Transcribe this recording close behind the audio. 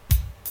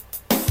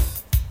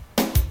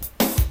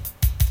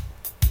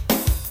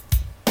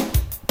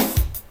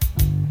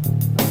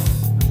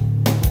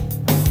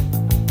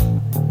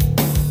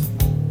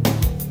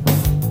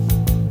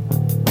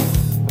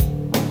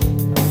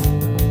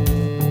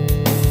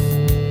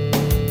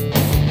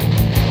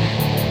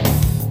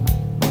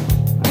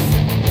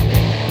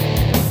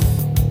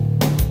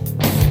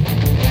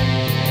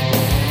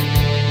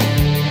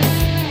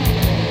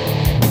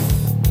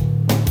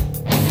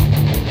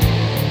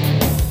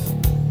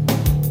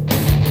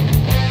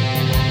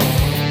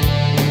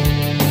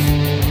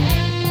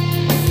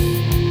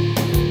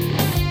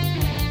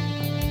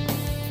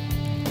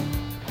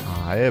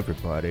Hey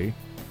everybody,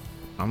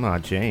 I'm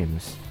not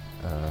James.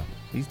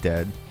 He's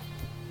dead.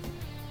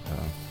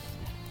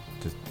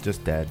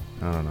 Just dead.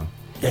 I don't know.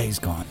 Yeah, he's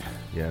gone.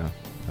 Yeah.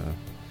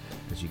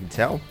 As you can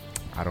tell,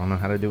 I don't know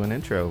how to do an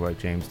intro like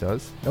James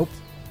does. Nope.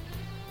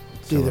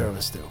 So, Neither of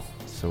us do.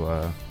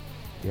 So,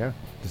 yeah,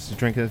 this is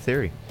Drinking the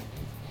Theory.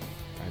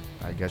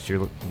 I guess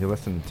you're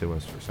listening to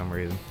us for some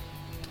reason.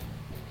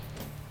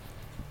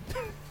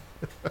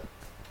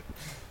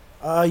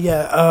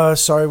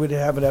 Sorry we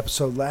didn't have an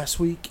episode last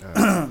week.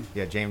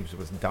 Yeah, James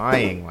was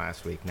dying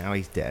last week. Now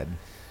he's dead.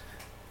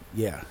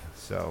 Yeah.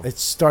 So It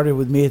started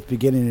with me at the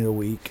beginning of the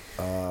week.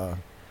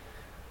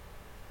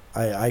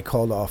 I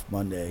called off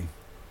Monday,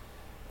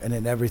 and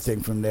then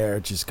everything from there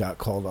just got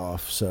called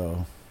off.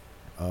 So,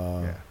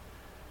 yeah.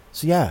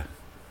 So yeah.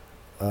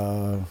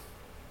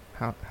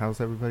 How's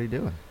everybody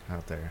doing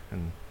out there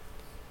in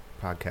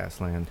podcast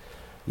land?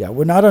 Yeah,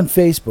 we're not on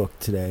Facebook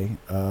today.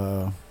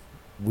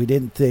 We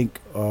didn't think...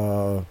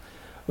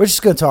 we're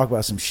just going to talk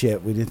about some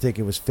shit. We didn't think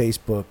it was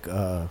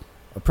Facebook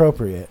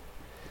appropriate.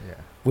 Yeah.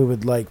 We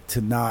would like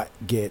to not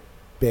get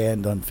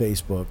banned on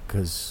Facebook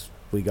because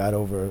we got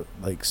over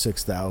like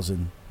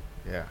 6,000.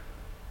 Yeah.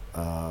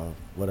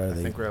 What are I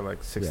they? think we're at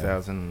like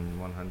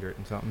 6,100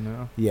 and something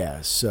now.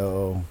 Yeah,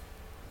 so...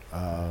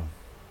 Yeah.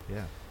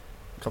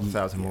 A couple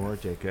thousand more.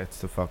 Jake gets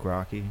to fuck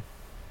Rocky.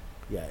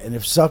 Yeah, and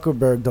if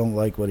Zuckerberg don't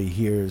like what he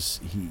hears,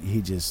 he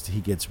gets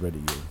rid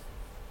of you.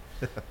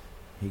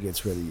 He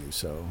gets rid of you.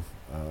 So,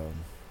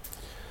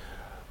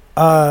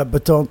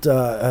 but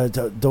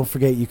don't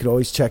forget, you can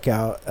always check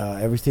out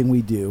everything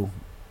we do.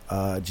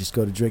 Just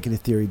go to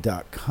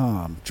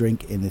drinkinthetheory.com,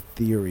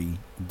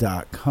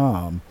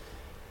 drinkinthetheory.com,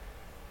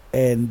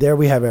 and there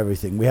we have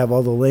everything. We have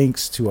all the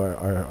links to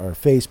our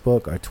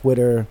Facebook, our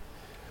Twitter.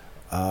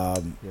 Yeah,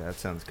 that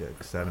sounds good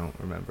because I don't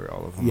remember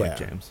all of them Yeah. like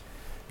James.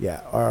 Yeah,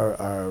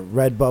 our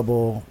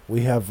Redbubble.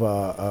 We have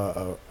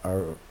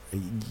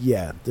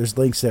there's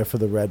links there for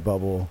the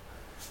Redbubble.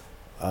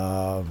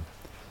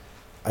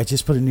 I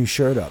just put a new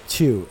shirt up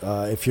too.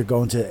 If you're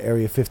going to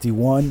Area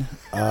 51,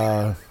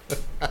 I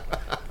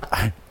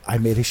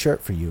made a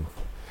shirt for you.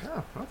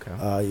 Oh, okay.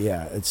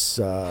 Yeah, it's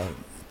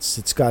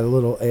got a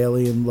little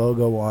alien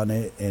logo on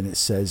it, and it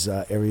says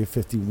Area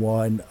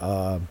 51.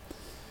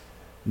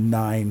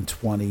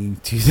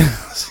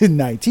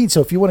 9/20/2019.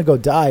 So if you want to go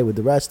die with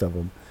the rest of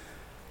them,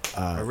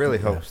 I really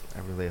hope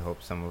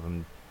some of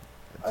them.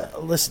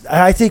 Listen,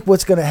 I think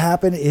what's going to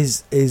happen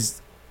is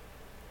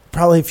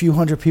probably a few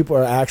hundred people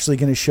are actually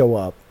going to show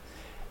up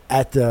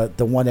at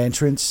the one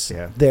entrance.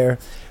 Yeah. There,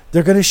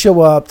 they're going to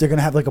show up. They're going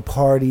to have like a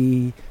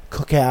party,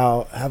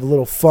 cookout, have a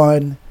little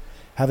fun,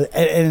 and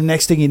the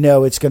next thing you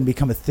know, it's going to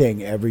become a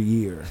thing every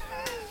year.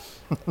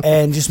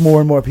 And just more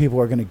and more people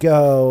are going to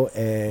go.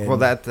 And Well,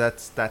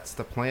 that's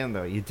the plan,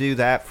 though. You do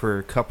that for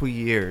a couple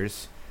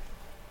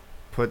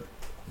put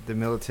the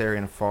military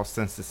in a false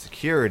sense of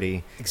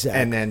security,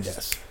 exactly, and then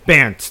just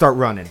bam, start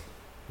running,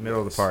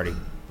 middle of the party,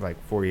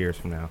 like 4 years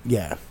from now.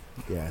 Yeah.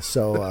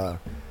 So,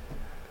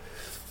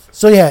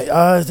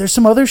 there's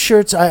some other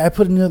shirts. I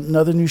put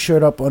another new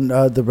shirt up on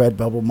the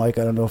Redbubble, Mike.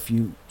 I don't know if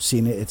you've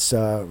seen it. It's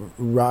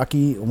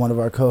Rocky, one of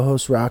our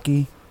co-hosts,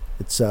 Rocky.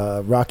 It's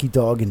Rocky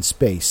Dog in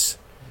Space.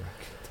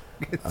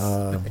 It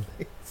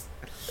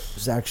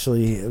was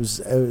actually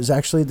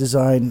a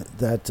design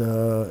that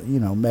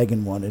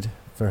Megan wanted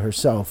for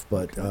herself,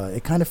 but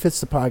it kind of fits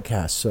the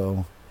podcast.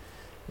 So,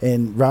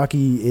 and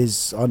Rocky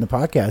is on the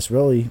podcast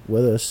really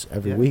with us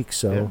every week.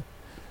 So,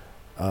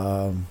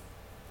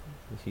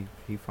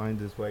 he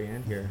finds his way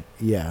in here.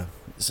 Yeah.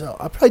 So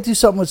I'll probably do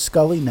something with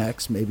Scully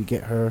next. Maybe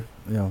get her,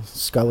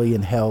 Scully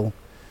in hell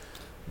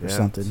or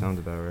something. Sounds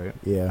about right.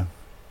 Yeah.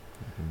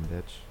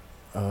 Bitch.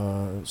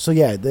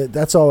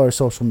 That's all our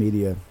social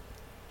media.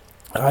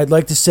 I'd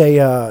like to say,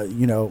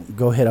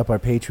 go hit up our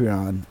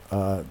Patreon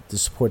to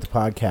support the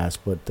podcast.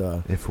 But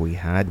if we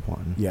had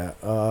one, yeah,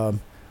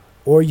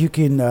 or you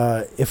can,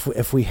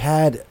 if we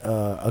had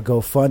a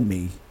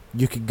GoFundMe,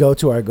 you could go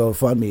to our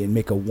GoFundMe and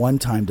make a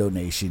one-time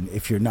donation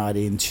if you're not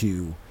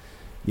into,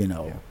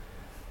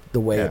 the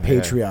way a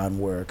Patreon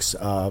works.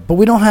 But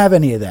we don't have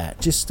any of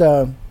that. Just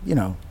I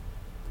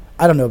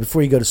don't know.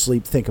 Before you go to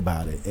sleep, think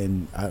about it,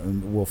 and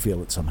we'll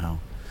feel it somehow.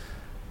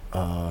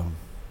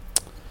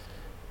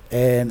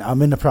 And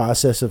I'm in the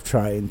process of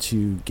trying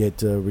to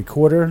get a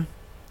recorder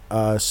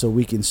so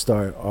we can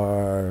start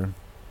our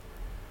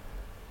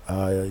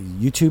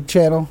YouTube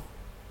channel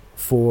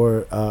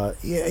for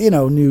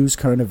news,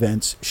 current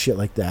events, shit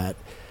like that.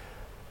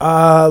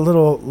 A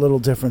little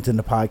different than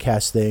the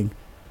podcast thing.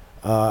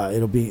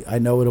 It'll be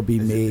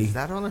me. Is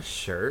that on a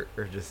shirt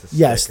or just a sticker?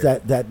 Yes,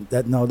 that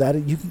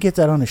you can get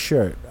that on a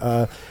shirt.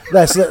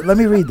 Let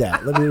me read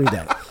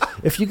that.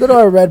 If you go to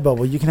our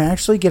Redbubble, you can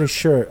actually get a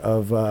shirt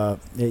of.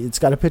 It's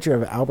got a picture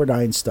of Albert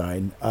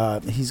Einstein.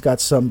 He's got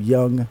some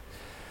young.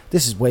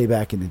 This is way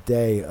back in the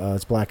day.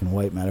 It's black and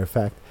white, matter of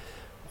fact.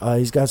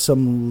 He's got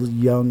some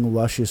young,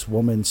 luscious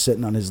woman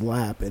sitting on his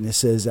lap, and it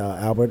says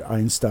Albert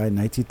Einstein,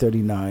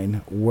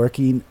 1939,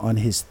 working on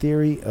his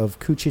theory of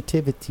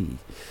causativity.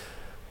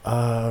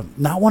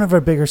 Not one of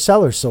our bigger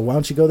sellers, so why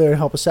don't you go there and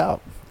help us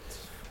out?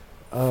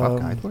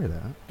 Fuck, I'd wear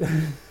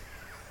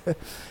that.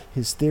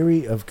 His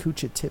theory of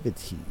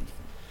coochativity.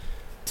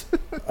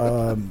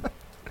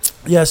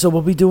 Yeah, so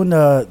we'll be doing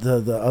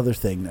the other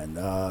thing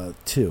then,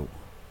 too.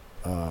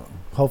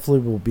 Hopefully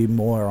we'll be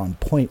more on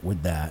point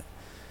with that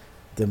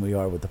than we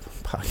are with the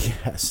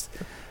podcast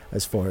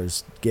as far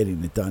as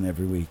getting it done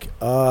every week.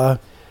 I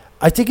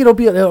think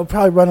it'll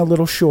probably run a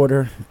little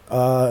shorter.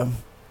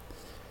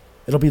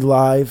 It'll be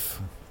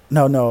live.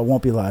 No, it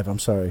won't be live. I'm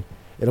sorry.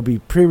 It'll be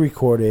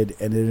pre-recorded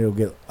and then it'll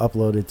get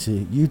uploaded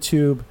to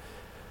YouTube.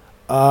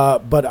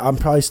 But I'm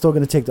probably still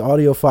going to take the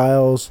audio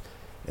files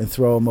and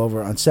throw them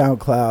over on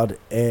SoundCloud,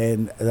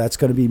 and that's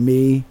going to be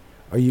me.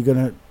 Are you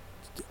going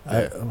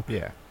to?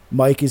 Yeah.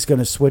 Mike is going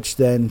to switch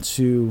then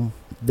to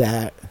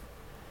that,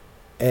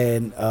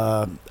 and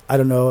I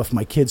don't know if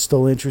my kid's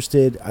still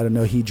interested. I don't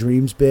know. He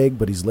dreams big,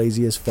 but he's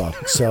lazy as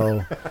fuck.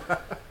 So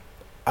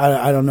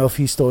I don't know if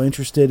he's still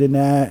interested in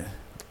that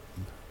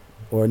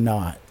or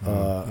not.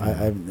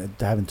 I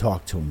haven't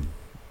talked to him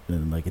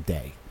in like a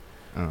day,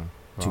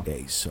 2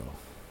 days. So,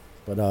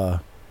 but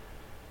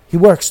he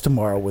works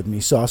tomorrow with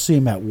me, so I'll see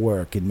him at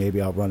work, and maybe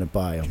I'll run it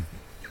by him.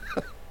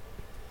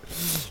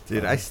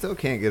 Dude, I still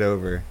can't get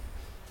over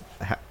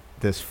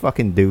this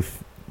fucking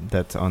doof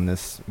that's on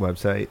this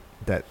website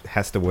that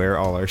has to wear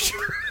all our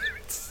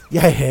shirts.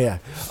 Yeah.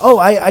 Oh,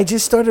 I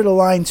just started a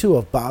line, too,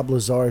 of Bob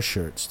Lazar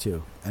shirts,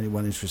 too.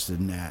 Anyone interested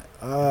in that?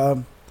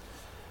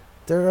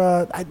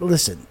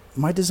 Listen,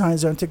 my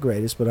designs aren't the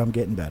greatest, but I'm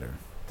getting better.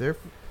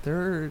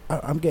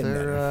 I'm getting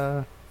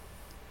better.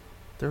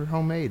 They're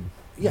homemade.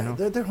 Yeah,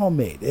 they're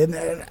homemade. And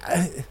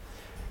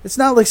it's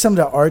not like some of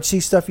the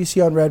artsy stuff you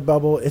see on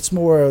Redbubble. It's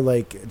more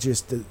like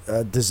just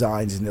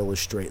designs and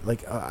illustrate.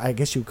 Like, I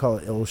guess you would call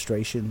it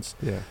illustrations.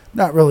 Yeah.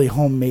 Not really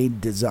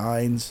homemade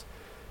designs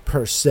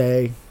per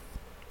se.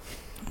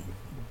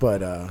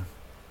 But,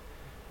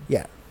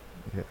 yeah.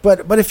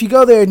 But if you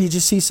go there and you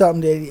just see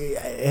something,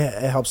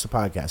 it helps the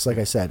podcast. Like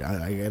I said,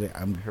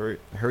 I'm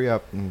hurry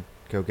up and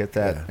go get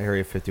that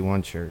Area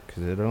 51 shirt,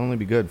 because it'll only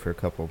be good for a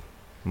couple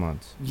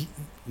months.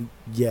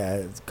 Yeah,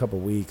 it's a couple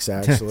weeks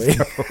actually.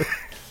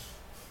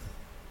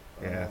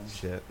 Yeah,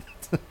 shit.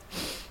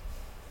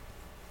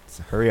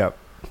 So hurry up.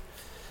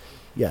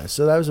 Yeah,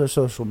 so that was our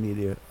social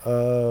media.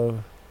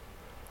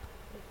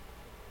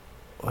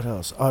 What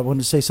else? Oh, I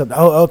wanted to say something.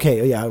 Oh,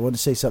 okay. Yeah, I wanted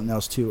to say something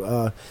else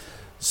too.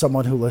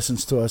 Someone who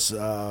listens to us,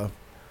 a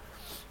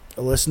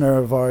listener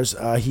of ours,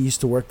 he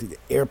used to work at the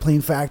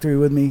airplane factory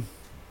with me.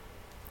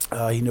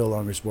 He no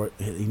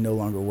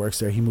longer works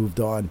there. He moved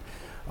on.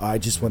 I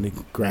just want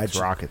to Makes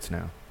rockets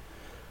now.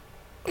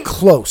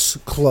 Close,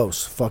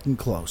 fucking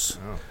close.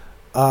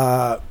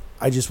 Oh.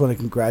 I just want to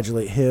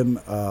congratulate him,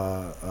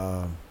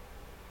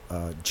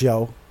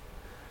 Joe,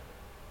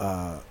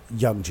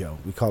 Young Joe.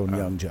 We call him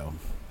Young Joe,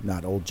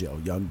 not Old Joe.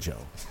 Young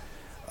Joe.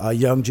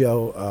 Young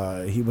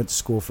Joe. He went to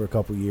school for a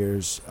couple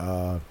years.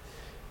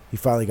 He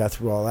finally got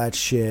through all that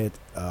shit.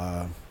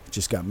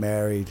 Just got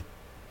married.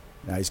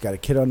 Now he's got a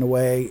kid on the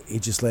way. He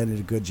just landed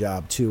a good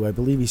job, too. I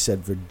believe he said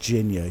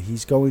Virginia.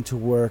 He's going to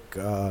work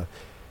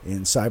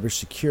in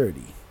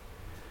cybersecurity.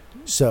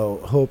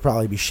 So he'll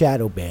probably be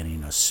shadow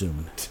banning us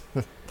soon.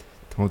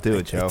 Don't do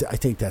it, Joe. I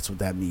think that's what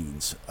that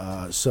means.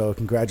 So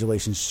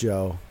congratulations,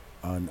 Joe,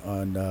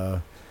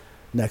 on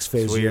next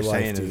phase of your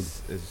life, dude.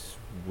 Is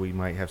we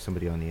might have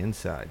somebody on the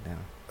inside now.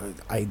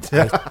 I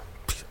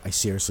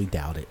seriously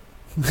doubt it.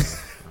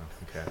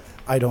 Okay.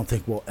 I don't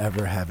think we'll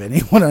ever have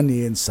anyone on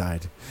the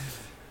inside.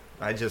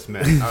 I just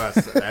meant us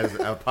as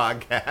a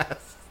podcast.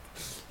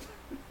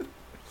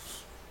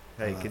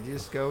 Hey, could you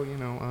just go,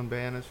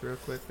 unban us real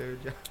quick there,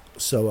 Joe?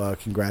 So,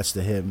 congrats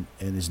to him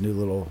and his new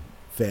little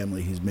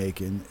family he's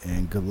making,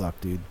 and good luck,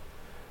 dude.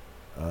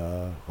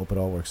 Hope it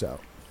all works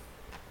out.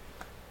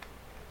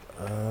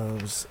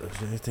 Was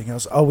there anything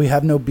else? Oh, we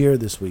have no beer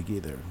this week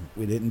either.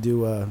 We didn't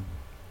do,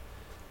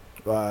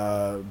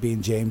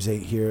 being James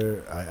ain't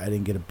here, I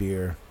didn't get a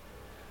beer.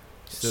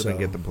 Still didn't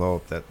get to blow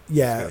up that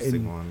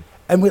disgusting one.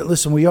 And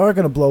listen, we are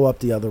going to blow up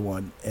the other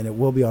one, and it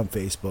will be on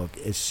Facebook.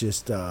 It's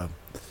just...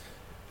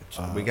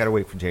 we got to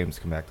wait for James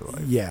to come back to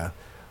life. Yeah.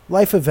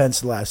 Life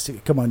events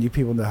come on, you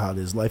people know how it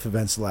is. Life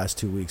events the last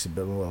 2 weeks have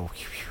been a little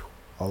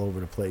all over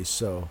the place.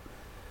 So,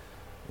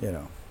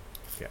 Yeah.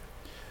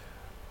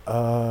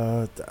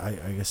 I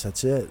guess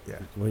that's it. Yeah.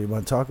 What do you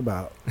want to talk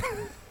about?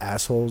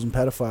 Assholes and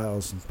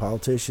pedophiles and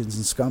politicians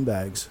and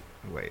scumbags.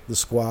 Wait. The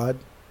squad.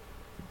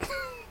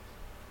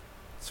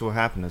 So what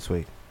happened this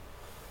week?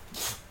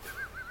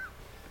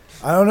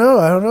 I don't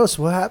know.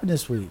 So what happened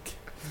this week?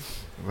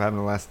 What happened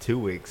the last 2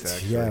 weeks,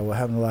 actually? Yeah, what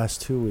happened the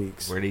last 2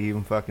 weeks? Where do you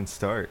even fucking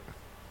start?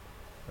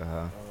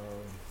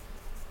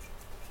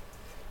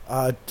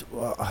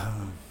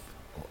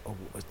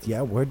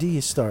 Yeah, where do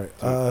you start?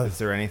 Is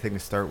there anything to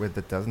start with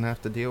that doesn't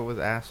have to deal with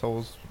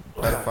assholes,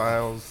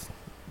 pedophiles,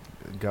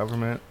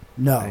 government?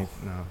 No.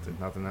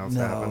 Nothing else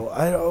No, happened?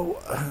 I don't.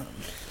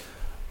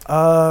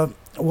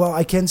 Well,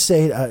 I can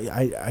say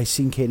I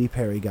seen Katy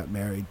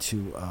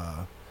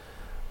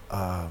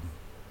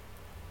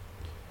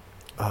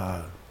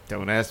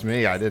Don't ask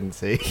me. I didn't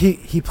see.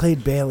 He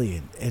played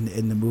Bailey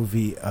in the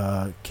movie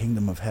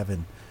Kingdom of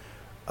Heaven.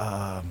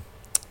 I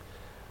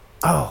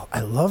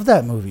love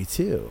that movie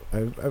too. I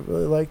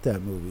really like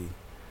that movie.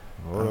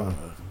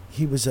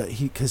 He was a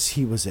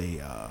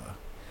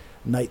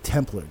Knight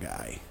Templar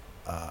guy.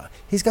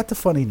 He's got the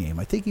funny name.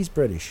 I think he's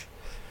British.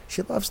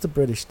 She loves the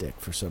British dick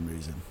for some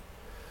reason.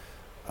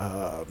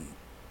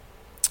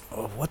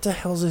 What the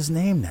hell's his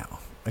name now?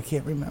 I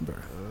can't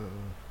remember.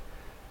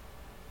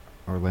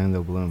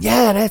 Orlando Bloom.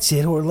 Yeah, that's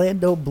it.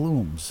 Orlando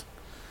Blooms.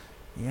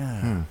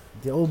 Yeah,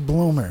 the old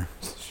bloomer.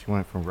 She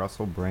went from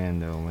Russell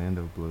Brand to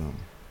Orlando Bloom.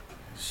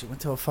 She went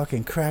to a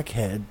fucking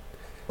crackhead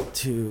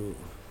to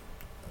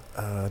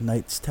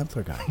Knights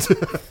Templar guy.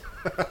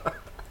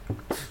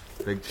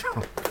 Big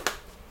jump.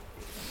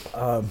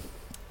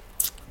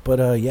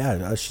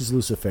 Yeah, she's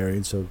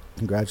Luciferian, so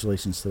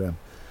congratulations to them.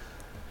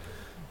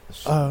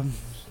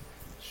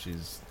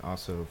 She's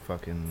also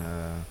fucking.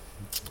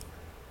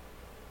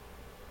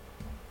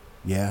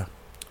 Yeah.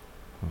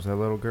 What was that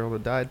little girl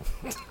that died?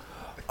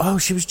 Oh,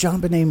 she was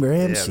John Benet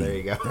Ramsey. Yeah, there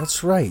you go.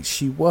 That's right.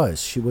 She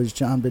was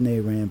John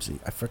Benet Ramsey.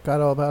 I forgot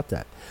all about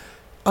that.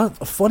 A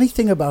funny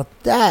thing about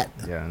that.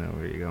 Yeah, I know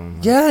where you're going.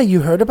 Yeah,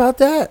 you heard about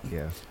that?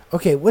 Yeah.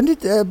 Okay, when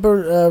did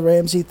the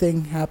Ramsey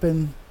thing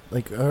happen?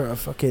 Like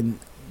fucking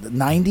the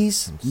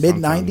 90s?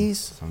 Mid-90s?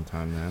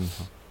 Sometime then.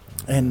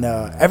 And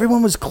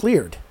everyone was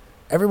cleared.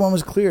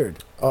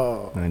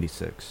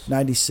 96.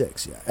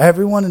 96, yeah.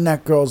 Everyone in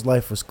that girl's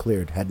life was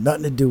cleared. Had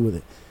nothing to do with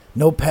it.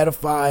 No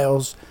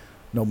pedophiles,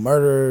 no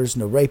murderers,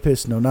 no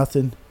rapists, no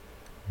nothing.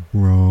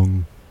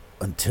 Wrong.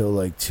 Until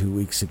like 2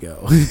 weeks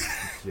ago.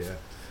 Yeah.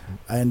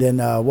 And then,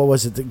 what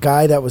was it? The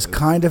guy that was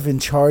kind of in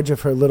charge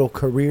of her little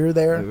career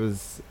there? It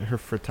was her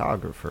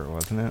photographer,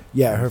 wasn't it?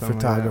 Yeah, her Something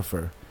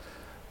photographer.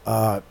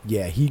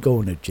 Yeah, he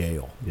going to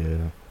jail.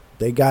 Yeah.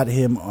 They got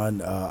him on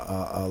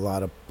a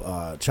lot of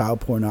child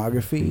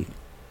pornography.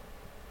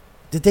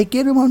 Did they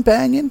get him on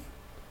banging?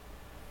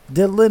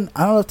 Diddling?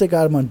 I don't know if they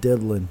got him on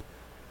diddling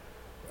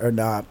or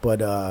not,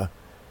 but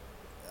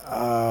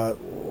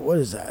what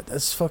is that?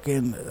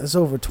 That's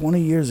over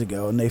 20 years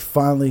ago, and they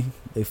finally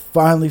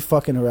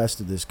fucking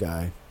arrested this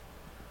guy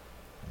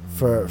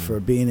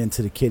for being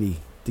into the kitty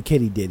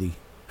ditty.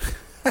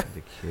 The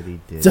kitty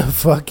ditty. The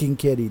fucking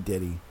kitty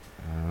ditty.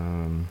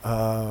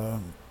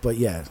 But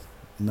yeah,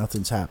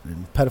 nothing's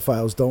happening.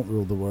 Pedophiles don't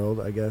rule the world,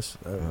 I guess.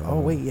 Oh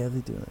wait, yeah,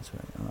 they do. That's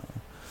right.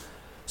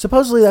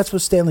 Supposedly, that's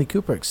what Stanley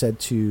Kubrick said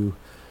to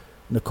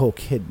Nicole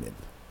Kidman.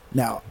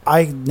 Now,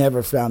 I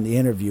never found the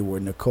interview where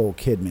Nicole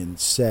Kidman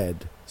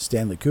said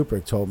Stanley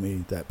Kubrick told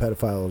me that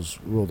pedophiles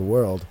rule the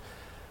world,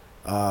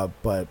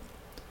 but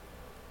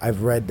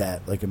I've read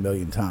that like a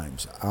million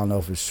times. I don't know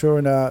if it's true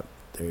or not.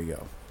 There you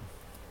go.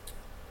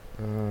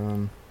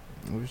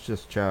 It was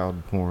just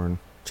child porn.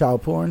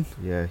 Child porn?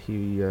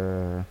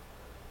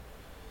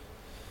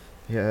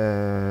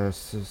 Yeah,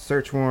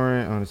 search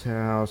warrant on his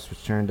house,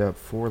 which turned up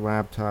 4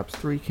 laptops,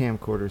 3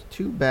 camcorders,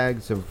 2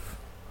 bags of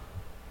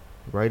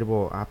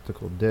writable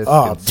optical discs,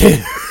 and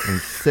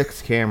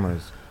 6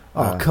 cameras.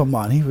 Come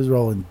on. He was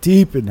rolling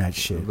deep in that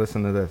shit.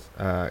 Listen to this.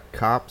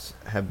 Cops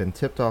have been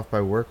tipped off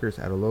by workers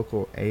at a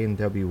local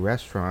A&W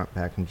restaurant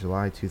back in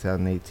July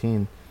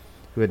 2018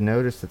 who had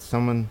noticed that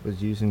someone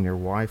was using their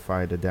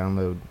Wi-Fi to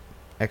download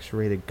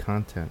X-rated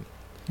content.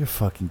 You're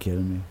fucking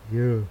kidding me.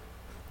 Yeah.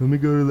 Let me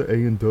go to the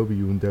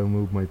A&W and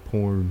download my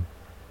porn.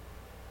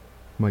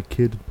 My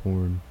kid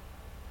porn.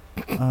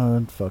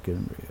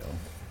 Fucking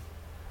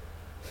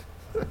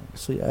real.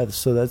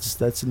 So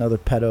that's another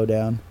pedo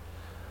down.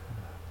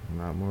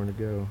 Not more to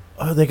go.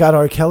 Oh, they got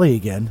R. Kelly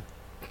again.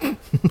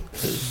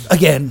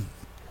 Again.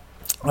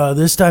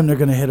 This time they're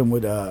gonna hit him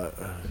with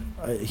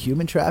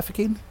human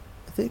trafficking,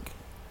 I think.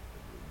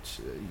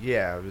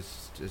 Yeah, it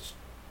was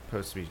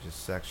supposed to be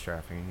just sex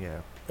trafficking.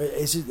 Yeah.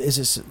 Is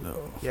this?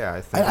 Yeah,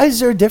 I think. Is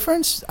there a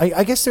difference?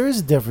 I guess there is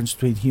a difference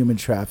between human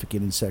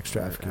trafficking and sex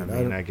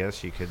trafficking. I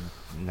guess you could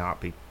not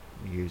be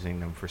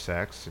using them for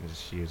sex and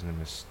just using them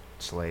as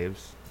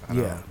slaves. I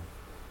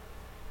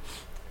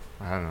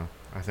don't know.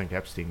 I think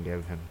Epstein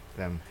gave him.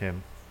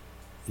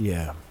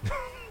 Yeah.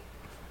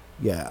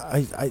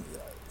 Yeah.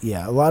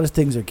 Yeah. A lot of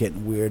things are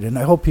getting weird, and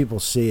I hope people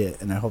see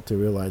it, and I hope they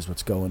realize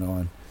what's going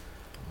on.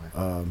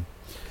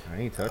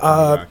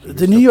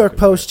 The New York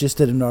Post just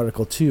did an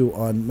article too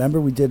on. Remember,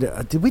 we did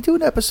we do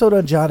an episode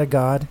on John of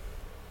God?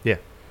 Yeah.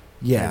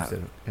 Yeah.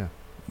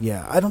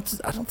 Yeah. I don't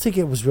think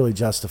it was really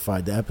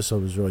justified. The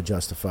episode was really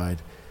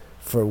justified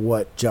for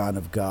what John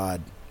of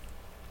God,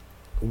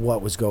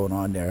 what was going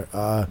on there.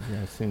 I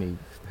seen he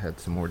had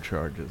some more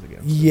charges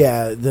against him.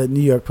 Yeah, the New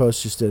York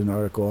Post just did an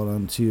article on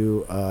him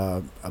too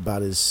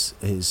about his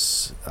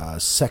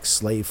sex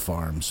slave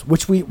farms,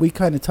 which we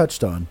kind of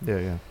touched on.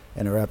 Yeah.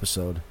 In our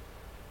episode.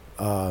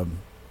 So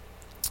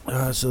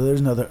there's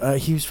another.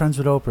 He was friends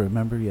with Oprah.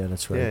 Remember? Yeah,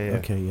 that's right. Yeah.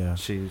 Okay, yeah.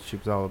 She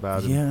was all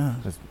about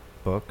his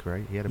book,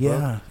 right? He had a book.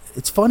 Yeah,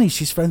 it's funny.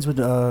 She's friends with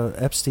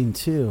Epstein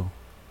too,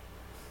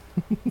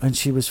 and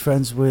she was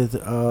friends with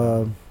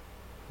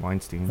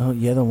Weinstein. Oh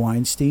yeah, the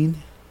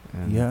Weinstein.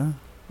 And yeah.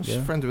 She's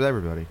Yeah. friends with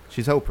everybody.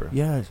 She's Oprah.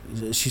 Yeah,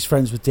 she's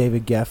friends with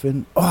David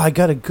Geffen. Oh, I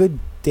got a good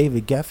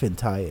David Geffen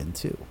tie-in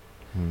too.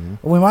 Mm-hmm.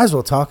 Well, we might as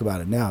well talk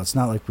about it now. It's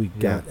not like we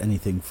got Yeah.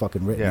 anything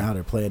fucking written Yeah. out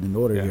or planned in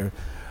order Yeah. here.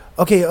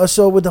 Okay,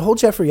 so with the whole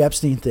Jeffrey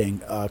Epstein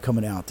thing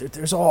coming out,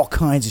 there's all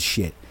kinds of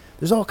shit.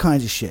 There's all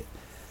kinds of shit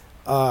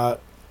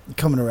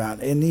coming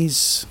around, and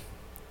these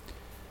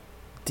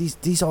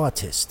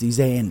autists, these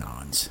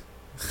anons.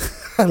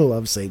 I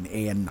love saying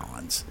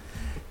anons.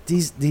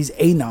 These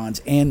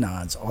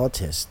anons,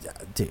 autists,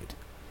 dude.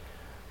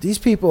 These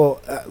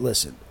people,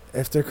 listen.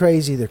 If they're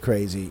crazy, they're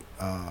crazy.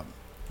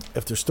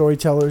 If they're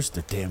storytellers,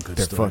 they're damn good.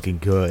 They're fucking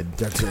good.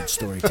 They're good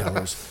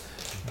storytellers.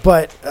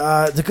 But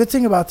the good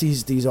thing about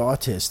these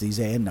autists, these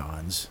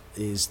anons,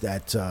 is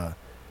that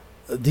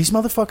these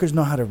motherfuckers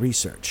know how to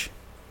research,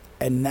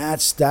 and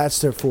that's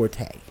their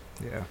forte.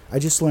 Yeah. I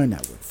just learned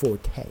that word,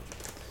 forte.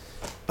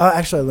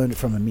 Actually, I learned it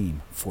from a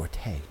meme,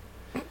 forte.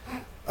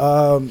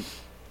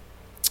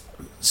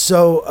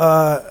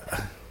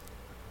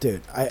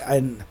 Dude,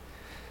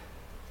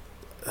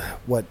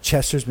 what,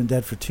 Chester's been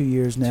dead for 2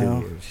 years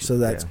now? 2 years. So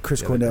that's Yeah, Chris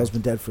the other Cornell's day.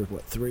 been dead for,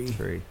 what, 3?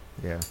 3.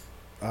 Yeah.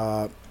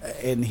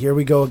 And here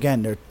we go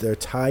again. They're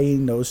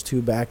tying those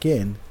two back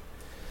in.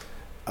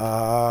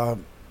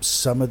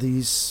 Some of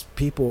these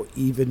people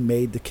even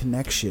made the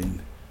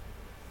connection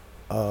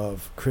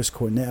of Chris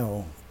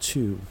Cornell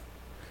to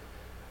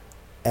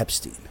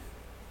Epstein.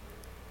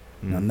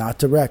 Now, not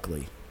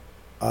directly.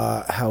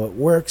 How it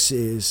works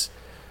is,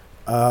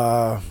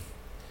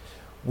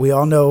 we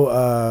all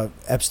know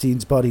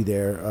Epstein's buddy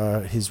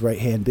there, his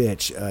right-hand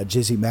bitch,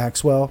 Jizzy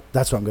Maxwell.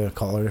 That's what I'm going to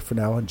call her from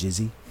now on,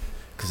 Jizzy,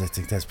 because I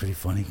think that's pretty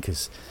funny,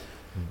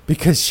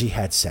 because she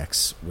had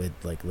sex with,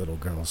 like, little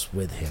girls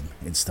with him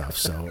and stuff.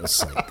 So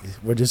it's like,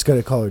 we're just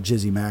going to call her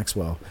Jizzy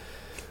Maxwell.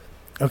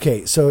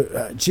 Okay, so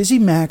Jizzy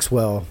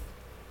Maxwell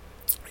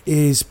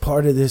is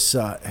part of this,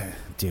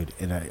 dude,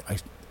 and I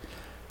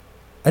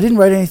didn't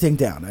write anything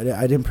down.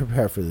 I didn't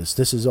prepare for this.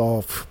 This is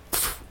all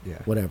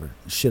whatever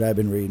shit I've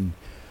been reading.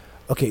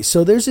 Okay,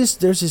 so there's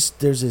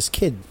this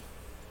kid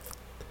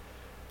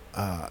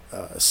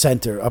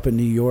center up in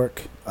New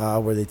York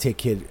where they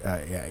take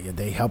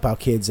they help out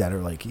kids that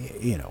are like,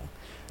 you know,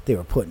 they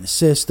were put in the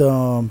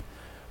system,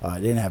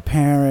 they didn't have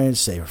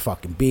parents, they were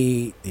fucking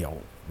beat, you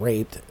know,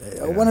 raped.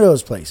 One of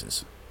those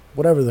places,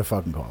 whatever they're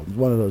fucking called,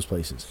 one of those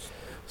places.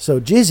 So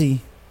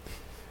Jizzy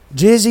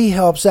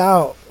helps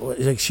out.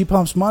 Like, she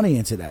pumps money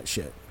into that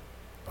shit.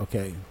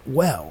 Okay,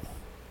 well,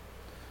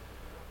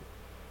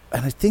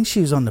 and I think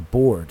she was on the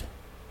board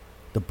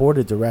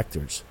of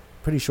directors.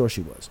 Pretty sure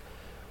she was.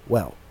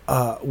 Well,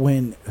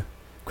 when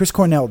Chris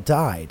Cornell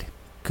died,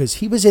 because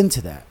he was into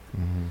that,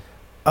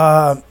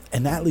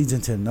 and that leads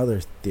into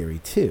another theory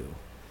too,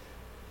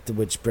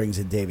 which brings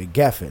in David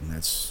Geffen.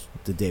 That's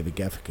the David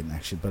Geffen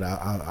connection. But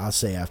I'll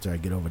say after I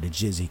get over the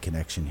Jizzy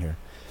connection here.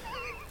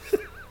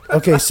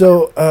 Okay,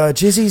 so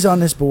Jizzy's on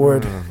this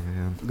board.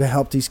 Gonna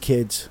help these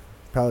kids,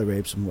 probably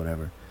rapes them,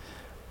 whatever.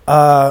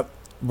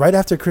 Right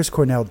after Chris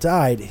Cornell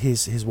died,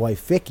 his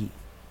wife Vicky,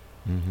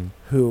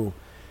 who,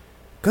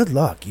 good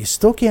luck, you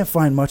still can't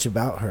find much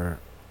about her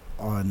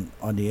on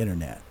the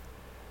internet.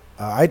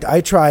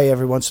 I try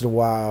every once in a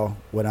while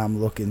when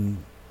I'm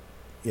looking,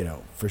 you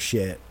know, for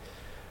shit.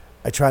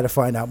 I try to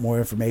find out more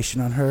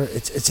information on her.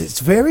 It's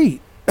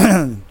very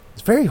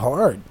it's very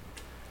hard.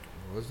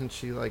 Wasn't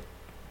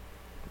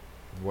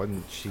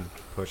she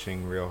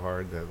pushing real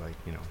hard that, like,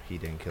 you know, he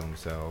didn't kill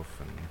himself,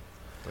 and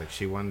like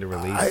she wanted to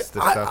release the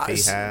stuff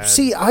he had?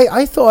 See,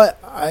 I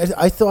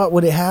thought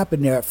when it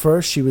happened there at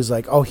first, she was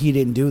like, "Oh, he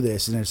didn't do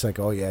this," and it's like,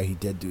 "Oh yeah, he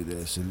did do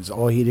this," and it's,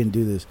 "Oh, he didn't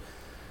do this."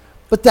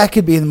 But that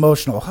could be an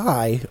emotional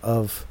high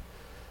of,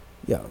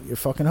 you know, your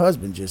fucking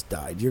husband just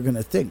died. You're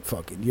gonna think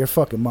your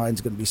fucking mind's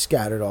gonna be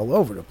scattered all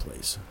over the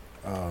place.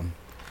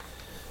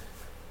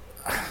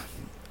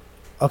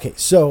 Okay,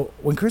 so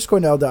when Chris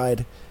Cornell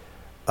died,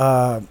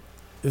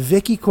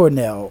 Vicky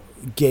Cornell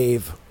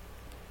donated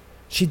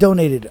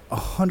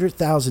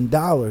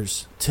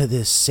 $100,000 to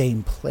this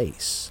same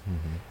place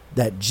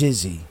that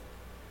Jizzy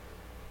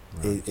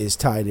is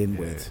tied in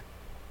with.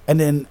 And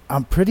then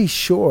I'm pretty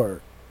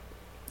sure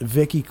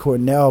Vicky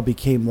Cornell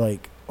became,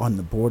 like, on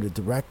the board of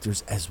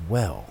directors as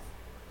well.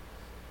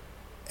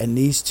 And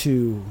these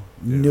two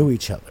knew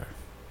each other.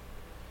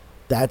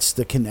 That's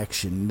the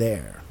connection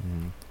there.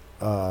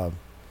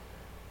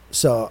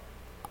 So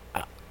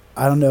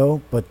I don't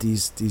know, but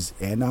these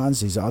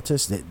anons, these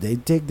autists, they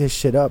dig this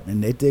shit up,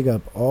 and they dig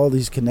up all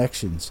these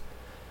connections.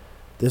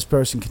 This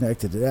person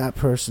connected to that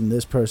person,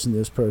 this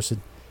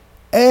person,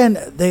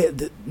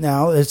 and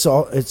now it's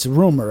a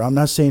rumor. I'm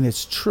not saying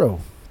it's true,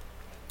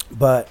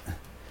 but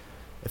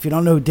if you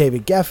don't know who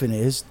David Geffen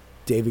is,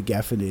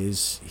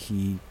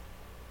 he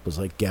was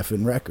like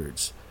Geffen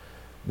Records,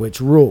 which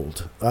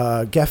ruled.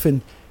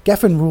 Geffen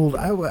ruled.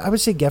 I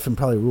would say Geffen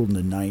probably ruled in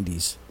the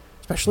 '90s,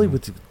 especially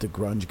with the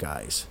grunge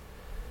guys.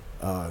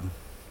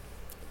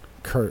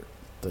 Kurt,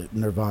 the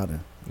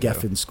Nirvana,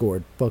 Geffen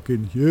scored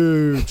fucking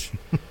huge.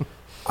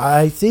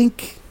 I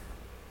think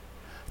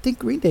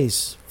Green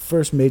Day's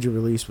first major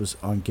release was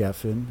on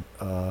Geffen.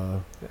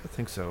 Yeah, I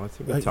think so. I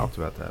think we talked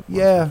about that.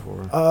 Yeah.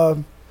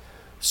 Before.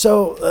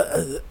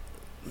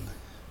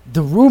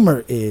 The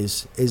rumor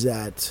is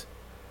that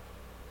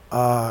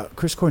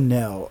Chris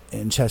Cornell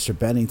and Chester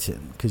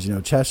Bennington, because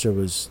Chester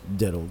was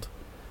diddled,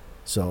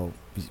 so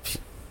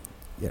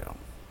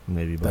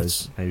maybe by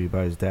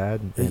his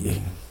dad.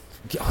 Maybe.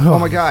 Oh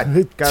my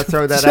God! Gotta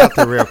throw that out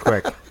there real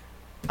quick.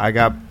 I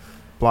got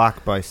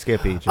blocked by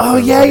Skippy. Oh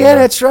yeah,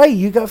 that's right.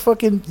 You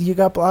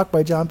got blocked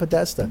by John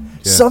Podesta.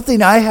 Yeah.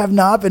 Something I have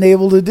not been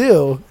able to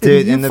do.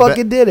 Dude, you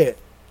fucking did it.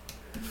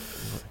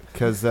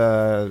 Because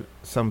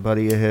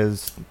somebody of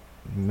his,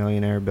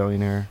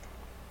 billionaire,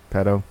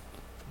 pedo,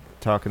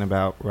 talking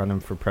about running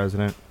for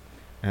president,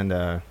 and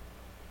I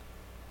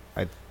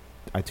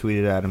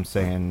tweeted at him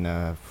saying,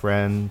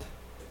 friend,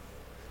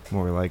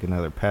 more like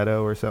another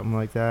pedo or something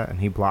like that, and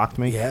he blocked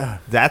me. Yeah.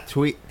 That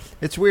tweet,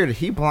 it's weird.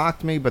 He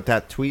blocked me, but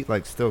that tweet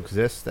still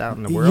exists out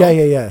in the world.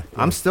 Yeah.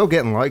 I'm still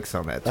getting likes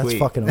on that tweet. That's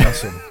fucking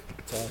awesome.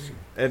 That's awesome.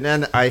 And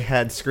then I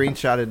had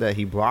screenshotted that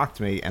he blocked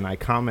me, and I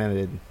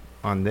commented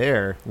on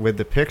there with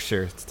the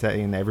picture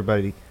saying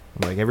everybody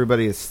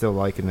is still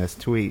liking this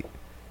tweet,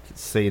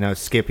 so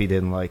Skippy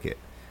didn't like it,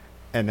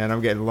 and then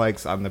I'm getting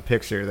likes on the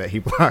picture that he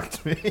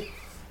blocked me.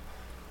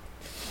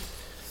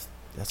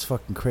 That's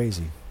fucking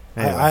crazy.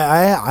 Anyway.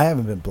 I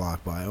haven't been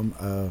blocked by him.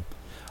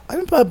 I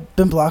haven't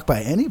been blocked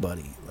by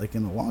anybody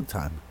in a long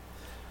time.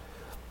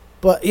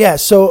 But yeah,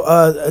 so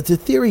the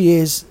theory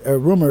is, or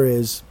rumor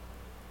is,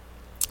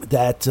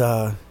 that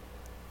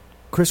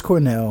Chris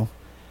Cornell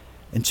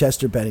and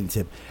Chester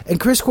Bennington, and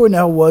Chris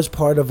Cornell was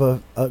part of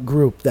a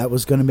group that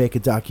was going to make a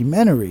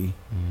documentary.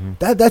 Mm-hmm.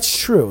 That's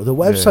true. The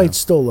website's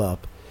still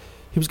up.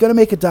 He was going to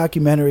make a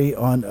documentary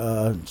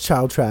on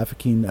child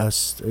trafficking,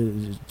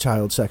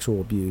 child sexual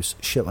abuse,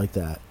 shit like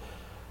that.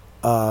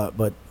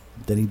 But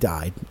then he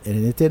died,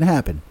 and it didn't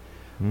happen.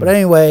 But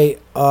anyway,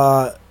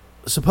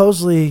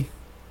 supposedly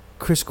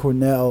Chris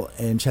Cornell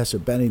and Chester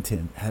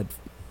Bennington had,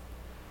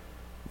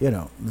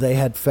 they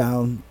had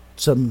found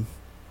some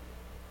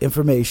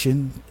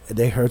information.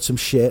 They heard some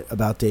shit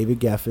about David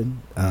Geffen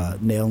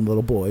nailing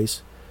little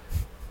boys.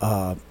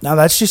 Now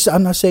that's just,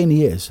 I'm not saying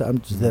he is.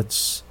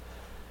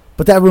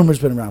 But that rumor's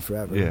been around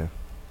forever. Yeah.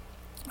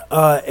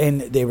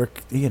 And they were,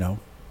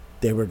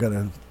 they were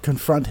gonna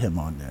confront him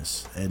on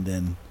this, and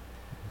then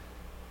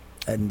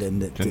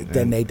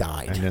they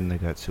died. And then they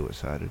got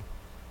suicided.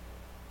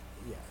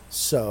 Yeah.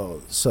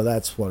 So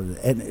that's what.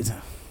 And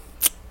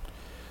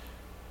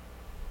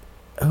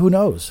who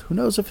knows? Who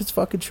knows if it's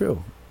fucking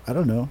true? I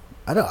don't know.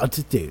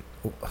 Dude.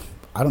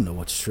 I don't know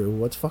what's true.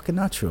 What's fucking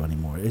not true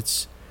anymore?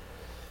 It's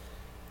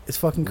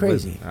fucking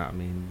crazy.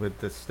 With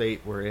the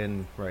state we're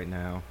in right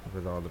now,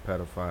 with all the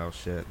pedophile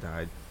shit,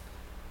 I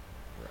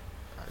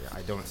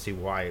don't see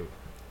why.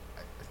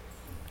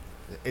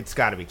 It's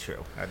got to be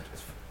true.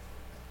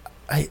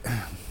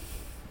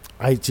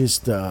 I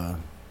just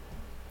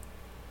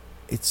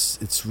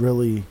it's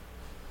really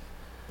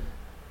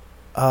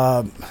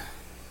a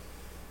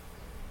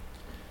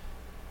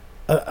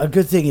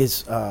good thing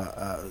is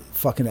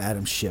fucking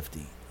Adam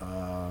Shifty.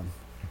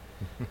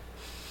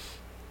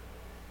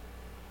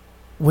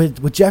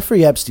 With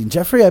Jeffrey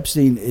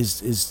Epstein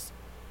is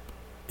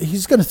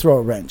he's going to throw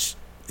a wrench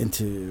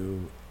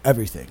into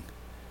everything.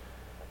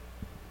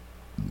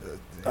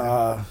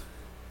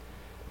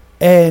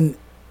 And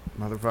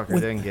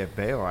motherfucker didn't get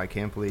bail. I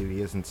can't believe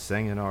he isn't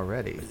singing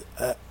already.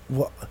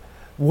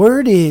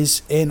 Word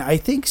is, and I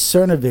think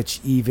Cernovich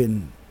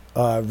even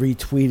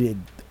retweeted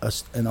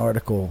an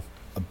article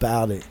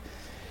about it,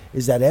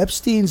 is that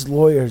Epstein's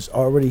lawyers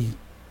already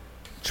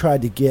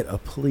tried to get a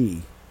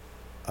plea.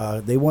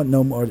 They want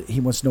no more. He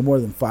wants no more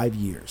than 5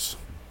 years.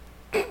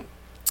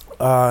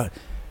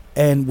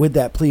 And with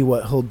that plea,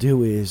 what he'll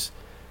do is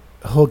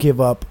he'll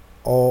give up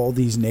all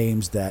these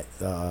names that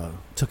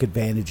took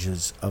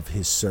advantages of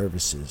his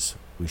services,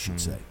 we should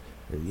say.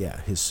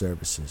 Yeah, his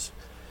services.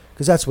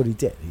 Because that's what he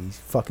did. He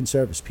fucking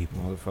serviced people.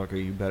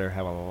 Motherfucker, you better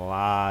have a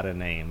lot of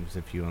names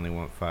if you only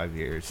want 5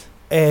 years.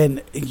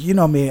 And you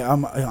know me,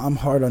 I'm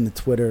hard on the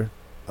Twitter.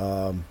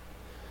 I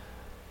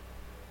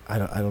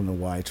don't know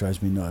why it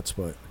drives me nuts,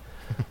 but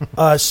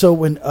so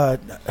when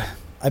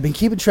I've been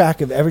keeping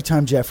track of every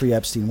time Jeffrey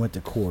Epstein went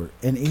to court,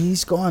 and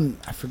he's gone,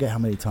 I forget how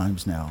many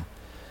times now.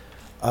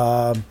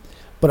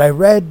 But I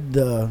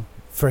read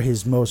for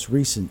his most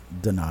recent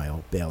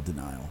bail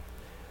denial.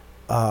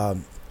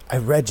 I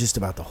read just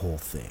about the whole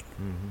thing,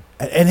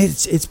 and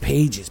it's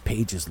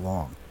pages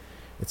long.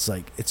 It's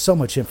so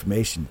much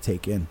information to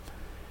take in,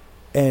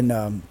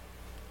 and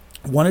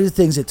one of the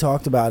things it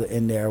talked about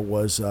in there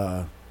was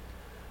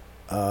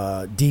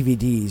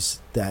DVDs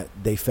that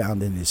they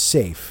found in his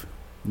safe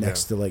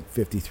next to like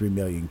 53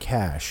 million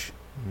cash.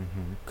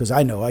 Because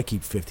I know I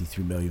keep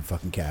 53 million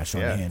fucking cash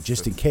on hand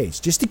just in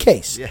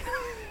case. Yeah.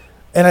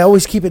 And I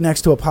always keep it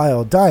next to a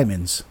pile of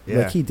diamonds,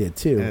 like he did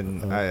too.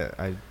 And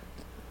I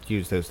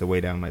use those to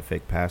weigh down my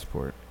fake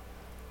passport.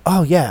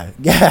 Oh yeah,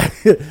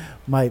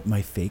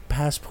 my fake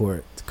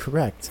passport,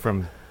 correct.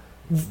 From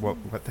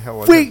What the hell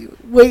was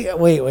it? Wait.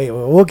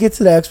 We'll get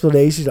to the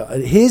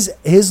explanation.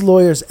 His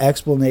lawyer's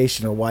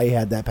explanation of why he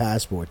had that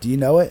passport. Do you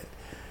know it?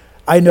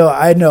 I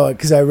know it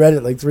because I read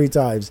it like 3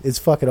 times. It's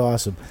fucking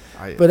awesome.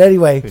 But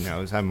anyway, who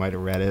knows? I might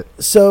have read it.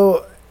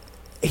 So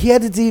he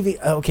had he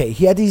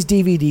had these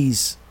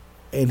DVDs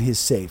in his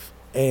safe,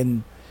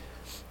 and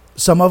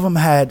some of them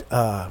had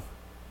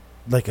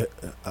like a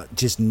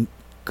just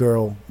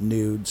girl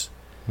nudes,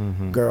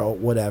 girl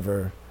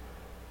whatever.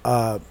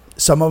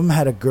 Some of them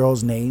had a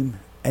girl's name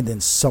and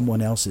then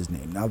someone else's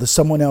name. Now, the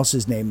someone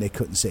else's name they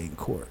couldn't say in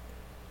court.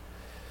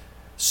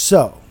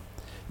 So,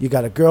 you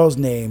got a girl's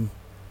name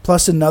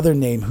plus another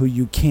name who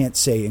you can't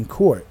say in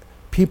court.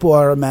 People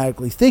are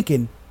automatically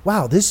thinking,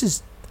 wow,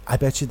 I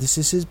bet you this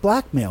is his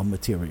blackmail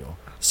material.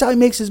 That's how he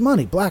makes his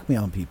money,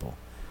 blackmailing people.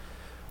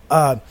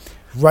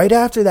 Right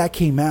after that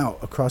came out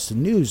across the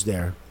news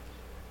there,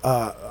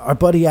 our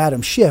buddy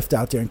Adam Schiff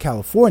out there in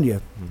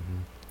California,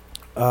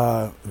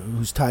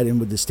 who's tied in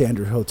with the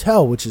Standard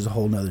Hotel, which is a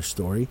whole nother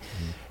story,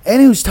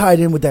 and who's tied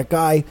in with that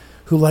guy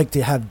who liked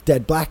to have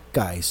dead black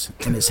guys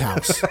in his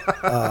house.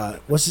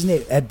 What's his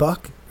name? Ed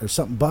Buck or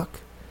something Buck?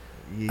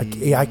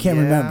 I can't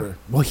remember.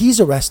 Well,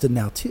 he's arrested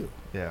now too.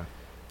 Yeah.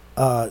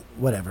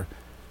 Whatever.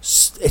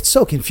 It's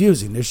so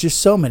confusing. There's just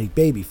so many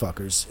baby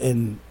fuckers,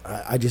 and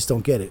I just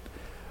don't get it.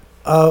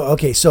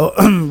 Okay, so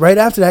right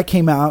after that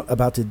came out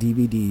about the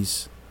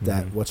DVDs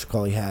that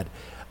he had,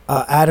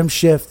 Adam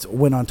Schiff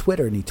went on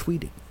Twitter and he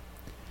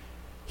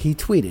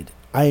tweeted,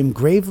 I am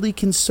gravely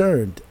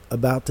concerned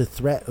about the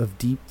threat of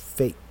deep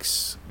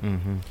fakes.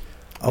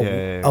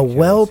 A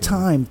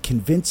well-timed,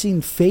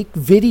 convincing fake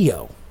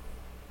video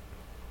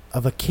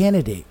of a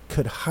candidate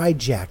could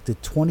hijack the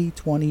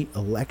 2020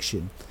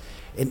 election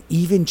and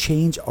even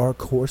change our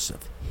course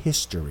of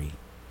history.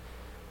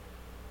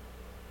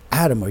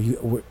 Adam, were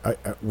you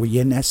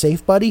in that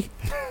safe, buddy?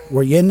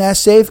 Were you in that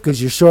safe?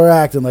 Because you're sure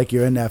acting like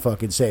you're in that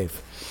fucking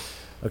safe.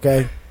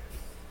 Okay?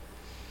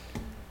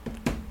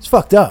 It's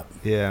fucked up.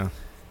 Yeah. It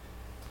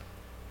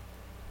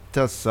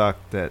does suck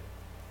that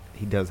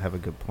he does have a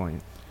good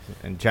point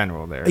in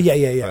general there.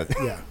 Yeah.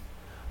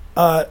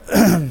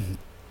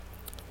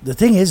 The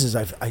thing is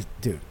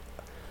dude,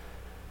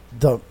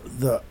 the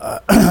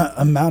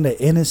amount of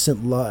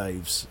innocent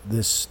lives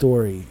this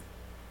story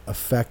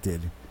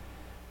affected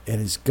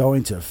and is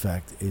going to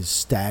affect is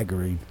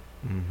staggering,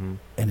 and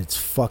it's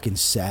fucking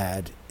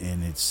sad,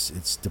 and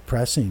it's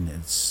depressing.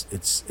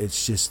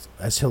 It's just,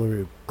 as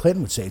Hillary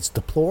Clinton would say, it's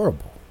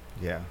deplorable.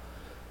 Yeah.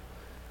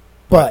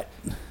 But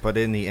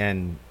in the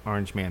end,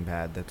 Orange Man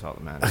bad. That's all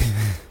that matters.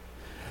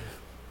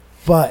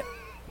 But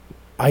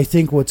I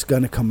think what's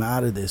going to come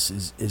out of this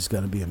is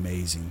going to be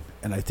amazing,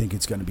 and I think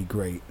it's going to be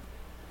great.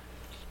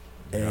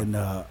 Yeah. And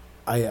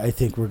I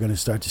think we're going to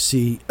start to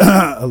see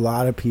a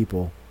lot of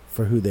people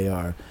for who they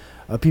are.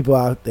 People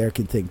out there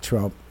can think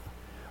Trump,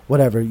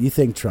 whatever you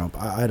think Trump.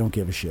 I don't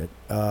give a shit.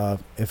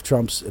 If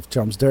Trump's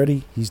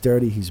dirty, he's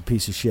dirty. He's a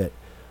piece of shit.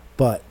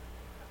 But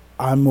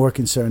I'm more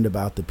concerned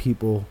about the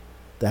people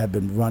that have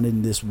been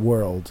running this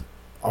world,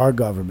 our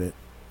government,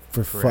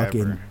 for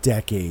fucking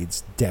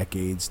decades,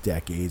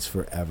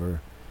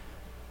 forever.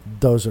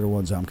 Those are the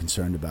ones I'm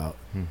concerned about.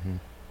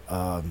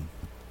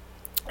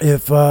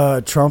 If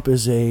Trump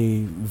is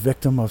a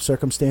victim of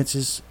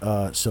circumstances,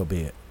 so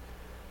be it.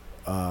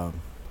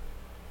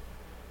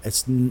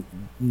 It's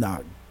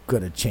not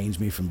going to change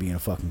me from being a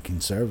fucking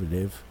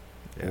conservative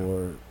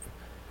or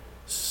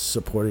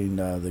supporting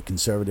the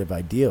conservative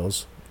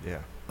ideals.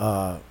 Yeah.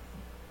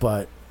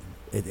 But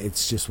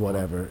it's just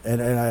whatever. And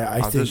I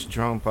I'll think just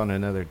jump on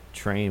another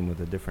train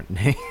with a different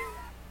name.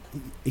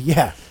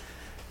 Yeah.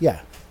 Yeah,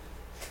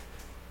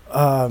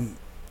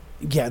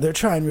 they're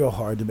trying real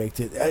hard to make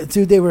it.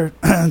 Dude, they were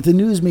the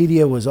news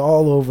media was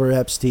all over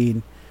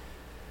Epstein.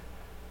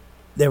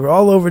 They were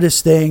all over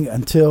this thing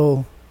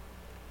until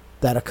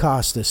that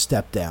Acosta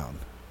stepped down.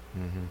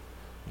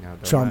 No,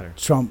 it don't matter.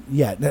 Trump.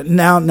 Yeah.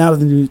 Now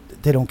the news,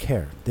 they don't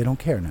care. They don't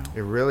care now.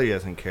 It really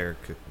doesn't care.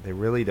 They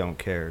really don't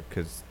care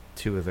because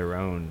two of their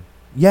own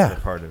are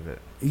part of it.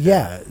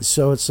 Yeah.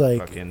 So it's like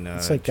fucking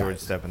it's like George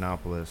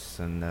Stephanopoulos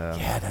and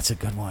yeah, that's a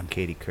good one.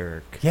 Katie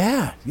Couric.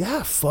 Yeah.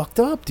 Fucked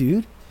up,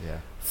 dude. Yeah.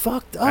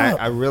 Fucked up.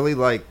 I really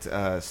liked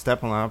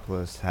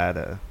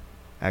Stephanopoulos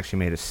actually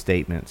made a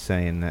statement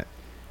saying that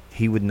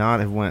he would not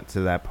have went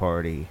to that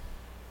party.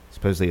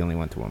 Supposedly he only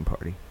went to one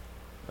party.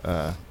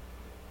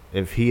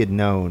 If he had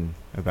known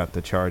about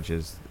the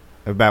charges,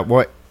 about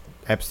what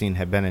Epstein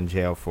had been in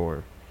jail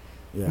for.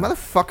 Yeah.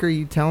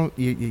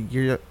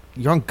 Motherfucker,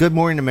 you're on Good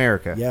Morning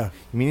America. Yeah.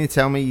 You mean to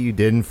tell me you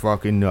didn't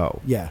fucking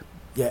know? Yeah.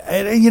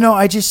 And you know,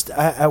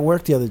 I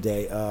worked the other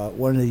day,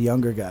 one of the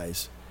younger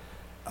guys,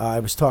 I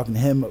was talking to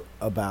him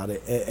about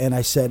it, and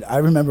I said, I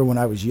remember when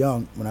I was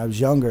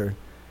younger,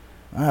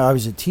 I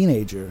was a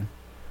teenager.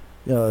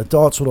 You know,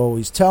 adults would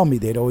always tell me,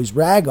 they'd always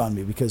rag on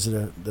me because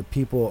of the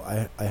people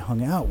I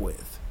hung out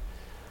with.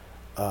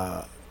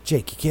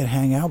 Jake, you can't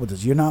hang out with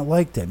us. You're not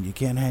like them. You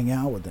can't hang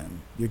out with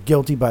them. You're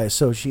guilty by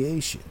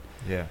association.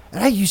 Yeah.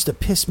 And that used to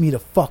piss me the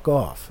fuck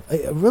off.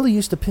 It really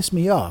used to piss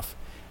me off.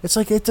 It's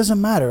like, it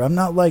doesn't matter. I'm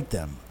not like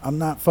them. I'm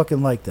not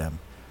fucking like them.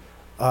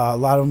 A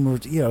lot of them were,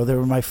 they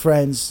were my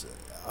friends,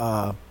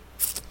 and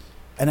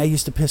that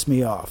used to piss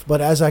me off.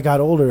 But as I got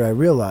older, I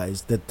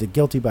realized that the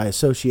guilty by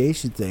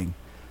association thing,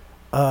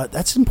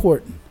 that's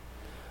important.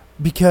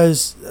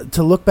 Because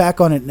to look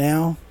back on it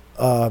now,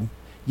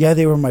 yeah,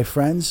 they were my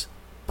friends,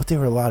 but they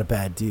were a lot of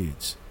bad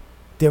dudes.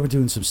 They were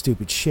doing some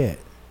stupid shit.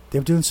 They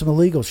were doing some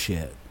illegal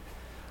shit.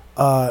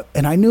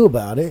 And I knew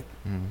about it.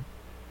 Mm-hmm.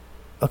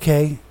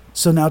 Okay?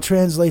 So now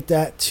translate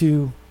that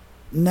to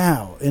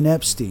now in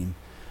Epstein.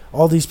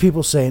 All these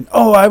people saying,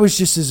 oh, I was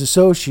just his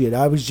associate.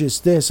 I was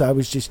just this. I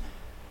was just...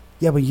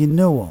 Yeah, but you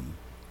knew him.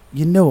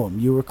 You knew him.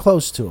 You were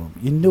close to him.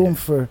 You knew him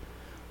for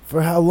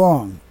how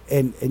long?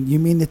 And you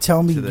mean to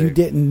tell me you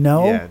didn't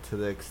know? Yeah, to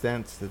the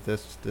extent that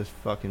this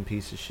fucking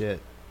piece of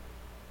shit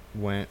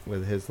went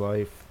with his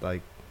life.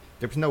 Like,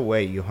 there's no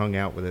way you hung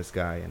out with this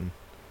guy and...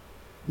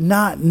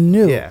 Not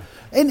new. Yeah.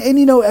 And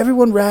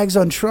everyone rags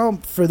on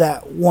Trump for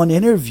that one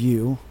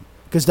interview...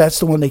 Because that's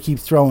the one they keep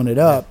throwing it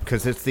up.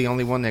 Because it's the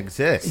only one that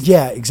exists.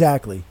 Yeah,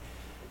 exactly.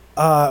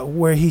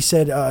 Where he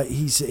said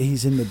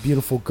he's into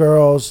beautiful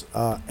girls,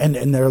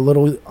 and they're a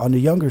little on the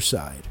younger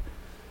side.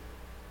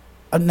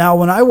 Now,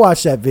 when I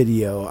watch that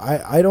video,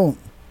 I don't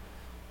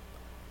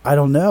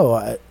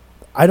know.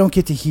 I don't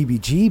get the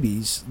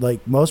heebie-jeebies.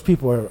 Like, most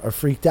people are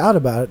freaked out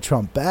about it,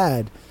 Trump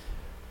bad.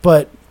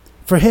 But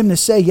for him to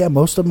say, yeah,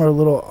 most of them are a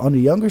little on the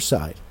younger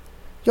side.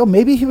 Yo,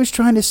 maybe he was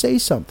trying to say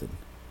something.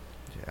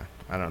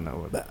 I don't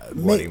know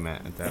what he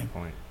meant at that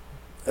point.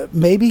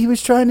 Maybe he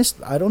was trying to...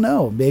 I don't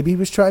know. Maybe he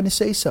was trying to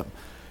say something.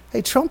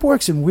 Hey, Trump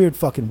works in weird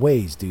fucking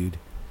ways, dude.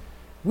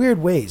 Weird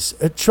ways.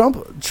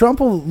 Trump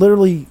will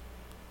literally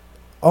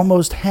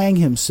almost hang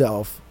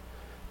himself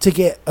to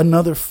get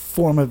another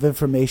form of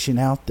information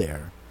out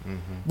there.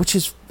 Mm-hmm. Which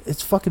is...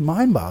 It's fucking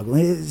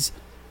mind-boggling.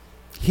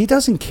 He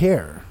doesn't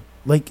care.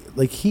 Like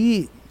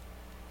he...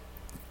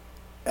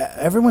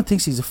 Everyone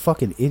thinks he's a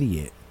fucking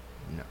idiot.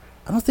 No.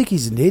 I don't think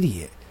he's an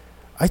idiot.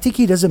 I think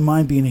he doesn't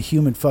mind being a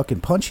human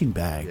fucking punching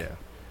bag. Yeah.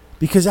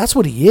 Because that's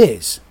what he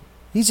is.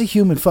 He's a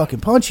human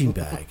fucking punching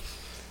bag.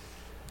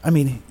 I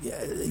mean,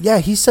 yeah,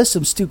 he says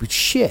some stupid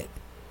shit.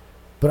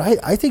 But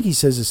I think he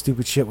says the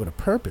stupid shit with a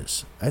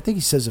purpose. I think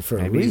he says it for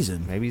a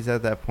reason. Maybe he's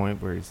at that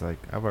point where he's like,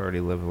 I've already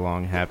lived a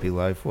long, happy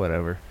life,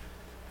 whatever.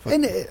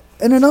 And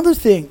another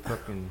thing...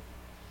 Fucking,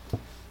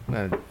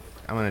 I'm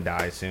gonna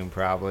die soon,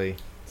 probably.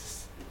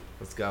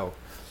 Let's go.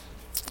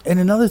 And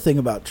another thing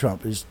about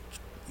Trump is...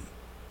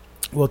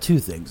 Well, two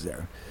things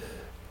there.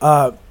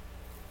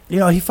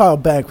 He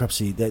filed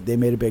bankruptcy. They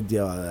made a big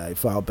deal out of that. He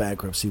filed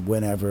bankruptcy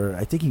whenever.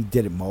 I think he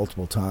did it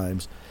multiple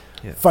times.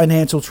 Yeah.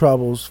 Financial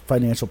troubles,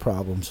 financial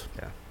problems.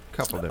 Yeah, a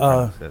couple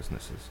different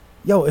businesses.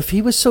 Yo, if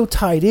he was so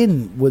tied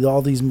in with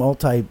all these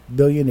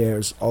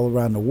multi-billionaires all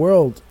around the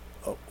world,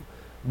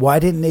 why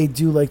didn't they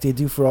do like they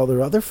do for all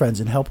their other friends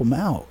and help him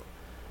out?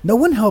 No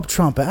one helped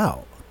Trump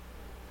out.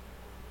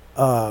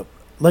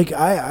 Like,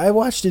 I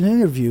watched an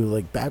interview,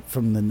 like, back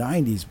from the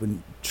 90s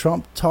when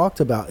Trump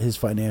talked about his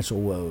financial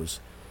woes.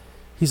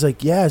 He's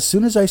like, yeah, as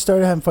soon as I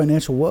started having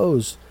financial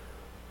woes,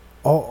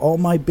 all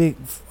my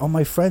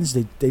friends,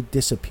 they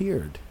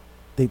disappeared.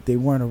 They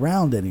weren't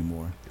around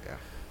anymore.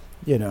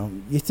 Yeah.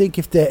 You think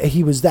if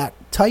he was that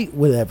tight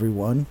with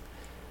everyone,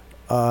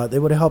 they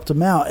would have helped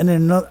him out. And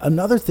then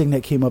another thing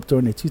that came up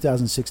during the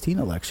 2016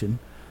 election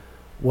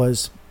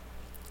was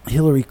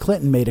Hillary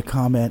Clinton made a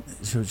comment.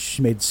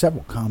 She made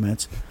several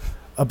comments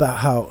about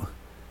how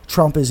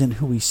Trump isn't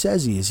who he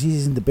says he is. He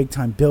isn't the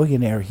big-time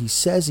billionaire he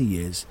says he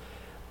is.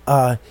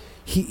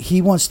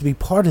 He wants to be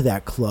part of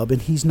that club,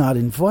 and he's not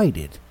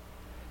invited.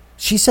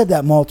 She said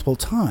that multiple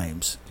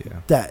times.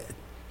 Yeah. That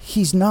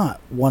he's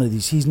not one of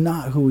these. He's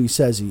not who he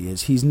says he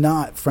is. He's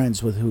not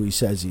friends with who he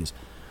says he is.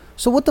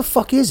 So what the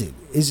fuck is it?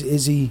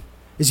 Is he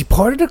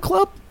part of the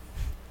club,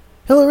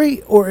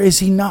 Hillary, or is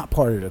he not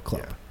part of the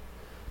club? Yeah.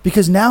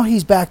 Because now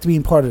he's back to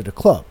being part of the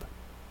club.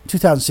 In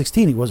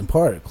 2016, he wasn't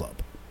part of the club.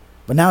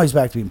 But now he's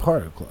back to being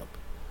part of the club.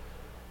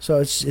 So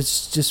it's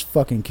just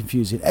fucking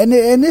confusing. And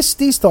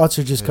these thoughts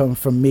are just coming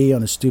from me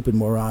on a stupid,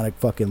 moronic,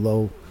 fucking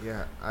low,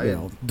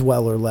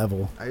 dweller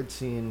level. I'd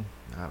seen,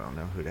 I don't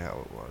know who the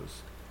hell it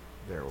was,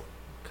 there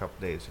a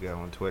couple days ago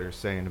on Twitter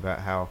saying about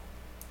how,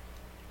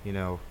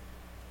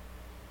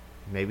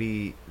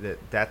 maybe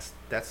that's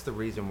the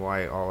reason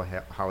why all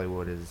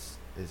Hollywood is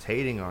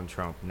hating on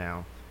Trump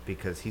now,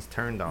 because he's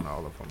turned on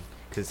all of them.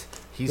 Because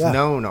he's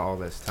known all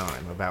this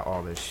time about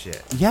all this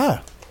shit.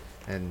 Yeah.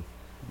 And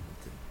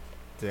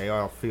they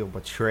all feel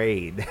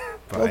betrayed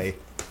by...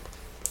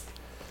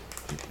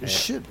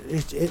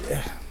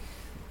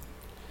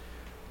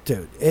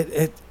 Dude,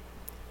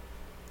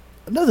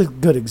 another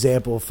good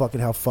example of fucking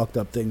how fucked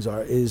up things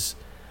are is...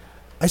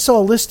 I saw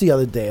a list the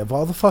other day of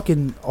all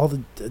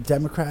the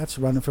Democrats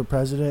running for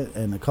president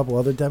and a couple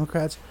other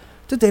Democrats.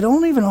 Dude, they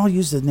don't even all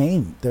use the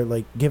name. They're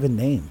like given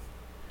name.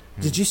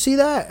 Did you see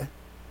that?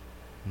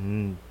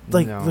 No.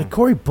 Like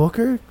Cory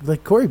Booker?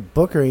 Like Cory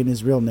Booker ain't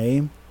his real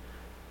name.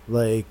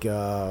 Like,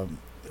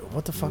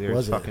 what the fuck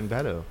was it? Fucking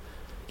Beto.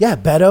 Yeah,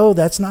 Beto.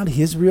 That's not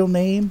his real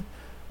name.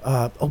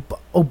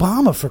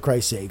 Obama, for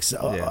Christ's sakes.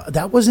 Yeah.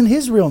 That wasn't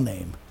his real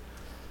name.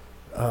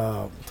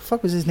 What the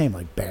fuck was his name?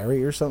 Like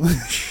Barry or something?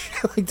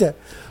 Like that.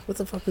 What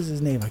the fuck was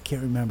his name? I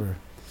can't remember.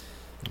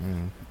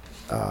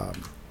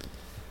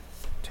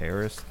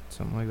 Terrorist,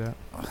 something like that.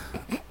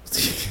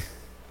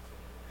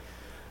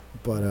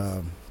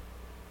 But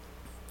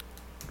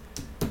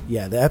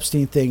yeah, the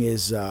Epstein thing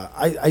is.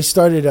 I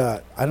started.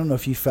 I don't know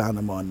if you found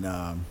him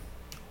on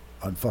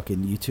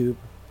fucking YouTube.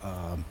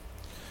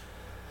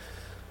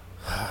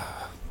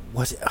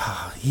 What's it?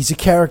 He's a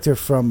character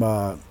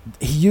from.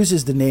 He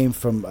uses the name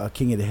from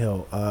King of the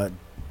Hill.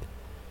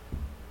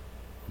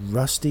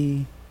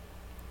 Rusty.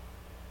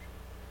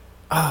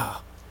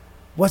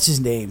 What's his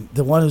name?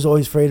 The one who's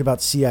always afraid about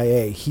the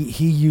CIA.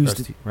 He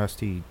used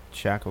Rusty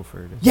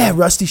Shackelford. Yeah,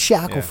 Rusty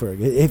Shackelford.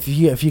 Yeah.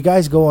 If you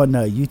guys go on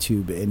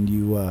YouTube and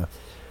you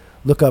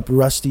look up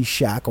Rusty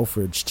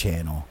Shackelford's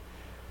channel,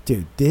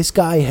 dude, this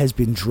guy has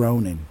been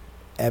droning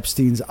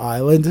Epstein's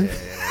Island. Yeah.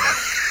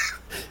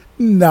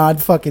 Non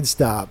fucking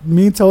stop.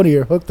 Me and Tony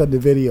are hooked on the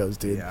videos,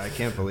 dude. Yeah, I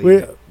can't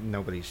believe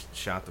nobody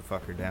shot the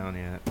fucker down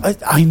yet.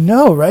 I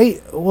know,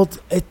 right? Well,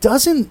 it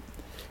doesn't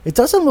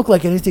look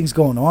like anything's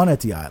going on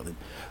at the island.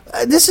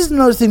 This is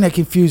another thing that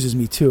confuses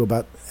me too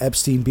about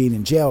Epstein being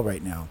in jail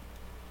right now,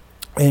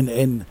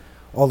 and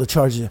all the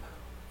charges.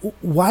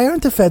 Why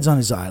aren't the feds on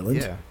his island?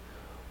 Yeah.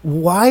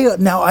 Why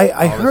now?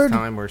 I heard this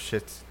time where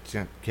shit's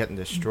getting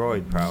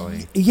destroyed,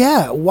 probably.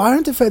 Yeah. Why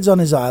aren't the feds on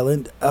his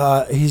island?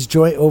 His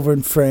joint over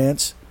in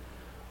France.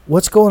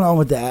 What's going on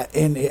with that?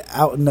 And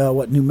out in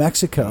New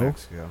Mexico? New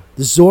Mexico.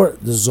 The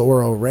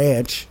Zorro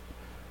Ranch.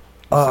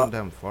 Some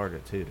down in Florida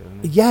too,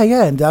 doesn't it?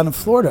 Yeah, and down in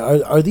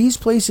Florida, are these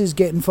places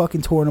getting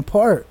fucking torn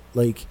apart?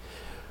 Like,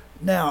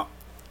 now,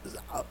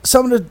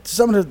 some of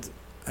the,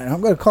 and I'm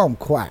gonna call them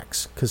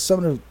quacks because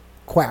some of the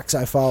quacks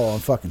I follow on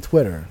fucking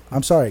Twitter.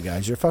 I'm sorry,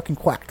 guys, you're fucking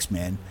quacks,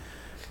 man.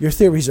 Your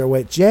theories are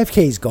wait.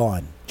 JFK's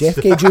gone.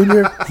 JFK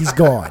Jr. He's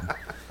gone.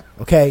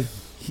 Okay.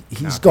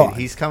 He's gone. Dude,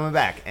 he's coming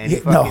back any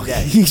fucking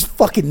day. He's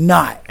fucking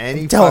not.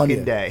 Any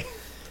fucking day.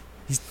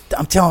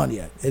 I'm telling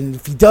you. And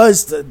if he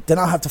does, then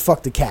I'll have to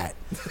fuck the cat.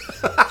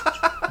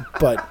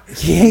 But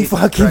he ain't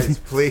fucking.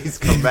 Christ, please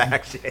come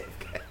back,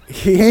 JFK.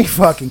 He ain't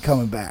fucking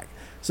coming back.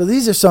 So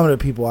these are some of the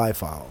people I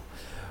follow.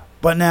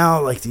 But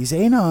now, like these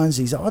anons,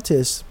 these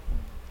autists,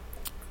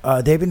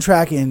 they've been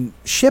tracking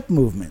ship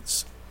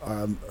movements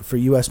for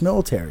U.S.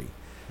 military.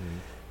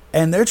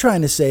 And they're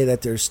trying to say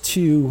that there's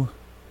two...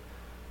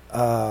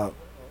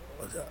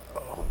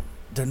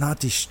 they're not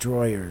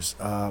destroyers.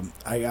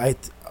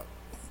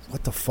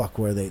 What the fuck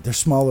were they? They're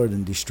smaller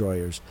than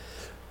destroyers.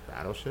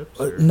 Battleships?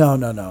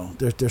 No.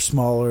 They're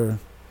smaller.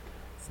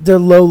 They're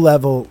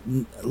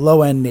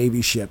low end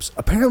Navy ships.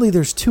 Apparently,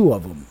 there's two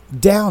of them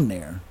down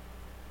there,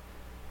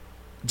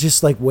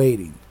 just like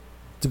waiting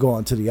to go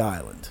onto the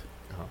island.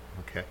 Oh,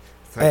 okay. I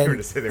thought you were going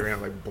to say they were going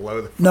to like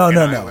blow the fucking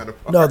island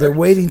apart. No, they're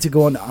waiting to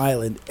go on the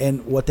island,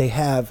 and what they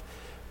have,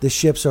 the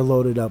ships are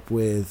loaded up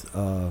with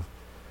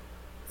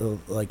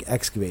like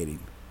excavating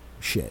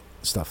shit,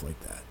 stuff like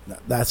that.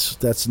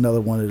 That's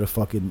another one of the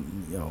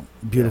fucking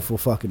beautiful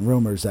fucking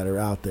rumors that are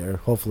out there.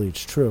 Hopefully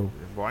it's true.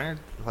 Why aren't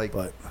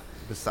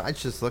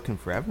besides just looking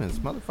for evidence,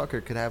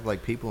 motherfucker could have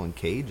like people in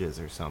cages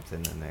or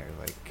something in there.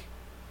 Like,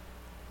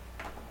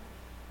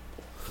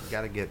 you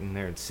got to get in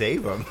there and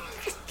save them.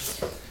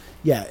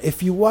 Yeah,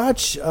 if you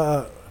watch,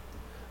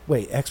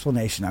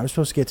 explanation. I was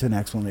supposed to get to an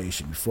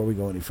explanation before we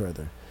go any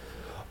further.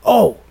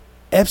 Oh,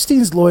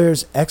 Epstein's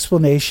lawyer's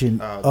explanation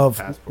of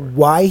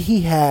why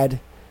he had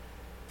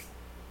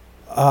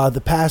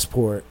the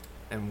passport.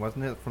 And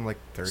wasn't it from like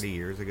 30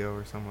 years ago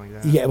or something like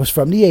that? Yeah, it was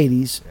from the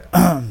 80s.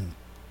 Yeah.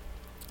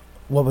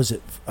 What was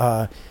it?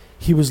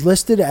 He was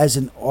listed as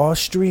an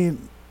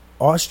Austrian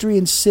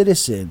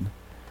citizen,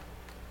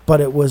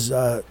 but it was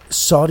a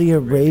Saudi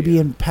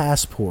Arabian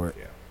passport.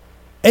 Yeah.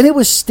 And it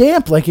was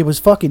stamped like it was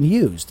fucking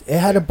used. It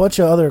had a bunch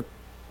of other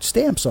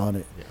stamps on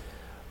it.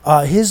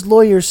 Yeah. His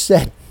lawyer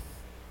said...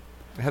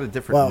 It had a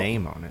different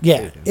name on it.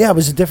 Yeah, too, it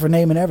was a different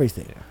name and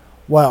everything. Yeah.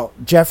 Well,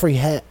 Jeffrey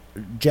had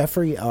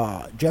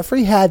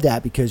that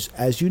because,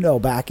 as you know,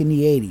 back in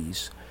the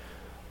 80s,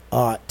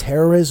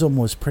 terrorism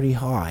was pretty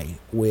high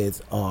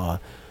with,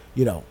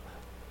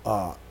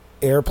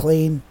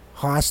 airplane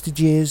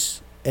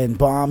hostages and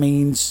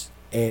bombings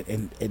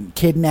and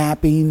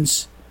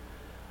kidnappings.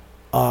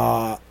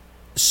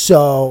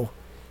 So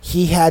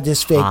he had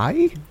this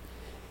fake.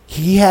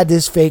 He had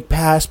this fake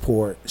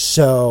passport.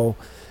 So,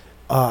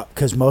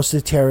 because most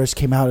of the terrorists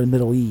came out of the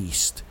Middle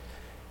East,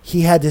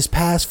 he had this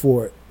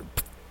passport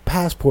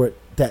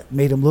that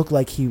made him look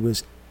like he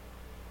was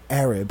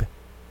Arab.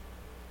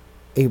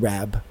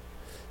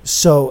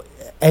 So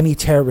any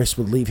terrorist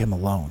would leave him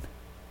alone.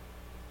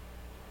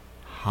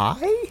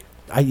 I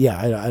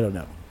don't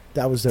know.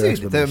 That was their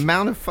explanation. The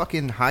amount of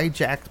fucking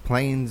hijacked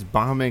planes,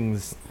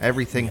 bombings,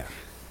 everything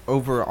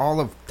over all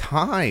of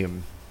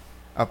time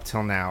up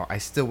till now, I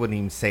still wouldn't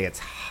even say it's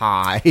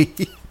high.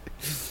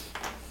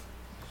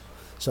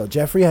 So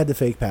Jeffrey had the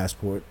fake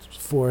passport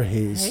for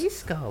his Hey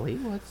Scully,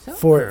 what's up?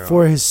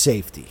 For his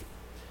safety.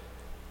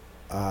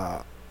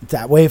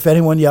 That way, if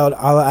anyone yelled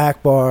Allah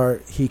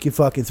Akbar, he could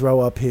fucking throw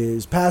up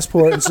his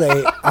passport and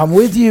say, "I'm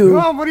with you.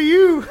 Mom, what are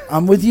you?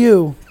 I'm with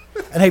you,"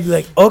 and he'd be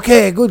like,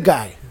 "Okay, good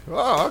guy."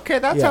 Oh, okay,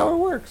 that's how it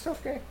works.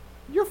 Okay,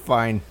 you're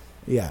fine.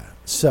 Yeah.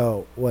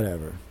 So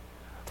whatever.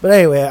 But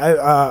anyway,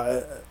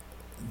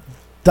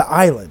 the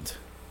island.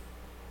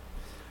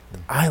 The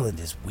island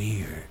is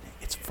weird.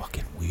 It's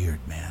fucking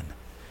weird, man.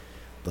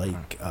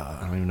 Like I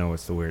don't even know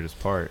what's the weirdest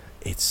part.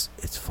 it's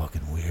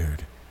fucking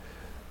weird.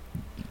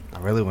 I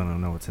really want to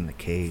know what's in the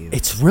cave.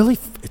 It's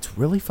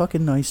really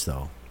fucking nice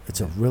though. It's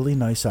a really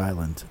nice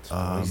island.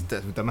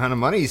 The amount of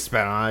money he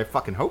spent on it, I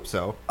fucking hope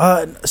so.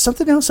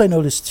 Something else I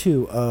noticed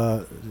too,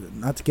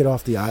 not to get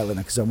off the island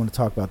because I want to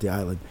talk about the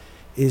island,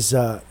 is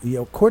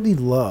Courtney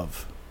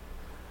Love,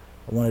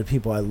 one of the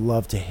people I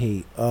love to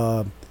hate.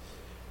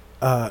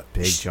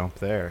 Big jump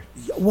there.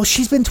 Well,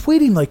 she's been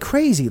tweeting like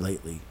crazy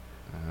lately.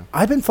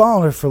 I've been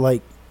following her for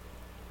like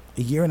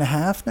a year and a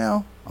half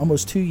now,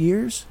 almost 2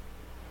 years.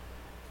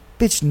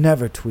 Bitch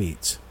never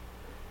tweets.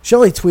 She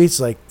only tweets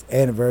like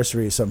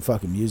anniversary of some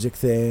fucking music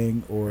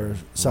thing or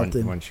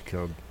something. When she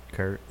killed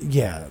Kurt.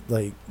 Yeah,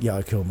 like, yeah,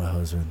 I killed my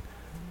husband.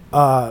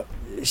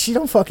 She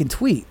don't fucking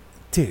tweet.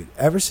 Dude,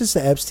 ever since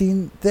the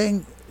Epstein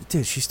thing,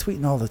 dude, she's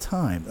tweeting all the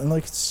time. And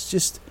like, it's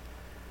just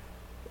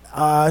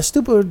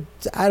stupid,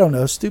 I don't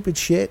know, stupid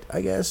shit,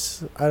 I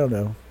guess. I don't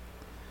know.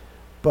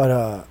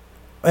 But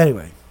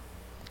anyway,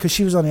 because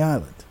she was on the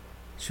island.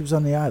 She was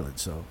on the island,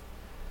 so.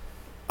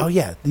 Oh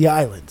yeah, the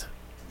island.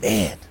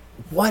 Man,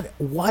 what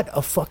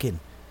a fucking.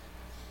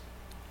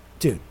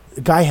 Dude,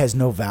 the guy has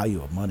no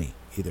value of money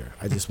either,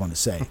 I just want to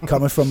say.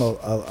 Coming from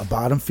a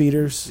bottom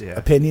feeder's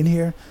opinion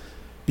here.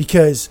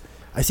 Because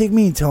I think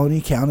me and Tony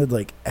counted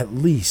like at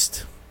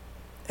least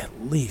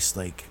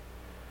like,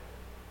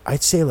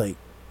 I'd say like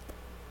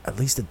at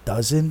least a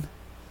dozen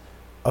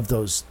of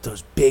those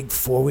big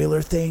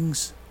 4-wheeler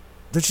things.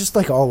 They're just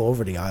like all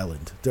over the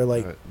island. They're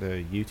like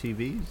the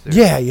UTVs.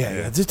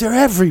 Yeah. They're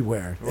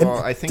everywhere. Well,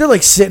 and I think they're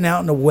like sitting out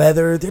in the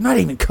weather. They're not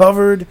even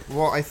covered.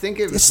 Well, I think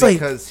it was It's like-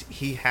 because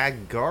he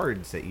had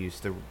guards that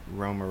used to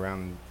roam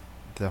around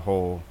the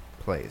whole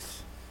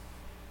place.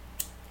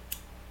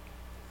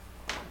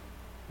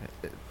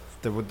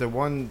 The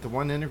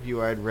one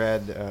interview I'd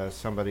read,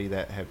 somebody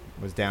that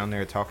was down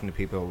there talking to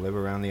people that live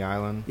around the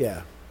island.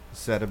 Yeah.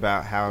 Said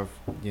about how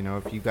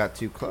if you got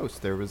too close,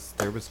 there was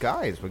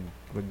guys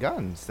with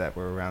guns that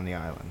were around the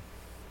island.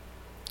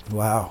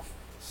 Wow.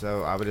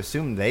 So I would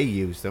assume they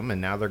used them,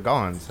 and now they're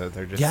gone. So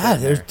they're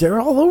just they're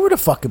all over the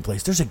fucking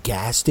place. There's a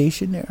gas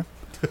station there.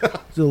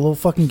 There's a little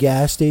fucking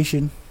gas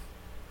station.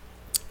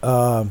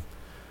 Dude,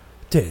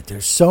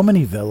 there's so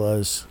many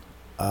villas.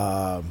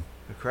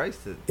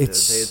 Christ, they had It's-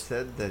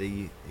 said that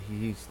he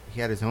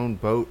had his own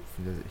boat.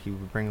 He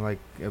would bring like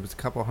it was a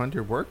couple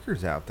hundred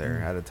workers out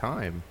there at a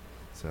time.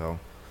 So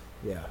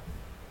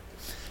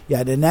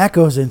Yeah, then that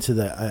goes into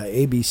the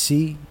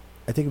ABC.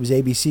 I think it was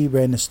ABC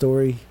ran the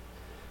story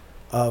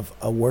of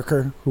a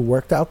worker who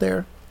worked out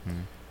there,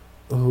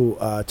 who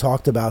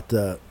talked about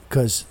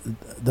because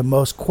the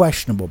most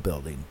questionable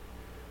building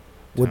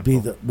would be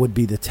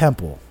the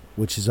temple,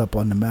 which is up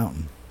on the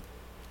mountain.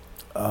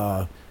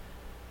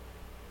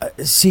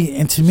 See,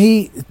 and to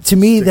me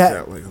sticks that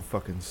out like a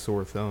fucking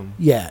sore thumb.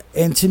 yeah,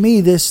 and to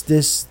me this story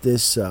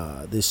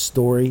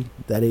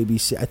that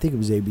ABC, I think it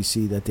was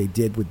ABC that they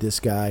did with this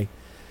guy.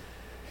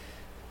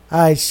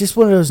 It's just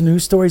one of those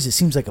news stories. It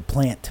seems like a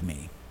plant to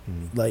me,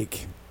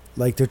 like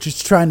they're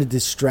just trying to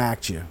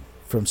distract you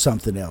from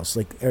something else,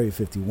 like Area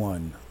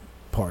 51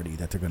 party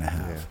that they're going to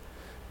have. Yeah.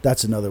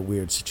 That's another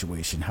weird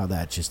situation. How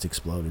that just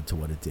exploded to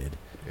what it did.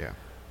 Yeah.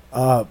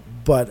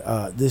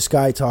 But this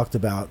guy talked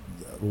about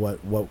what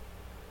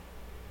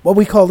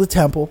we call the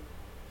temple,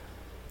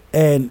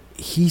 and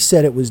he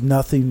said it was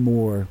nothing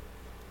more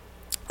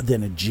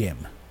than a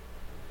gym.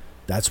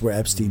 That's where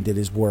Epstein did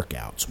his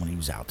workouts when he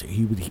was out there.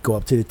 He'd go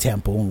up to the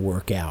temple and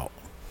work out.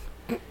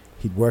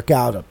 He'd work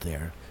out up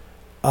there.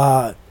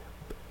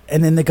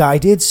 And then the guy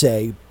did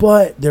say,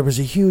 but there was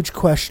a huge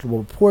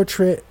questionable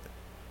portrait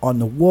on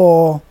the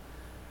wall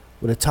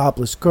with a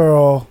topless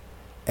girl,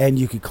 and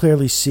you could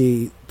clearly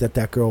see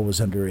that girl was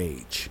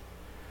underage.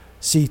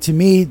 See, to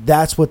me,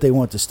 that's what they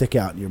want to stick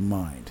out in your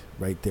mind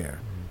right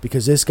there.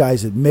 Because this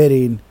guy's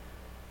admitting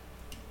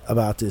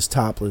about this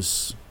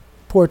topless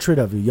portrait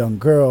of a young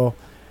girl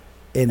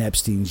in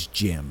Epstein's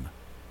gym.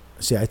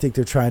 See, I think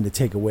they're trying to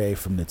take away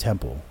from the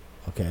temple.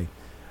 Okay.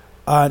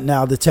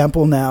 Now, the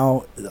temple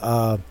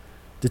the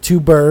 2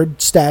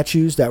 bird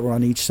statues that were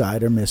on each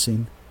side are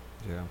missing.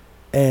 Yeah.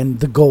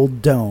 And the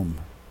gold dome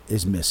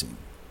is missing.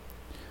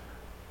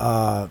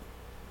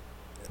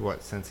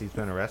 What, since he's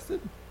been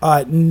arrested?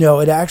 No,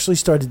 it actually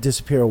started to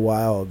disappear a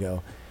while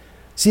ago.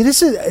 See,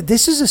 this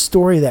is a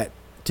story that,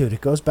 dude,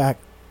 it goes back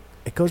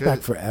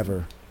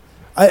forever.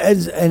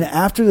 And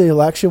after the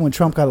election, when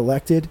Trump got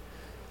elected,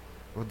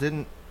 Well,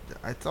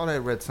 I thought I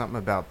read something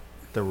about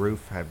the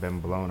roof had been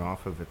blown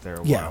off of it there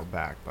a while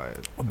back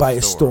by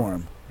a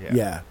storm.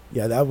 Yeah.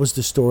 Yeah, that was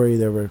the story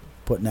they were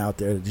putting out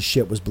there. The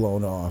shit was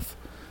blown off.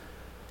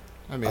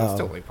 I mean, it's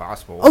totally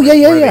possible. Oh,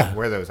 yeah.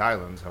 Where those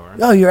islands are.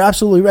 Oh, you're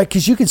absolutely right.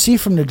 Because you can see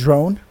from the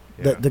drone,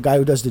 Yeah. the guy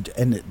who does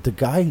the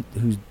guy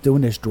who's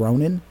doing this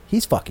droning,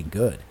 he's fucking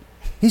good.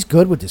 He's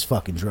good with this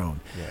fucking drone.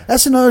 Yeah.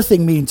 That's another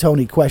thing me and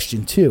Tony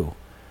questioned too.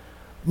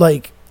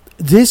 Like,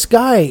 this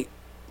guy,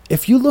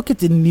 if you look at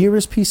the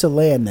nearest piece of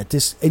land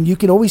and you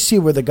can always see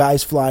where the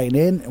guy's flying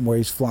in and where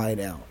he's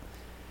flying out.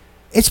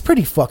 It's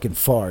pretty fucking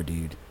far,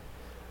 dude.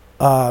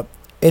 And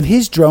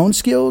his drone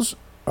skills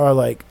are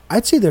like,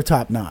 I'd say they're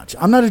top notch.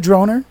 I'm not a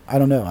droner. I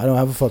don't know. I don't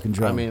have a fucking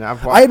drone. I mean,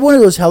 I had one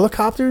of those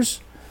helicopters.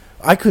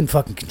 I couldn't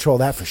fucking control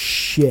that for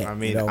shit. I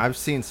mean, I've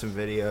seen some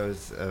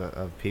videos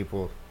of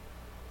people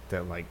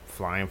that like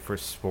flying for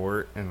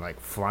sport and like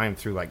flying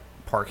through like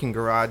parking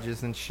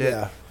garages and shit.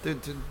 Yeah.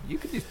 Dude, you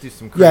could just do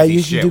some crazy Yeah,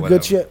 you shit can do with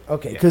good them. shit.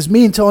 Okay, Yeah. because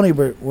me and Tony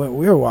when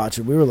we were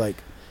watching, we were like,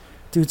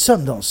 dude,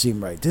 something don't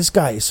seem right. This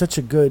guy is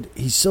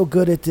he's so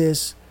good at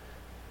this.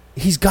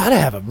 He's got to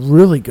have a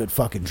really good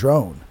fucking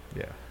drone.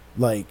 Yeah.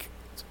 Like,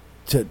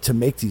 to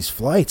make these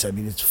flights. I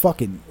mean,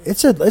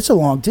 it's a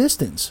long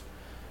distance.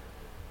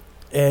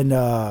 And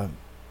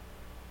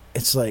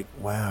it's like,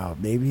 wow,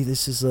 maybe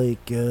this is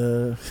like,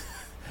 is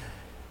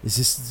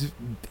this,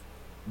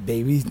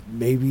 maybe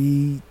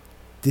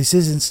this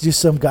isn't just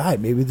some guy.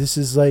 Maybe this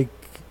is like,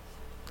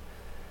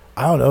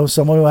 I don't know,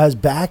 someone who has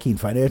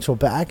financial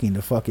backing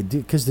to fucking do,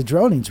 because the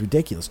droning's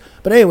ridiculous.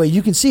 But anyway,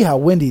 you can see how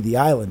windy the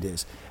island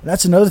is. And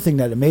that's another thing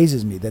that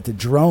amazes me, that the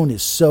drone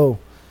is so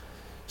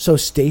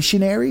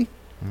stationary,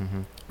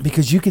 Mm-hmm.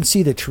 because you can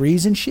see the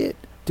trees and shit.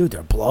 Dude,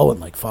 they're blowing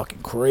like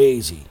fucking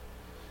crazy.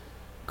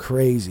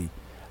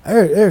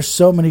 There's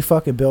so many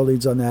fucking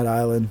buildings on that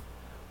island.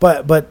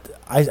 But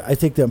I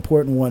think the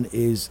important one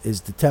is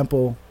the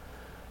temple.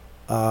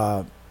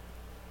 Now,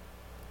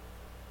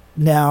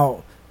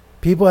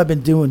 people have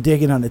been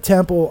digging on the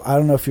temple. I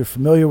don't know if you're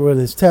familiar with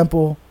this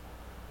temple,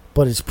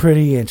 but it's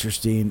pretty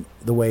interesting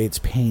the way it's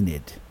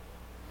painted.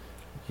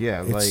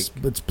 Yeah,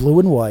 It's blue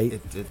and white.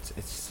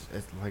 It's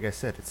like I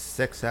said, it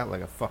sticks out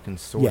like a fucking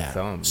sore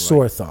thumb.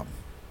 Sore thumb.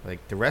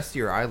 Like the rest of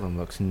your island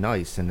looks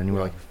nice, and then you were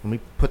like, let me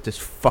put this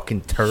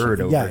fucking turd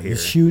over here. Yeah,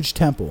 this huge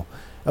temple.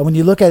 And when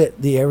you look at it,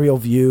 the aerial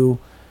view,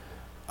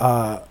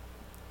 the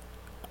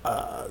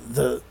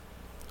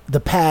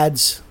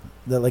pads,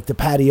 the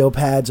patio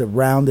pads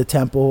around the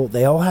temple,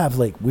 they all have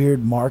like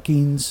weird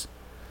markings.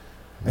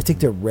 I think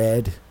they're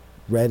red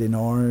and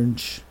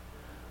orange.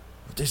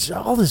 There's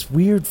all this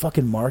weird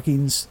fucking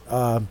markings.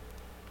 Well,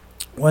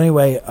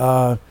 anyway,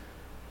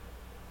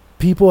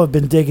 people have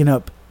been digging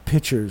up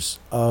pictures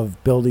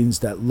of buildings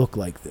that look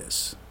like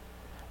this.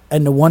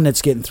 And the one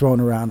that's getting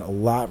thrown around a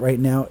lot right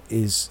now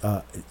is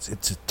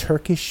it's a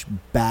Turkish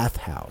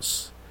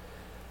bathhouse.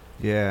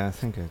 Yeah, I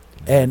think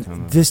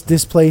And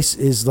this place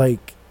is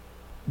like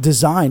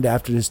designed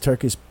after this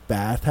Turkish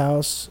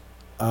bathhouse.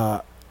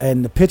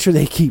 And the picture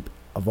they keep,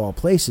 of all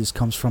places,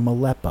 comes from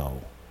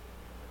Aleppo.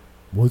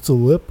 What's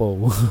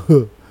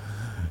Aleppo?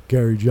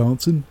 Gary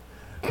Johnson?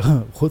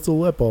 What's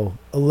Aleppo?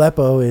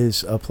 Aleppo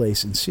is a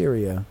place in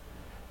Syria.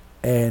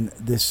 And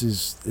this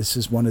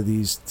is one of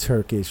these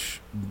Turkish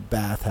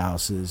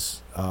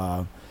bathhouses.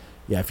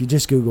 If you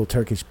just Google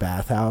Turkish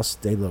bathhouse,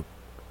 they look,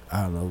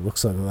 I don't know,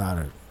 looks like a lot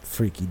of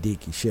freaky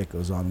deaky shit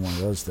goes on in one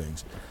of those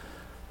things.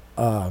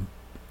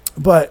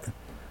 But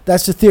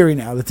that's the theory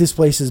now, that this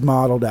place is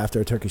modeled after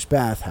a Turkish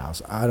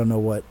bathhouse. I don't know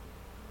what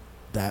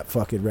that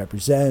fucking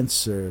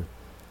represents or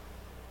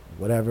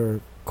whatever.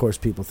 Of course,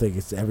 people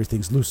think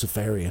everything's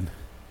Luciferian.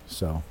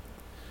 So,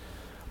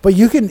 but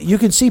you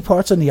can see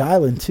parts on the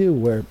island too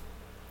where,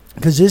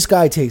 because this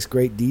guy takes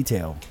great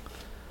detail,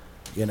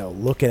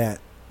 looking at,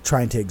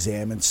 trying to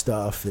examine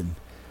stuff, and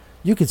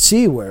you could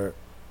see where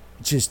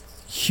just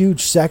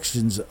huge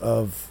sections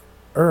of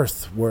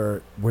earth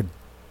were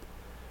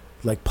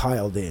like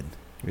piled in.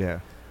 Yeah.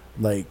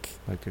 Like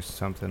there's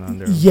something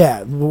under.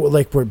 Yeah,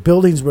 like where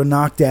buildings were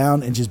knocked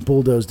down and just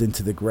bulldozed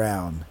into the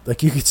ground.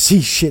 Like you could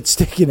see shit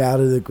sticking out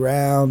of the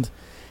ground.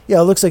 Yeah,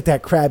 it looks like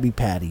that Krabby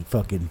Patty,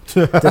 fucking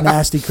the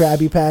nasty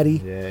Krabby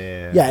Patty.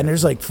 Yeah. Yeah, and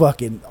there's like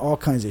fucking all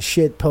kinds of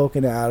shit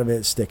poking out of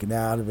it, sticking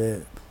out of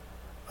it.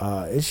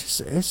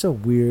 It's a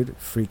weird,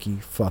 freaky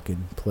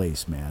fucking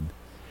place, man.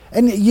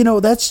 And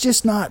that's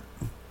just not.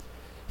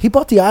 He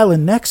bought the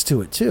island next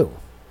to it too,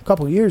 a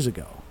couple of years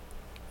ago,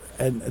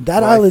 and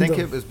that island. I think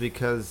it was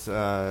because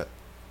it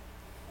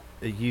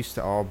used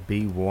to all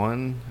be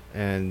one,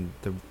 and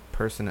the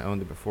person that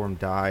owned it before him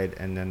died,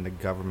 and then the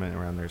government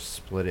around there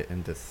split it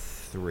into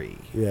 3.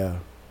 Yeah.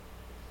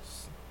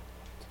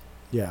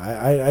 Yeah,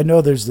 I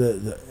know there's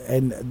the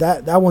and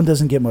that one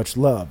doesn't get much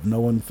love. No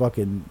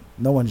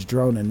one's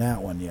droning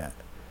that one yet.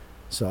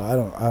 So I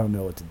don't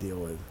know what to deal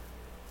with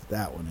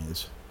that one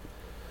is.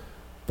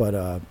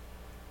 But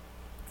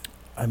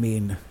I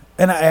mean,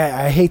 and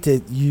I hate to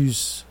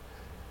use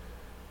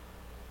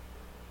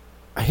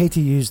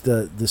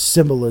the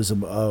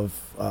symbolism of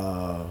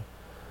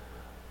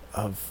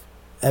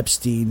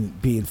Epstein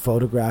being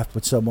photographed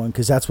with someone,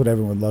 because that's what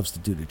everyone loves to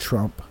do to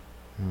Trump.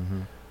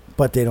 Mm-hmm.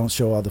 But they don't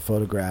show all the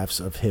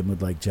photographs of him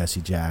with like Jesse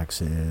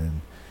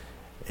Jackson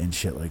and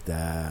shit like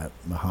that.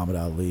 Muhammad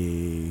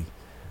Ali,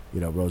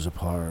 Rosa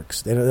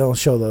Parks. They don't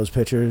show those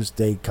pictures.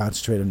 They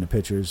concentrate on the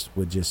pictures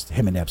with just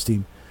him and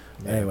Epstein.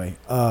 Yeah. Anyway,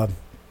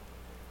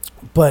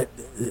 but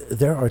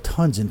there are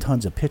tons and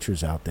tons of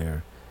pictures out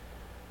there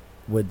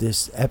with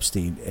this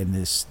Epstein and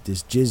this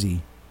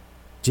Jizzy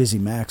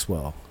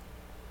Maxwell,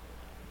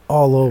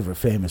 all over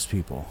famous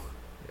people.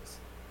 Yes.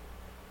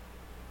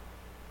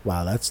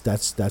 Wow,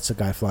 that's a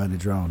guy flying a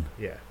drone.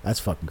 Yeah. That's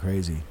fucking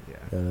crazy. Yeah.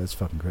 That's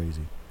fucking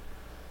crazy.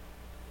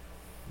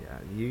 Yeah,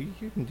 you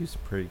can do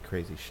some pretty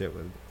crazy shit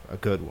with a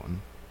good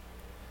one.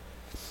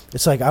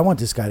 It's like, I want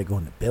this guy to go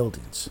into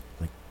buildings.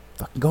 Like,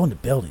 fucking go into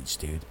buildings,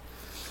 dude.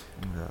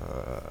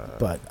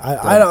 But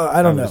I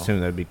don't know. I assume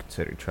that would be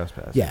considered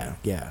trespassing.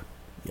 Yeah.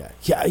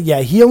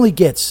 He only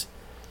gets.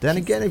 Then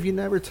again, if you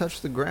never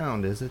touch the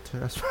ground, is it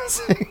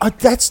trespassing?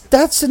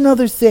 That's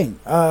another thing.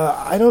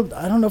 I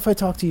don't know if I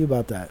talked to you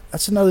about that.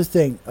 That's another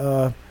thing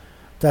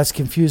that's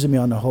confusing me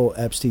on the whole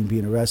Epstein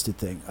being arrested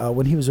thing.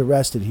 When he was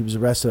arrested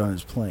on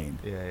his plane.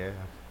 Yeah.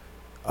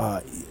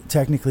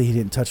 Technically, he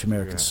didn't touch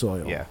American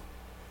soil. Yeah,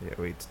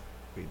 we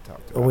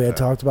talked about that. We had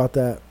talked about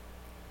that.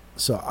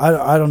 So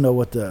I don't know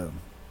what the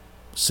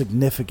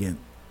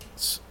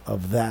significance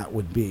of that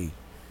would be.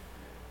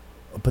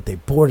 But they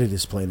boarded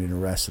his plane and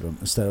arrested him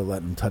instead of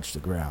letting him touch the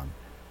ground.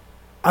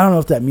 I don't know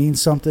if that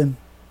means something.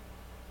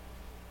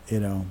 I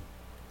don't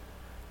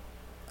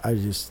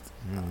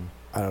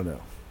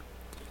know.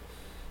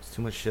 It's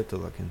too much shit to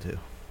look into.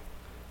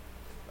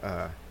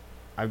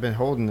 I've been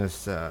holding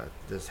this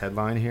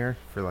headline here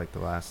for like the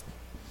last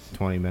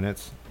 20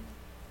 minutes,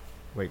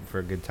 waiting for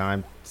a good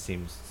time.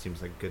 Seems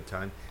like a good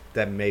time.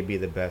 That may be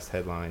the best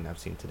headline I've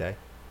seen today.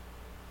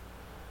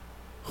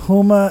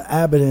 Huma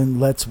Abedin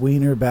lets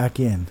Wiener back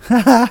in.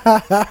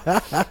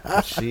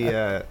 She,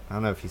 I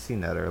don't know if you've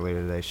seen that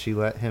earlier today. She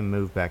let him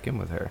move back in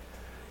with her.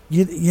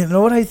 You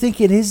know what I think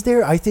it is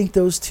there? I think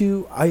those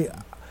two, I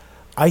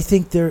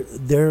think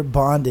they're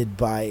bonded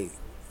by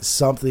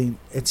something.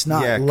 It's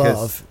not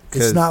love.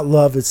 It's not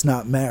love. It's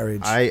not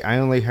marriage. I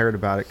only heard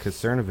about it because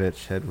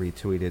Cernovich had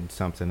retweeted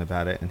something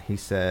about it, and he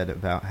said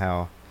about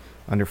how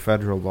under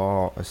federal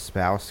law, a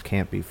spouse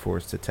can't be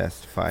forced to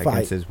testify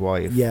against his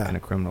wife in a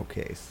criminal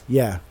case.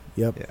 Yeah.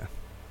 Yep.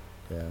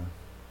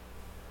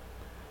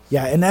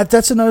 Yeah, and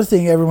that's another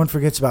thing everyone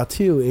forgets about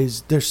too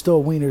is there's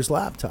still Wiener's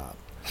laptop.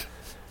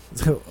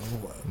 So,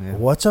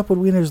 what's up with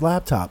Wiener's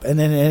laptop? And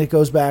then it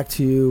goes back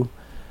to,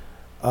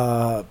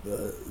 those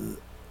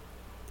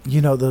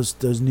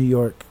New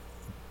York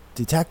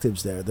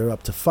detectives there. They're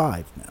up to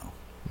 5 now.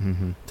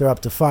 Mm-hmm. They're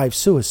up to 5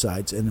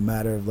 suicides in a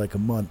matter of like a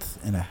month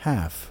and a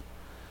half.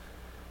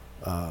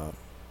 5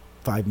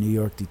 New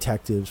York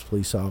detectives,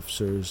 police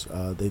officers,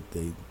 they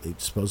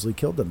supposedly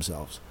killed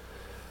themselves.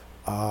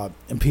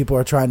 And people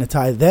are trying to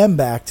tie them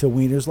back to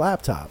Wiener's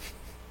laptop.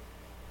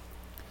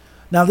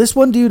 Now, this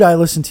one dude I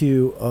listened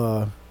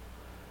to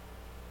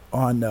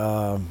on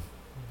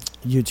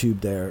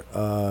YouTube there,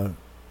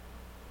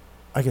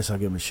 I guess I'll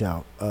give him a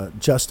shout,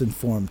 Just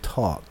Informed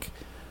Talk.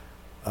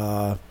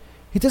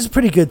 He does a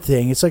pretty good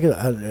thing. It's like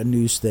a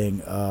news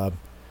thing.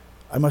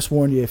 I must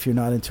warn you, if you're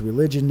not into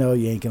religion, no,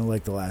 you ain't gonna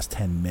like the last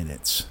 10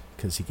 minutes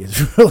because he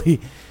gets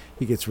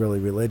really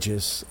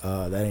religious.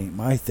 That ain't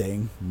my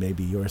thing.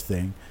 Maybe your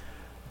thing,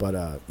 but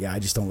I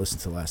just don't listen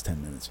to the last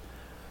 10 minutes.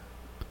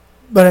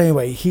 But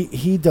anyway,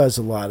 he does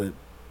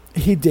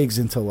he digs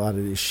into a lot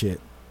of this shit,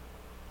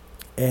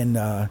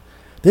 and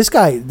this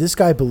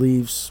guy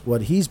believes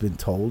what he's been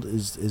told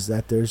is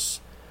that there's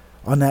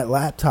on that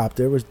laptop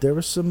there was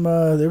some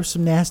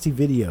nasty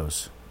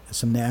videos,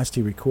 some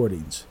nasty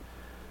recordings.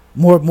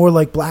 More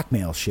like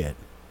blackmail shit,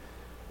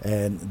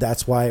 and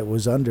that's why it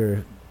was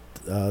under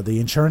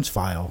the insurance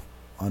file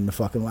on the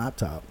fucking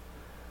laptop.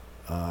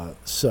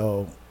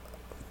 So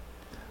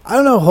I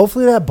don't know.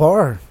 Hopefully I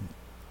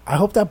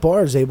hope that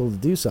bar is able to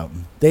do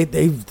something.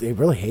 They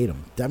really hate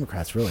him.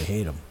 Democrats really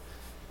hate him.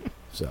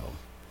 So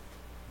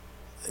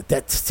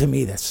to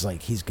me, that's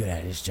like he's good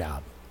at his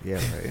job. Yeah,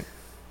 right.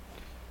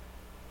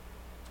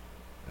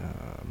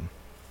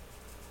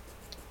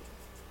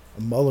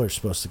 Mueller's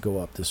supposed to go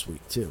up this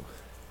week too.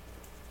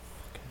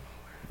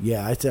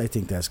 Yeah, I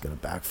think that's going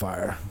to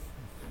backfire.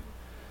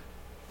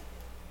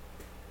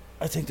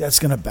 I think that's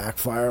going to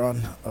backfire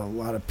on a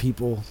lot of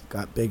people.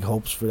 Got big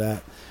hopes for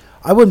that.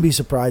 I wouldn't be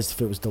surprised if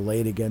it was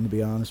delayed again, to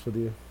be honest with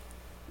you.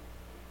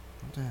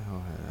 What the hell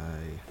had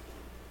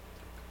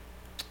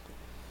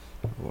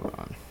I... Hold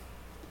on.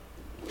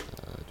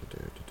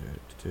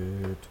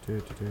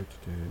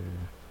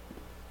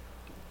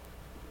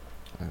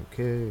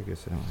 Okay, I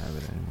guess I don't have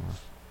it anymore.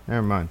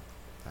 Never mind.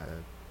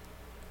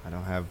 I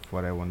don't have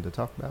what I wanted to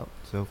talk about,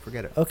 so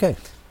forget it. Okay.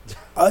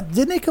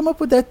 Didn't they come up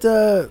with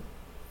that,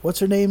 what's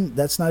her name?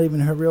 That's not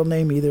even her real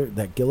name either.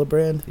 That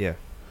Gillibrand? Yeah.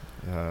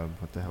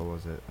 What the hell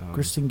was it?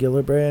 Kristen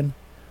Gillibrand.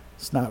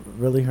 It's not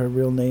really her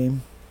real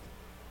name.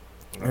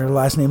 Her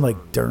last name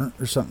like Dirnt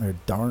or something, or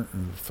Darnt or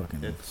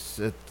fucking... It's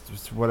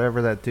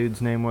whatever that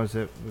dude's name was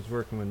that was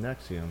working with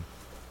Nexium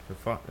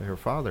Her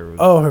father was.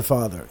 Oh, her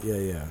father.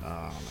 Yeah.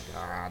 Oh my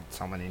God!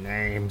 So many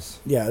names.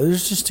 Yeah,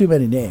 there's just too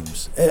many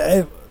names.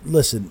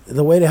 Listen,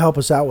 the way to help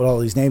us out with all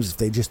these names is if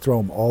they just throw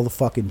them all the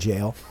fucking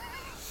jail.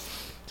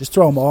 Just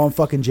throw them all in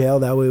fucking jail.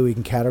 That way we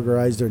can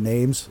categorize their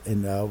names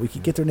and we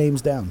can get their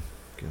names down.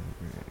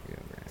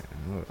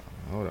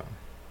 Hold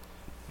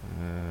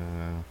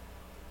on.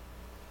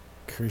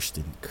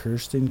 Kirsten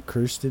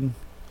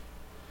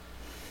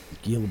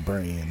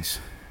Gilbrands.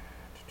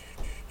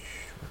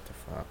 What the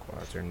fuck?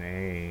 What's her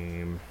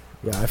name?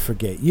 Yeah, I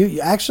forget.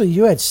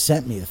 You had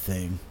sent me a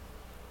thing.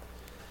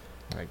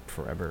 Like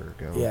forever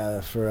ago.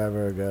 Yeah,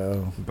 forever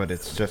ago. But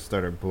it's just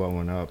started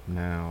blowing up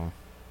now.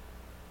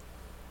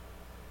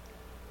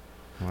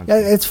 Yeah,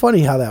 it's funny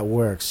how that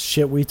works.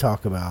 Shit we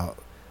talk about.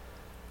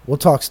 We'll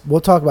talk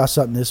about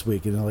something this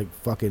week, and like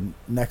fucking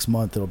next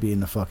month it'll be in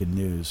the fucking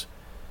news.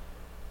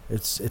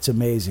 It's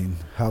amazing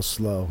how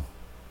slow.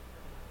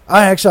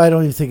 I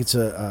don't even think it's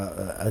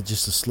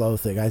just a slow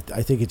thing. I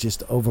think it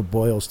just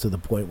overboils to the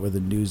point where the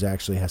news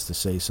actually has to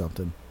say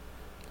something.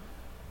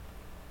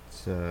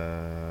 It's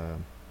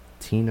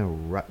Tina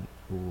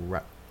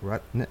Rudnick.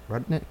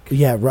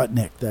 Yeah,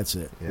 Rudnick. That's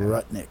it. Yeah.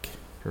 Rudnick.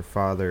 Her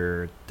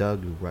father,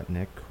 Doug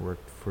Rudnick,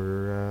 worked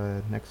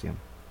for Nexium.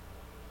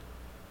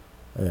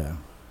 Yeah.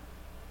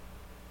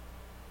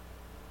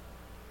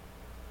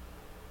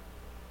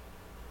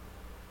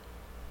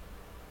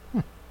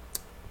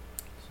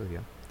 So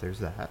yeah, there's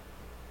that.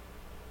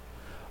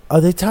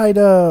 Are they tied?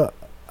 Didn't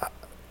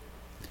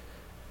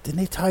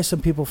they tie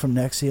some people from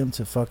Nexium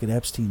to fucking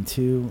Epstein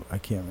too? I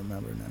can't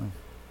remember now.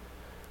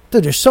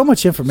 Dude, there's so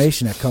much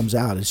information that comes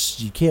out.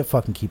 You can't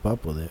fucking keep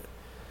up with it.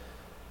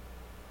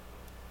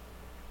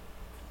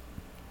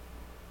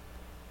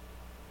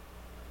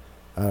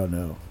 I don't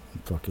know.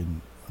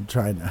 I'm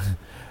trying to.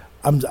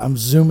 I'm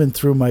zooming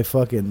through my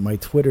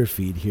Twitter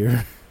feed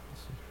here.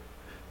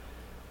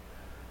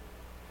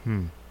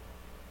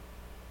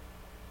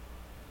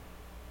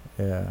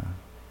 Yeah.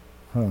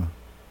 Huh.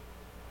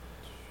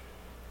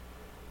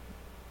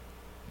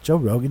 Joe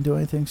Rogan do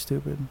anything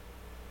stupid?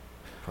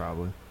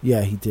 Probably.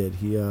 Yeah, he did.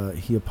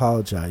 He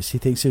apologized. He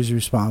thinks he was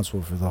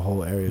responsible for the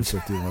whole Area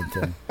 51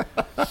 thing.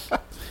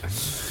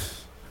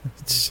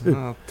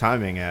 Well,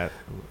 timing at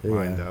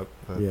lined up.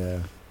 But. Yeah.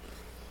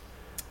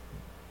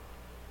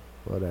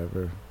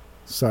 Whatever.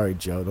 Sorry,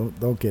 Joe.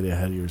 Don't get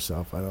ahead of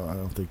yourself. I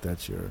don't think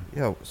that's your.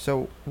 Yo,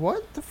 so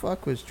what the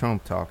fuck was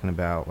Trump talking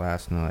about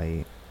last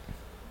night?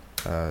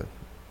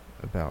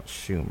 About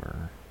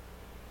Schumer,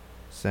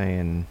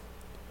 saying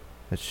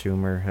that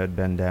Schumer had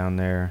been down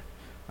there.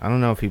 I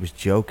don't know if he was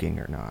joking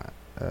or not.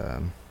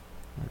 Where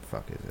the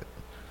fuck is it?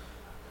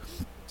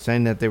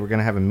 Saying that they were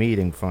gonna have a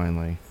meeting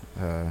finally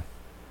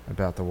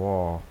about the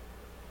wall.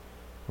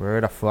 Where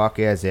the fuck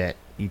is it?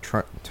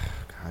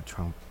 God,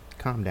 Trump,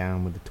 calm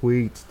down with the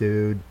tweets,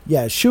 dude.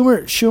 Yeah,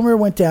 Schumer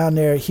went down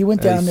there. He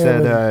went down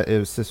there.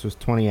 Said this was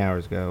 20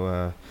 hours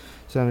ago.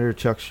 Senator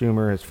Chuck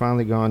Schumer has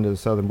finally gone to the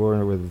southern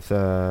border with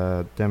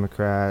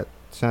Democrat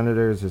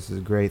senators. This is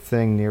a great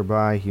thing.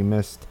 Nearby, he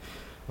missed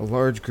a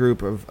large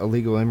group of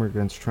illegal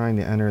immigrants trying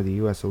to enter the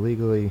U.S.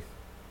 illegally.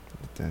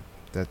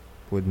 That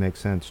would make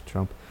sense,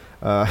 Trump.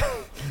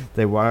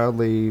 They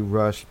wildly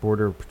rushed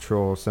Border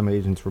Patrol. Some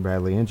agents were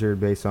badly injured.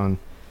 Based on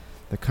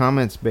the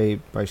comments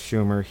made by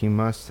Schumer, he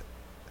must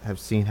have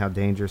seen how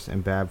dangerous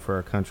and bad for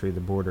our country the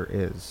border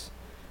is.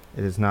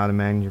 It is not a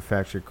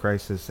manufactured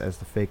crisis as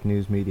the fake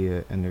news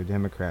media and their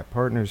Democrat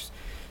partners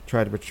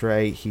try to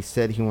portray. He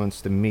said he wants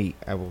to meet.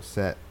 I will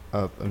set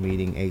up a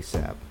meeting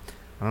ASAP.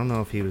 I don't know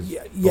if he was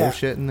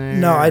bullshitting there.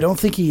 No, I don't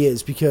think he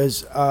is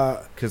because...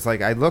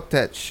 like, I looked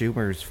at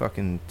Schumer's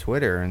fucking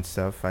Twitter and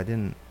stuff. I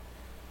didn't...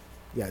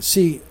 Yeah,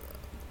 see,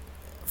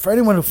 for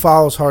anyone who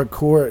follows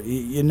hardcore,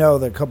 you know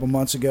that a couple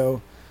months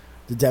ago,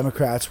 the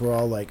Democrats were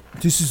all like,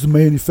 this is a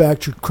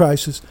manufactured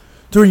crisis.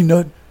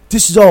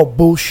 This is all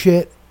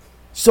bullshit.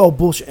 It's all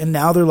bullshit. And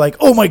now they're like,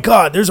 oh my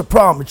God, there's a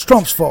problem. It's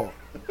Trump's fault.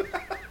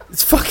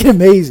 It's fucking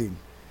amazing.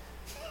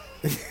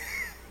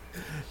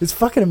 It's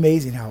fucking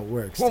amazing how it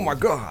works. Oh my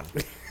God.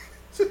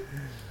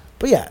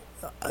 But yeah,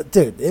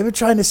 dude, they've been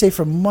trying to say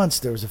for months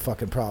there was a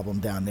fucking problem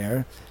down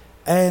there.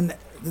 And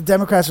the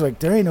Democrats are like,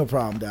 there ain't no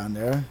problem down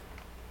there.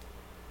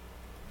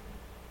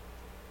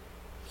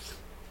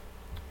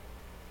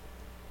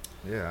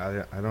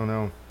 Yeah, I don't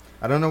know.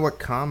 I don't know what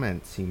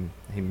comments he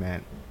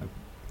meant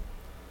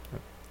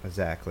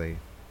exactly.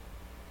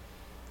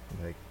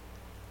 Like,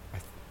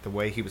 the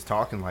way he was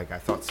talking, like I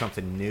thought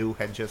something new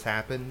had just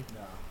happened.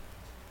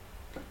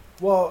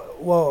 No.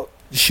 Well,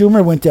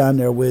 Schumer went down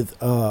there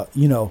with,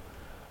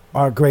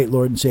 our great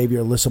Lord and Savior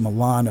Alyssa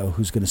Milano,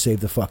 who's going to save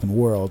the fucking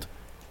world.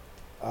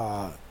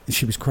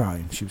 She was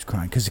crying.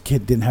 Because the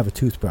kid didn't have a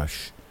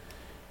toothbrush.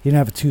 He didn't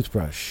have a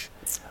toothbrush.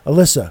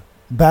 Alyssa,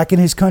 back in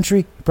his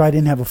country, probably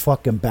didn't have a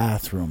fucking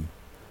bathroom.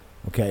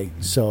 Okay,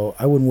 so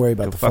I wouldn't worry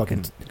about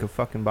Go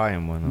fucking buy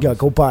him one. Yeah,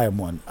 go buy him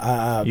one.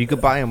 You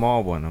could buy him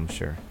all one, I'm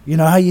sure. You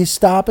know how you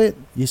stop it?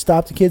 You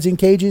stop the kids in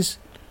cages?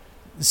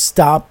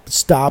 Stop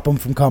them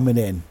from coming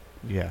in.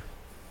 Yeah.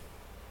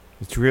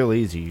 It's real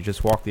easy. You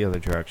just walk the other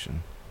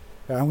direction.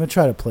 I'm gonna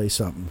try to play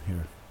something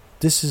here.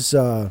 This is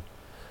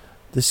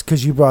this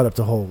because you brought up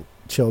the whole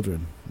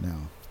children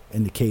now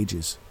in the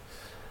cages.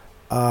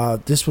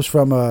 This was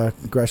from a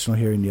congressional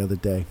hearing the other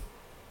day.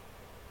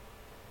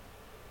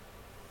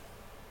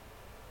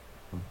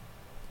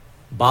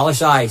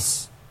 Abolish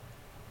ICE.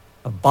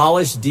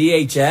 Abolish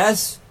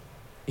DHS.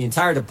 The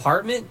entire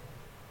department.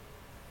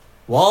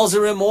 Walls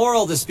are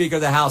immoral, the Speaker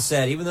of the House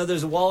said, even though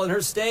there's a wall in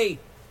her state.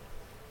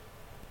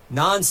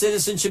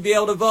 Non-citizens should be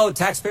able to vote.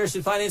 Taxpayers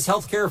should finance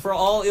health care for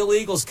all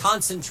illegals.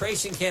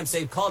 Concentration camps.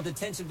 They've called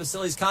detention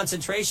facilities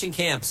concentration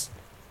camps.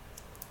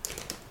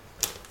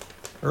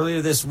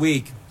 Earlier this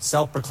week,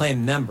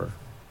 self-proclaimed member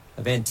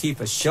of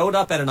Antifa showed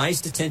up at an ICE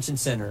detention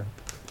center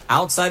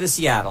outside of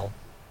Seattle,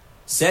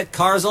 set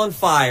cars on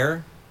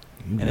fire,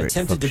 and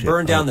attempted to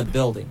burn down the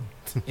building.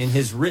 In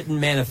his written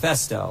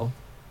manifesto,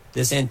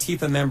 this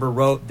Antifa member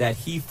wrote that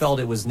he felt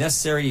it was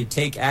necessary to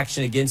take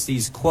action against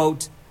these,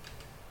 quote,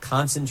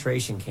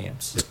 concentration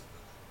camps.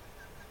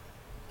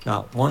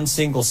 Not one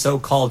single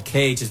so-called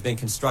cage has been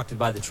constructed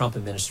by the Trump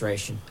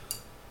administration.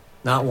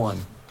 Not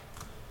one.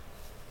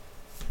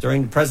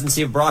 During the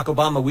presidency of Barack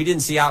Obama, we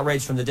didn't see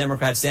outrage from the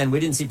Democrats then. We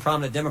didn't see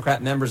prominent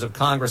Democrat members of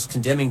Congress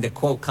condemning the,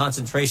 quote,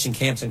 concentration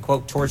camps and,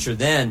 quote, torture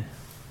then.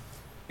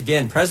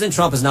 Again, President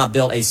Trump has not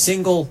built a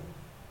single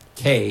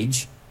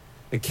cage.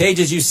 The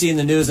cages you see in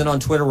the news and on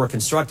Twitter were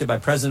constructed by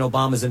President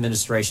Obama's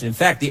administration. In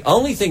fact, the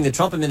only thing the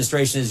Trump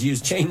administration has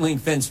used chain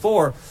link fence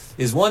for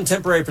is one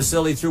temporary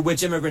facility through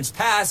which immigrants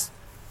pass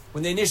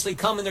when they initially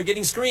come and they're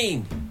getting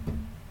screened.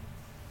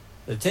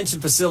 The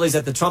detention facilities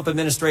that the Trump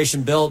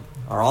administration built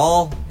are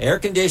all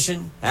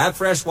air-conditioned, have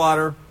fresh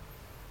water,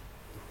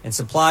 and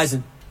supplies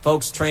and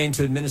folks trained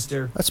to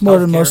administer. That's more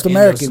than most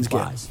Americans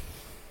get.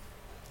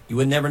 You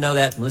would never know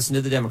that and listen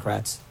to the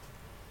Democrats.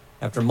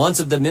 After months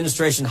of the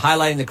administration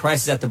highlighting the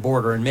crisis at the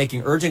border and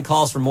making urgent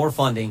calls for more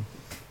funding,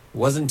 it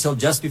wasn't until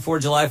just before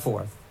July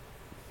 4th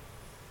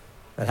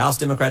that House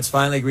Democrats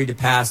finally agreed to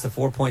pass the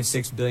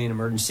 $4.6 billion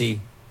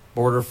emergency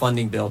border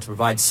funding bill to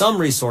provide some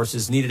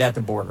resources needed at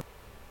the border.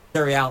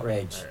 Very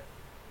outrage. Right.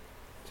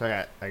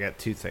 So I got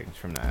two things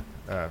from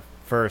that.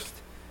 First,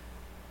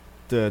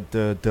 the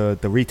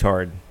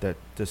retard that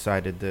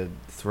decided to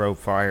throw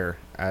fire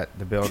at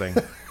the building.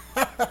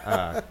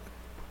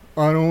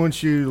 I don't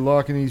want you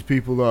locking these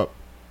people up.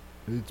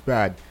 It's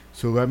bad.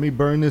 So let me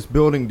burn this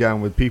building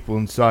down with people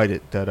inside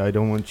it that I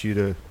don't want you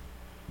to.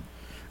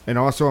 And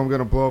also, I'm going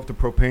to blow up the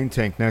propane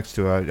tank next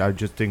to it. I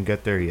just didn't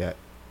get there yet.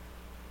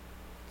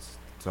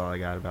 That's all I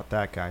got about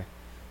that guy.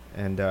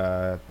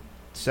 And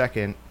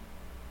second,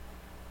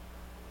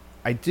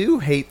 I do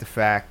hate the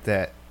fact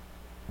that.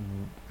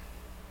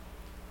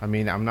 I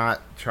mean, I'm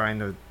not trying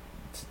to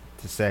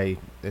say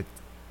that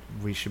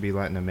we should be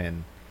letting them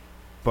in,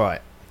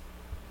 but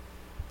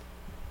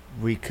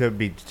we could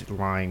be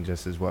lying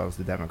just as well as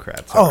the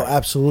Democrats. Oh,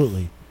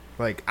 absolutely.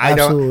 Like,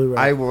 Absolutely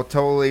right. I will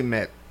totally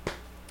admit,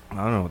 I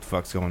don't know what the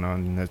fuck's going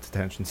on in those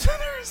detention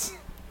centers.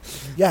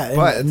 Yeah,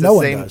 but no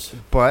one does.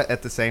 But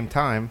at the same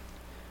time,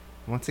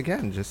 once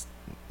again, just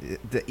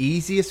the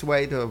easiest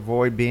way to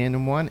avoid being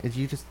in one is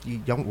you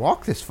don't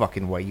walk this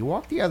fucking way. You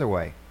walk the other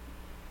way.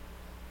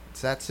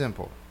 It's that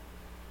simple.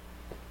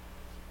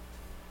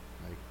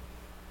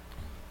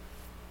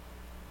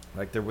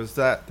 Like there was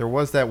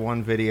that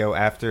one video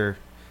after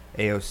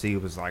AOC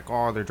was like,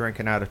 oh, they're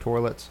drinking out of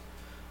toilets,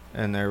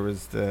 and there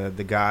was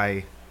the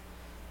guy,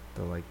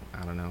 the like,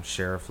 I don't know,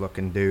 sheriff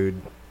looking dude,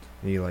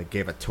 and he like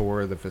gave a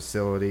tour of the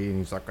facility, and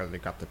he's like, oh, they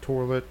got the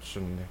toilets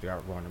and they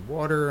got running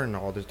water and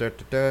all this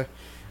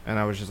and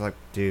I was just like,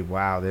 dude,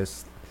 wow,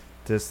 this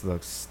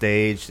looks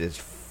staged as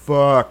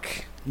fuck.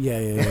 Yeah,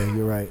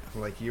 you're right.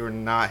 Like, you're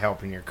not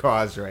helping your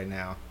cause right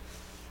now.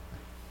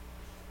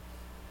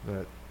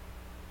 But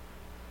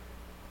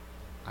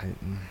I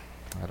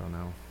don't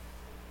know.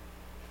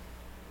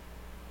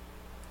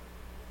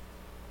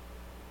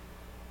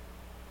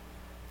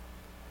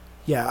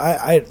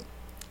 Yeah,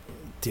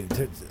 dude,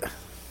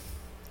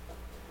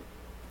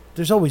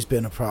 there's always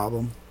been a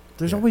problem.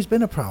 There's always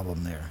been a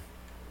problem there.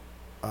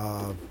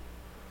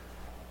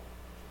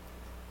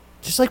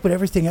 Just like with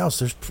everything else,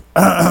 there's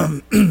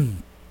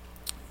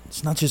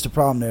it's not just a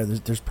problem there.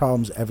 There's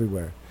problems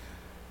everywhere.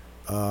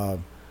 Like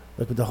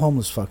with the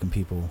homeless fucking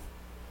people,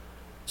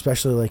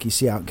 especially like you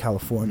see out in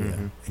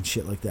California and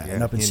shit like that,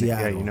 and up in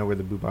Seattle. Yeah, you know where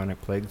the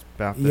bubonic plague's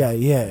about there?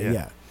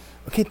 Yeah.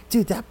 Okay,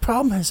 dude, that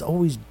problem has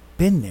always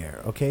been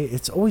there. Okay,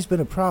 it's always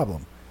been a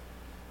problem.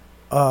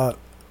 But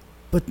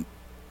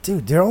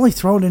dude, they're only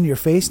throwing it in your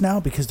face now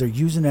because they're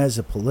using it as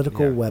a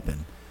political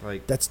weapon.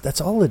 Like,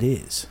 that's all it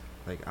is.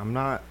 Like, I'm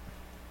not.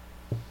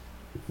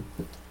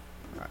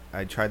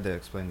 I tried to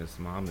explain this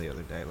to Mom the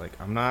other day. Like,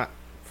 I'm not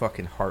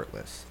fucking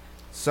heartless.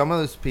 Some of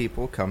those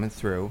people coming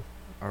through,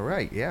 all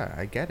right, yeah,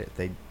 I get it.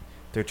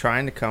 They're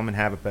trying to come and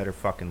have a better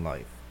fucking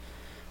life.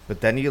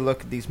 But then you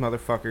look at these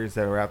motherfuckers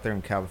that are out there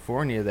in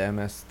California, the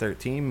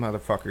MS-13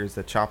 motherfuckers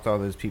that chopped all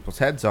those people's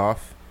heads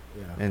off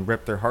and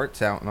ripped their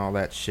hearts out and all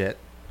that shit.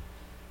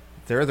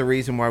 They're the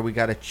reason why we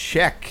got to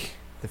check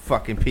the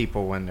fucking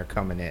people when they're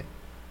coming in.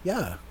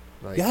 Yeah.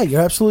 Like, yeah,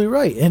 you're absolutely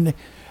right. And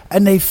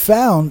And they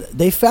found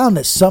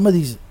that some of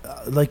these,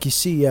 like you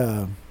see,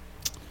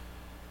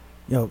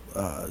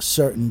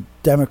 certain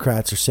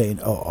Democrats are saying,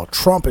 "Oh,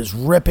 Trump is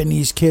ripping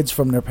these kids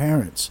from their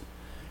parents."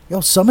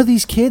 Some of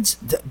these kids,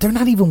 they're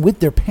not even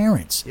with their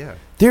parents. Yeah.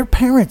 Their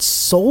parents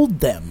sold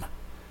them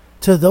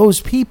to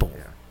those people.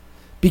 Yeah.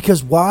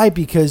 Because why?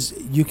 Because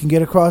you can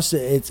get across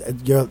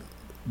the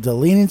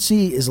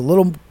leniency is a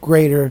little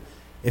greater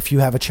if you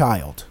have a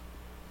child.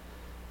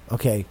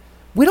 Okay.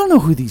 We don't know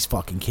who these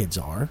fucking kids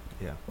are.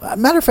 Yeah.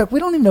 Matter of fact, we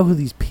don't even know who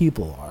these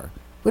people are.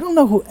 We don't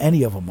know who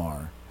any of them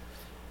are.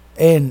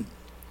 And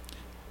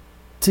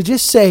to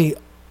just say,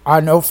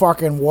 no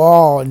fucking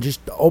wall and just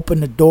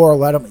open the door,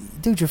 let them...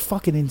 Dude, you're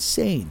fucking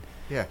insane.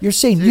 Yeah. You're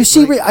saying... Dude, you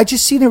see, I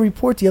just seen a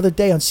report the other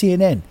day on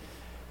CNN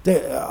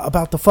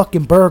about the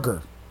fucking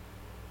burger.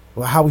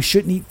 Well, how we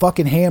shouldn't eat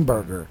fucking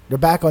hamburger. They're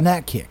back on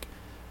that kick.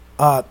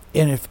 And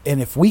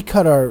if we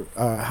cut our...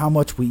 how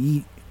much we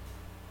eat...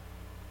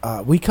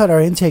 we cut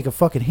our intake of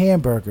fucking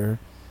hamburger,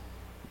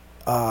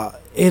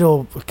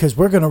 because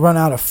we're going to run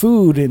out of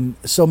food in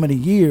so many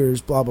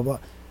years, blah, blah, blah.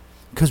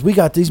 Because we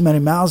got these many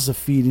mouths to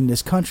feed in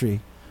this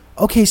country.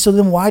 Okay, so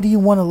then why do you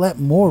want to let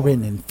more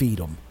in and feed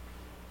them?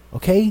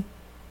 Okay?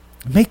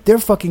 Make their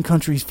fucking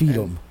countries feed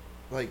them.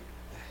 Like,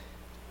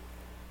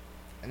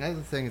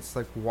 another thing, it's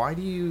like, why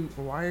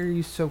are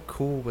you so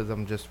cool with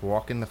them just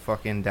walking the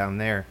fuck in down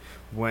there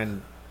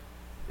when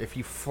if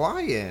you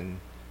fly in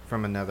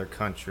from another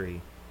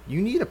country... You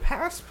need a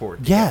passport.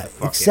 To get the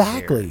fuck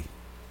exactly. in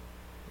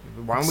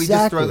here. Why don't we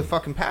just throw the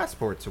fucking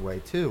passports away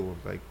too?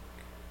 Like,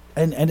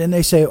 and then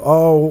they say,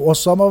 oh, well,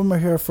 some of them are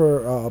here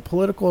for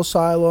political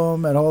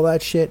asylum and all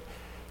that shit.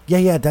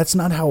 Yeah, that's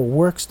not how it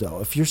works, though.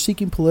 If you're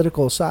seeking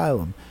political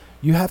asylum,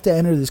 you have to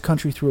enter this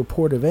country through a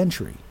port of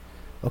entry.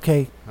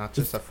 Okay, not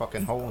just a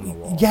fucking hole in the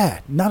wall. Yeah,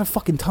 not a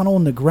fucking tunnel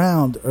in the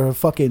ground or a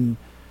fucking,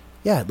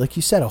 like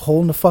you said, a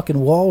hole in the fucking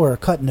wall or a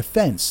cut in the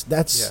fence.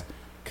 That's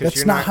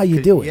not how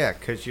you do it. Yeah,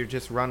 because you're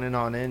just running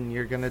on in,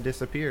 you're going to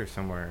disappear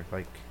somewhere.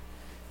 Like,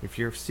 if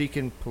you're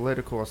seeking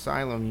political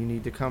asylum, you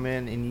need to come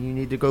in and you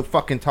need to go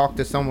fucking talk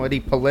to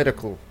somebody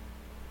political.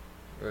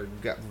 Or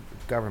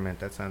government.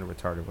 That sounded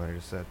retarded what I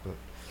just said, but...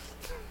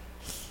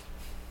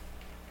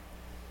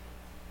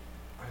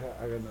 I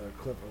got another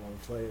clip I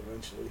want to play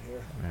eventually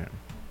here. Yeah.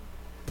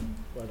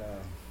 But,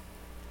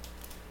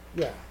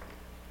 yeah.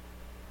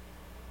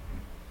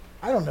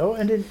 I don't know.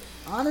 And then,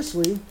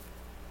 honestly,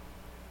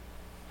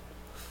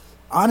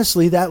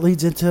 that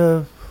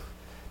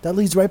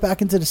leads right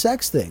back into the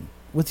sex thing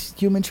with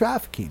human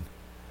trafficking.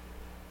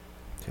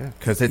 Yeah,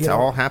 because it's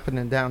all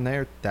happening down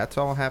there. That's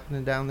all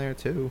happening down there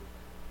too.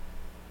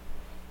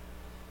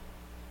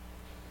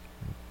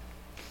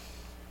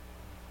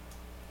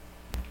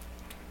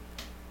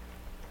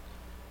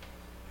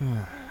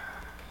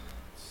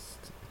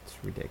 It's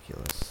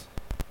ridiculous.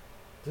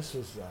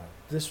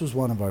 This was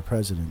one of our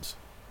presidents.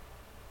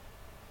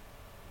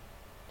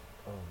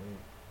 Oh wait,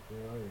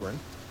 where are you?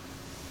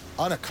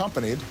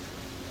 Unaccompanied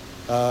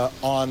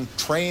on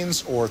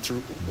trains or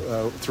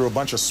through a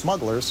bunch of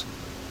smugglers.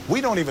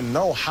 We don't even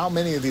know how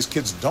many of these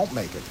kids don't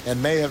make it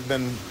and may have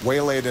been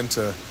waylaid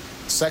into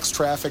sex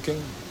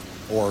trafficking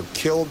or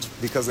killed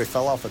because they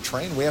fell off a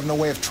train. We have no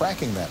way of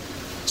tracking that.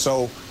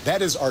 So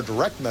that is our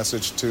direct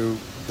message to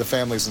the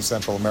families in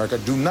Central America.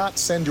 Do not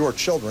send your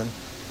children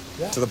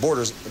to the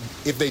borders.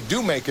 If they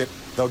do make it,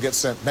 they'll get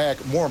sent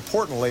back. More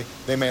importantly,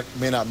 they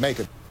may not make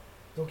it.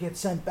 They'll get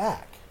sent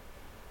back.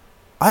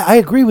 I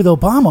agree with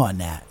Obama on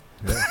that.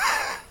 Yeah.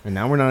 And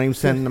now we're not even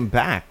sending them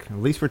back.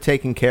 At least we're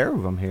taking care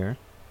of them here.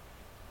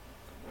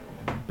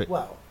 But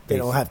well, they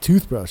don't have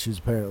toothbrushes,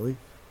 apparently.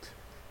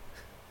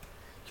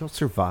 You'll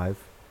survive.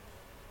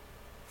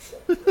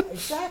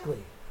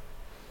 Exactly.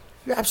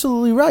 You're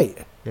absolutely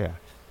right. Yeah.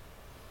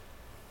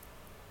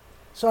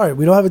 Sorry,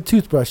 we don't have a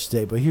toothbrush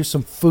today, but here's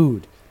some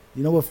food.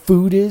 You know what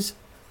food is?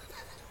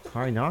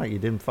 Probably not. You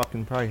didn't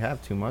fucking probably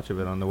have too much of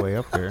it on the way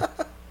up here.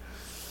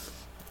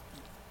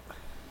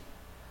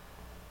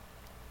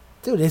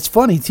 Dude, it's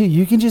funny, too.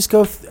 You can just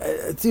go...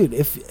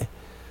 dude,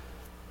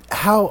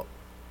 how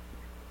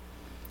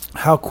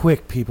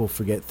quick people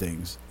forget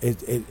things.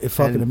 It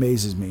fucking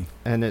amazes me.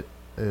 And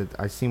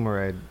I seen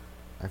where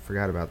I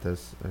forgot about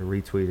this. I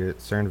retweeted it.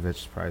 Cernovich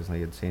surprisingly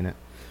had seen it.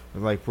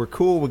 But like, we're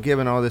cool with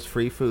giving all this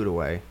free food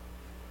away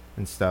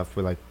and stuff.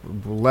 We're like,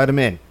 we'll let them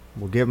in.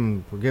 We'll give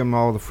them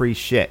all the free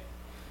shit.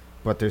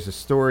 But there's a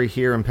story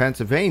here in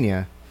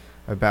Pennsylvania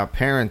about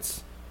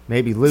parents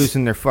maybe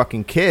losing their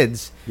fucking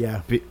kids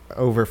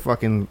over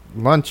fucking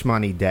lunch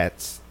money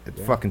debts at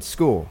fucking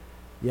school.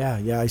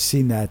 Yeah, I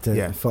seen that.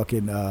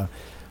 Fucking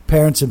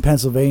parents in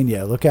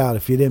Pennsylvania, look out!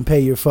 If you didn't pay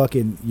your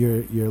fucking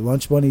your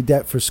lunch money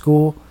debt for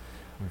school,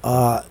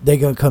 they're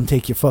gonna come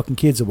take your fucking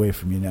kids away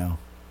from you now.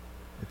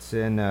 It's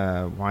in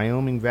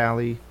Wyoming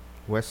Valley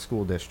West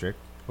School District.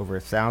 Over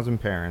 1,000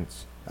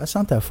 parents. That's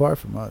not that far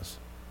from us.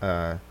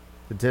 The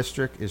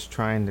district is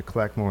trying to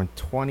collect more than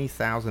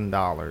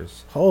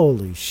 $20,000.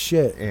 Holy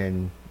shit!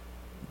 In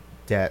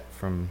debt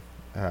from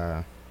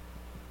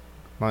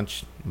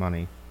lunch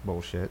money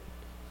bullshit.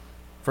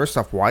 First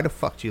off, why the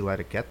fuck do you let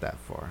it get that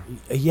far?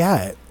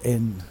 Yeah,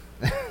 and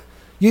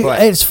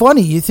But- it's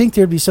funny. You think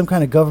there'd be some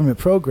kind of government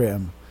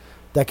program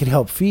that could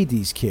help feed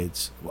these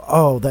kids.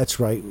 Oh, that's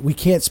right. We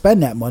can't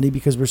spend that money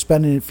because we're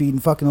spending it feeding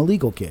fucking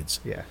illegal kids.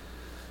 Yeah.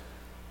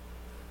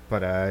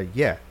 But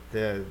yeah,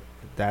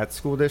 that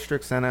school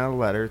district sent out a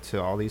letter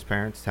to all these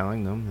parents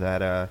telling them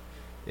that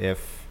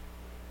if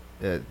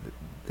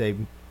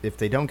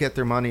they don't get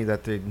their money,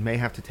 that they may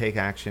have to take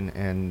action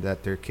and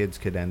that their kids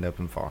could end up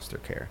in foster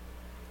care.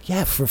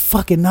 Yeah, for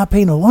fucking not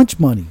paying the lunch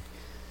money.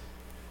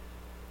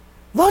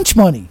 Lunch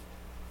money.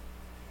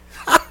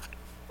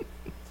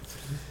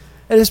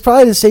 And it's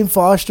probably the same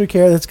foster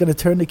care that's going to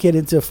turn the kid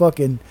into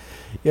fucking,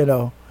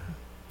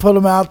 put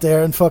them out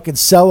there and fucking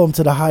sell them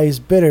to the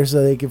highest bidder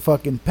so they can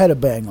fucking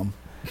pedo-bang them.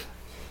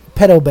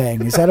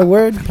 Pedo-bang. Is that a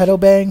word?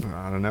 Pedo-bang?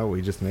 I don't know.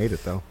 We just made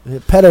it, though.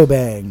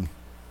 Pedo-bang.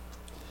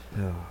 Oh,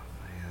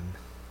 man.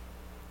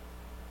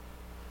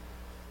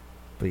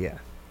 But yeah,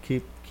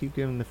 keep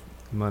giving the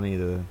money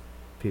to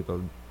people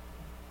who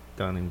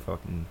don't even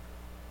fucking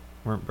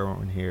weren't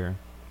born here.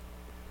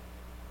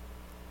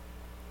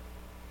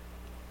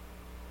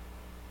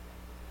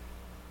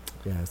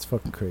 Yeah, it's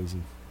fucking crazy.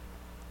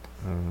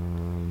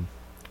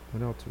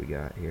 What else we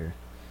got here?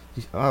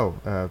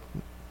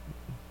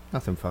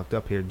 Nothing fucked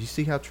up here. Did you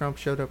see how Trump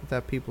showed up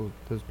at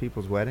those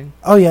people's wedding?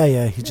 Oh,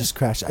 yeah. He just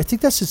crashed. I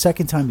think that's the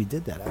second time he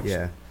did that, actually.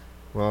 Yeah.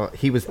 Well,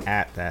 he was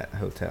at that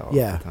hotel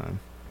Yeah. at the time.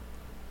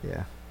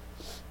 Yeah.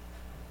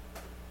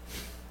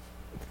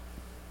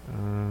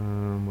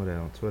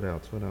 What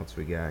else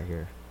we got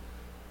here?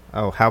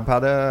 Oh, how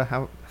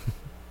about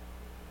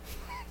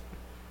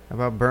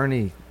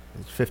Bernie?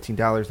 It's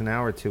 $15 an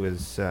hour to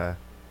his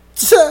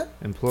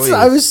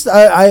employees.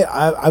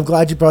 I'm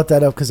glad you brought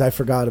that up because I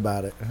forgot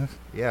about it.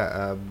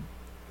 Yeah,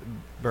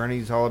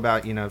 Bernie's all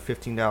about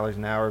 $15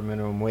 an hour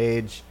minimum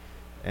wage,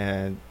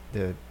 and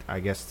I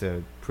guess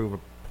to prove a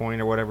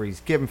point or whatever, he's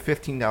giving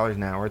 $15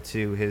 an hour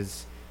to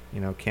his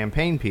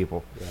campaign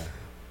people. Yeah.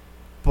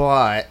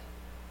 But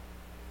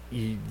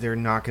they're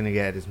not going to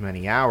get as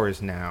many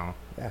hours now.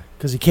 Yeah,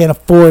 because he can't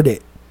afford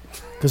it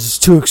because it's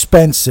too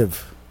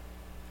expensive.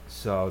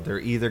 So they're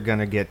either going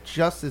to get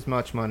just as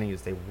much money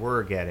as they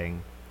were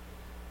getting,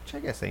 which I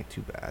guess ain't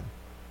too bad.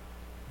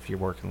 If you're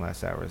working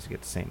less hours, you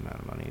get the same amount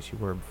of money as you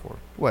were before.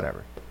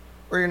 Whatever.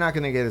 Or you're not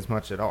going to get as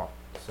much at all.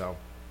 So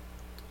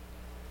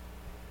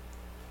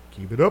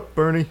keep it up,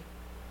 Bernie.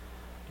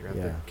 You're out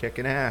there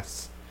kicking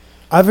ass.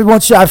 Everyone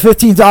should have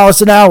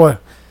 $15 an hour,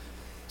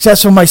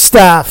 except for my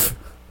staff.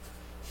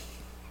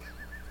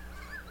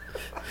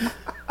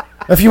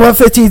 If you want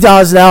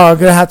 $15 an hour, I'm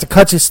going to have to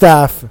cut your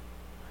staff.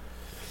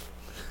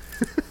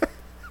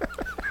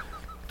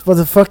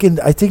 Well,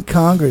 I think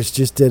Congress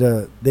just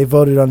they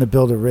voted on the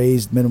bill to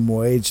raise minimum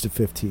wage to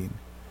 15.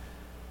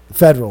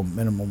 Federal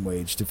minimum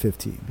wage to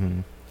 15. Mm-hmm.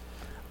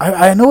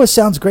 I know it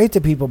sounds great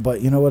to people,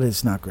 but you know what?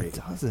 It's not great.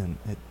 It doesn't.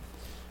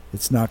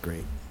 It's not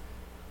great.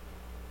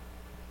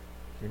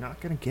 You're not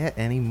going to get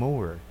any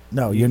more.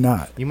 No, you're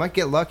not. You might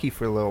get lucky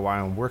for a little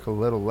while and work a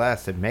little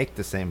less and make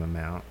the same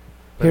amount.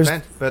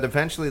 But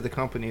eventually the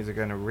companies are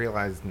going to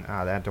realize,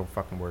 that don't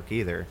fucking work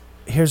either.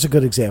 Here's a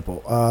good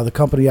example. The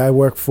company I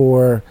work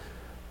for,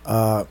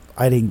 I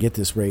didn't get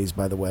this raise,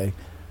 by the way.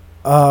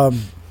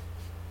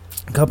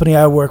 Company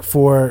I work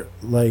for,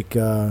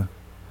 2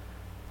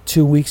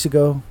 weeks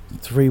ago,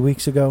 3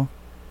 weeks ago,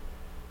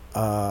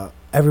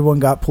 everyone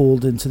got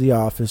pulled into the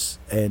office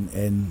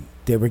and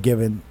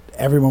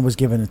everyone was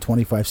given a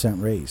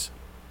 25-cent raise.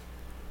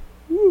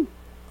 Woo.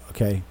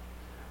 Okay.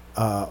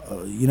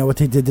 You know what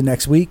they did the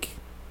next week?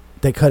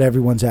 They cut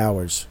everyone's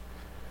hours.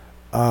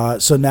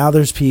 So now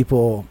there's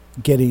people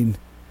getting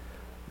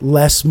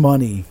less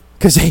money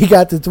because they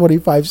got the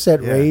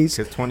 25-cent raise.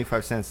 Because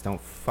 25 cents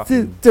don't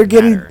fucking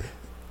matter.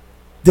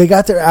 They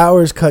got their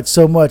hours cut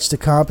so much to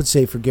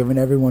compensate for giving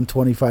everyone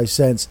 25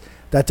 cents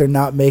that they're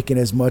not making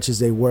as much as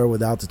they were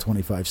without the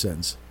 25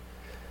 cents.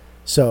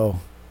 So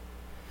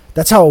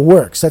that's how it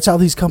works. That's how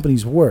these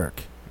companies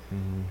work.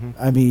 Mm-hmm.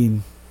 I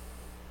mean,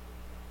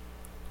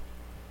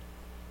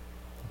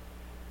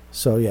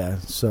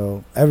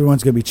 so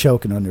everyone's gonna be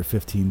choking under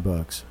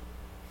 $15.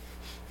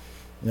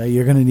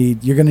 You're gonna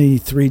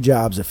need 3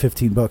 jobs at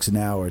 $15 an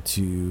hour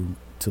to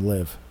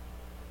live,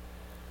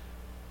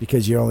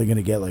 because you're only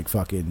gonna get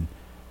fucking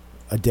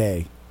a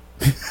day.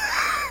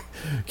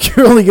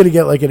 You're only gonna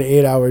get an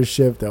 8-hour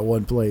shift at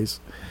one place.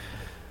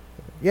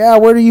 Yeah,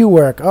 where do you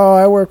work? Oh,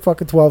 I work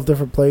fucking 12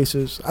 different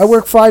places. I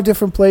work 5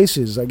 different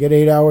places. I get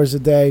 8 hours a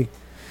day.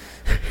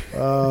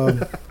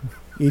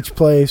 Each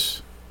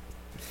place.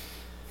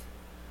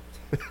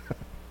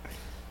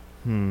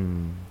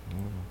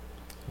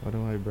 What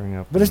do I bring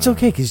up? But it's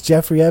okay because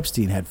Jeffrey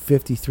Epstein had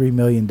 $53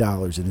 million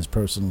in his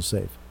personal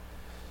safe.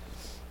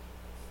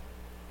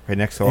 Right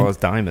next to all his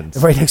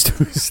diamonds. Right next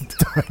to his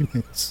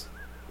diamonds.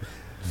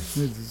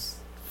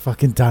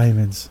 Fucking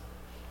diamonds.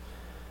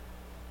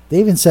 They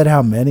even said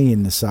how many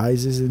and the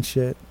sizes and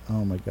shit.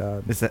 Oh my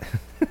god. Is that?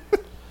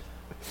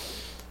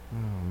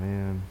 Oh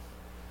man.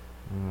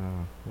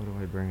 What do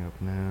I bring up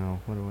now?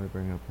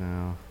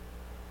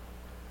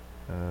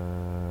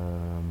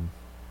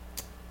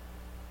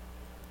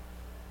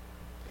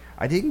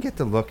 I didn't get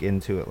to look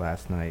into it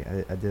last night.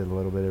 I did a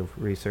little bit of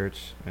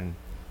research and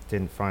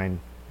didn't find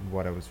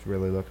what I was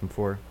really looking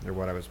for, or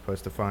what I was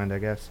supposed to find, I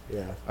guess.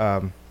 Yeah.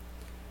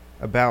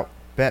 About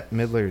Bette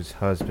Midler's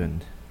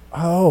husband.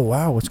 Oh,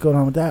 wow. What's going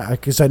on with that?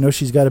 Because I know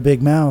she's got a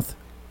big mouth.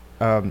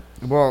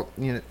 Well,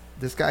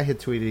 this guy had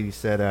tweeted, he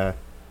said,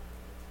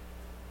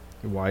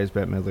 why is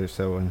Bette Midler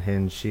so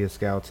unhinged? She has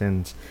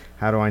skeletons.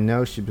 How do I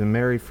know? She's been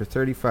married for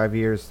 35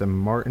 years to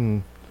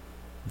Martin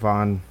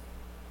von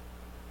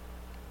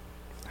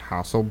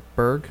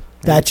Hasselberg.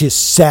 That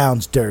just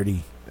sounds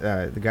dirty.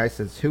 The guy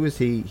says, who is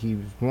he? He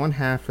was one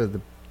half of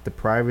the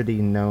depravity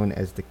known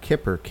as the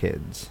Kipper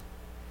kids.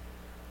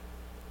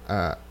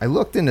 I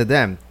looked into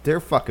them. They're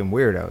fucking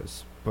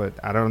weirdos, but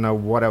I don't know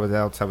what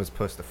else I was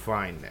supposed to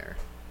find there.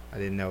 I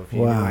didn't know if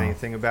you knew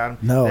anything about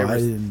them. No, I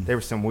didn't. There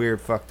was some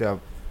weird, fucked up,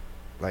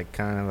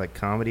 kind of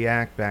comedy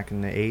act back in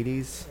the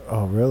 80s.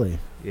 Oh, really?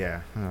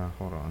 Yeah.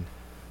 Hold on.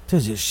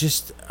 Dude, it's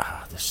just,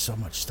 there's so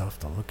much stuff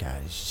to look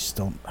at. You just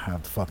don't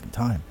have the fucking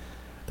time.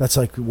 That's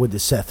like with the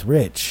Seth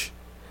Rich.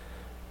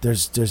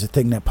 There's a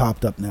thing that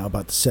popped up now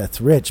about the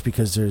Seth Rich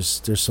because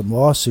there's some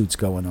lawsuits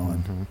going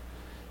on.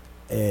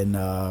 Mm-hmm. And,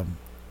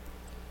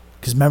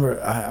 because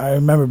remember, I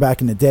remember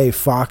back in the day,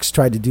 Fox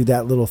tried to do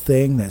that little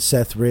thing that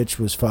Seth Rich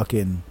was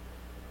fucking,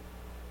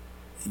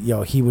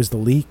 he was the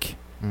leak.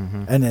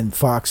 Mm-hmm. And then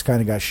Fox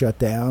kind of got shut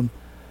down.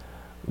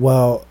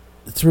 Well,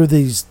 through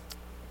this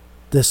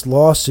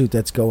lawsuit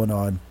that's going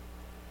on,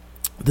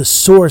 the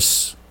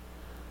source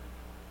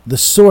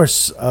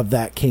of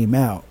that came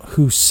out.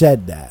 Who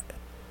said that?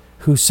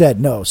 Who said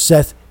no?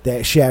 Seth.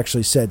 That she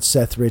actually said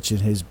Seth Rich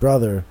and his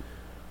brother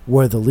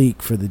were the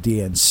leak for the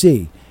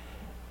DNC.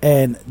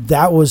 And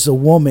that was a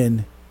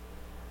woman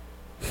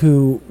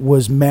who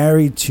was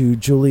married to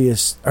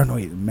Julius, or no,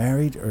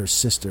 married or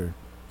sister,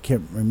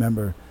 can't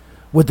remember,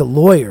 with the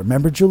lawyer.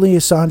 Remember Julian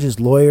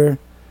Assange's lawyer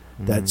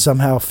that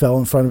somehow fell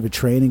in front of a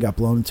train and got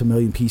blown into a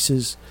million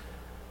pieces?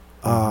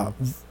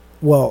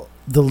 Well,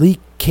 the leak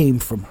came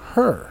from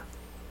her.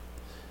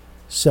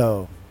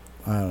 So,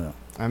 I don't know.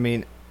 I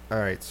mean, all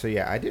right, so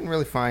yeah, I didn't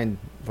really find,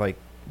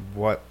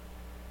 what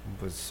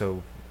was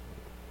so...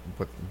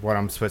 What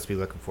I'm supposed to be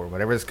looking for.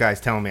 Whatever this guy's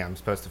telling me I'm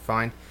supposed to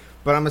find.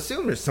 But I'm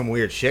assuming there's some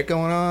weird shit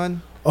going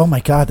on. Oh my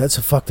God, that's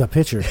a fucked up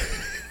picture.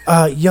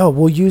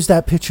 We'll use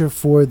that picture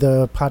for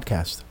the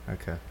podcast.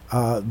 Okay.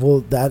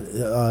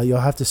 You'll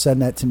have to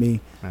send that to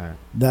me. All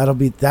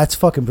right. That's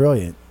fucking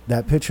brilliant.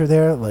 That picture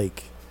there,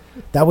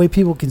 that way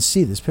people can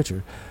see this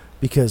picture.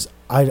 Because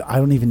I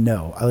don't even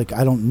know.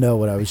 I don't know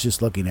what I was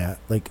just looking at.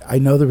 I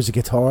know there was a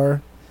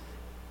guitar,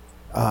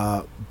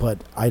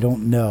 but I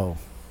don't know.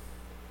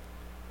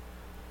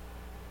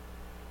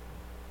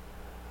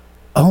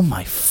 Oh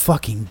my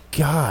fucking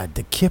God,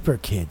 the Kipper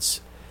kids.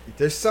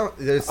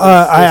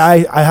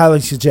 I highly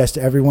suggest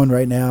everyone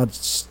right now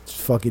just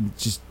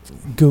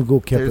Google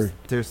Kipper.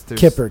 There's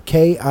Kipper.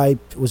 K-I,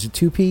 was it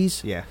 2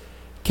 P's? Yeah.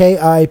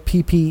 Kipper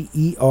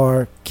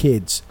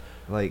kids.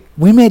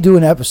 We may do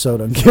an episode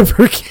on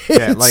Kipper kids.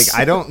 Yeah,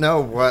 I don't know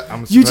what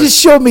I'm supposed. You just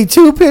showed me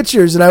 2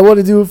 pictures and I want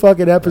to do a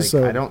fucking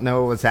episode. I don't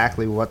know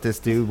exactly what this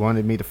dude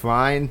wanted me to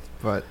find,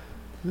 but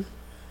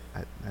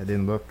I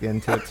didn't look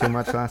into it too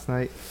much last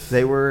night.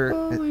 They were...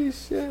 Holy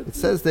shit. It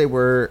says they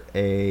were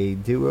a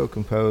duo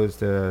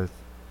composed of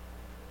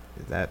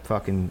that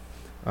fucking...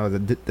 Oh,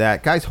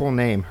 that guy's whole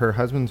name, her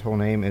husband's whole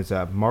name is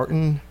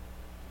Martin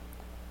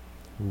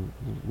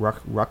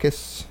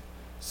Ruckus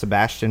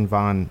Sebastian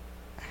von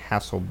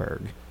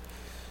Hasselberg.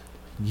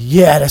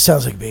 Yeah, that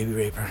sounds like Baby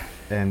Raper.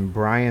 And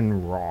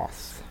Brian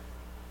Roth.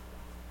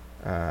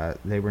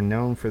 They were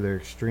known for the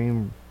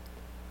extreme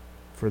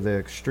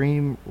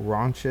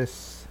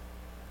raunchous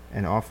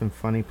and often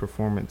funny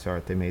performance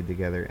art they made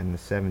together in the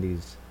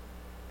 70s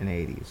and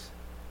 80s.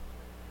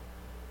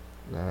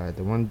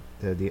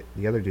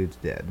 The other dude's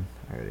dead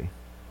already.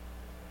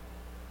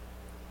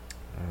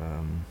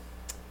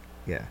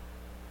 Yeah,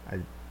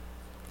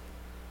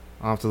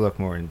 I'll have to look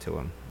more into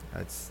him.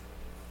 That's.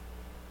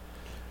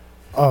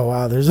 Oh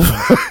wow, there's a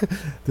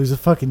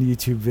fucking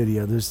YouTube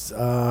video. There's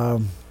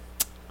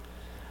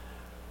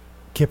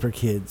Kipper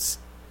kids,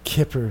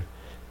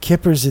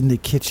 Kipper's in the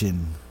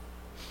kitchen.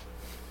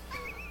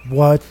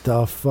 What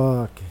the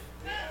fuck?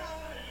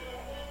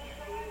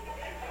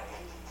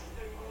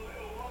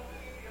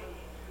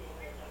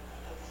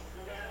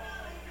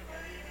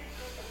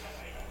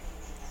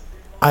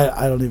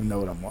 I don't even know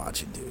what I'm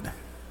watching, dude.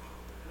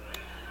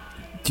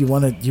 Do you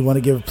want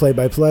to give a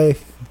play-by-play?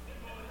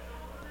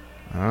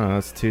 I don't know.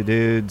 It's 2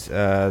 dudes.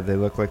 They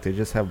look like they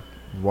just have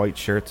white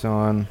shirts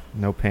on,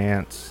 no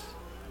pants.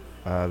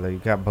 They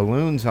got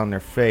balloons on their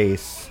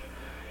face.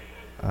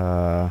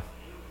 Now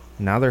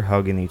they're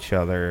hugging each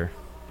other.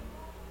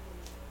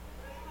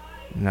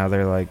 Now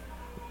they're I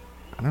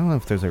don't know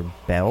if those are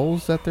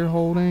bells that they're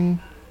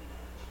holding.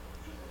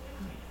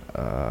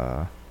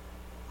 I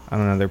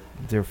don't know.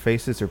 Their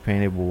faces are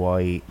painted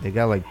white. They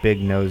got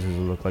big noses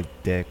that look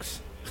like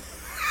dicks.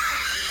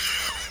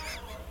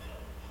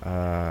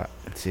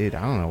 Dude,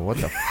 I don't know what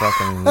the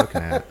fuck I'm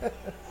looking at.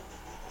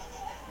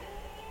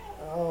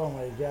 Oh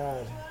my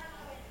God.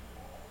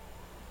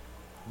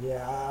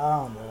 Yeah, I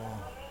don't know.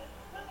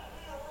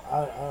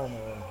 I don't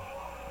know.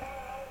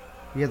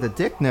 Yeah, the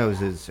dick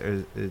noses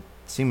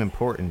seem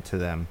important to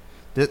them.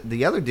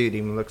 The other dude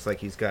even looks like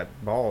he's got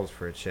balls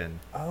for a chin.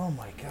 Oh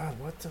my god,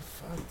 what the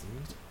fuck,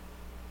 dude?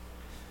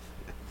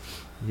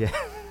 Yeah.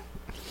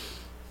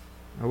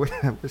 I wish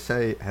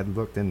I had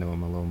looked into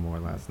him a little more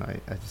last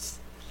night.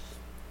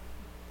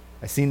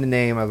 I seen the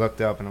name, I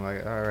looked up, and I'm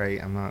like, all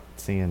right, I'm not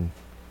seeing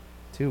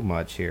too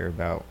much here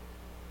about,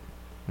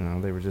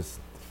 they were just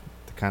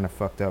the kind of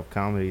fucked up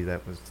comedy they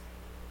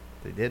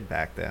did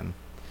back then.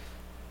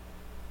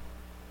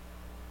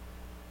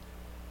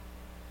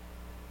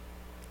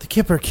 The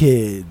Kipper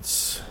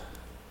Kids.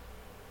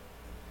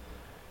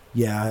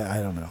 Yeah,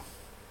 I don't know.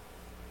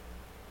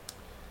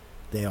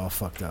 They all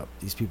fucked up.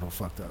 These people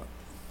fucked up.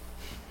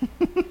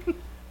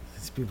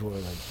 These people were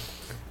like...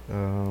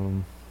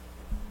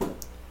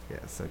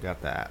 Yeah, so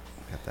got that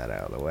out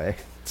of the way.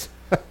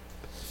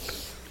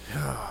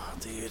 Oh,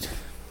 dude.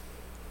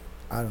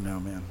 I don't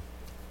know, man.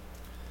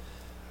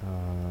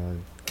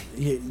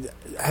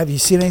 Have you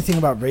seen anything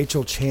about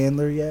Rachel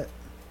Chandler yet?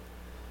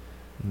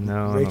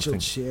 No, Rachel I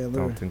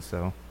Chandler. don't think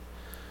so.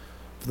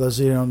 For those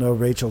of you who don't know,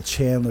 Rachel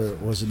Chandler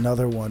was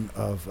another one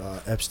of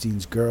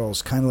Epstein's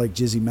girls, kind of like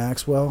Jizzy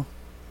Maxwell.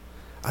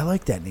 I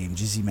like that name,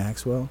 Jizzy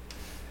Maxwell.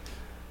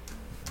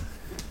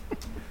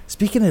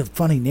 Speaking of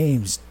funny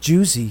names,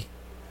 Juicy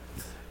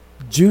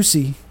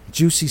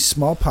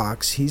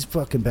Smallpox, he's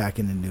fucking back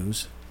in the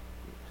news.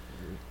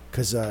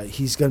 Because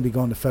he's going to be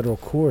going to federal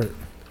court.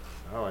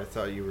 Oh, I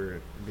thought you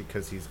were,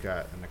 because he's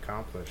got an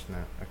accomplice,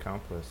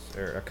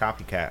 or a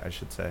copycat, I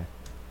should say.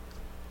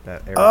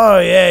 That Erica, Oh,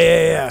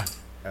 yeah.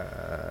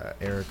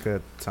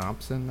 Erica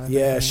Thompson, I think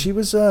Yeah, her name? she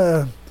was,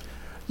 I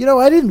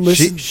didn't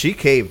listen. She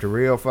caved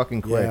real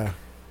fucking quick.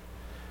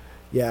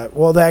 Yeah,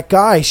 well, that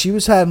guy, she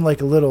was having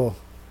like a little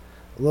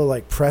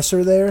like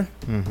presser there.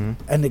 Mm-hmm.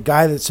 And the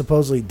guy that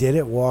supposedly did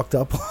it walked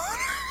up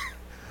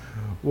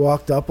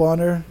on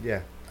her.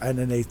 Yeah. And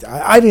then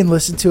I didn't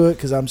listen to it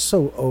because I'm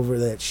so over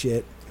that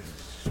shit.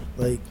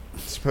 Like,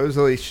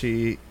 supposedly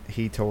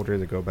he told her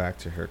to go back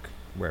to her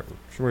where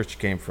she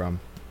came from,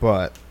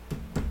 but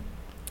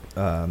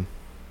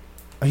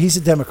he's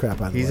a Democrat,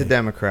 by the way. he's a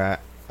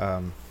Democrat.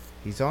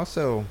 He's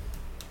also,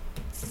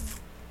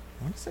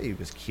 I want to say he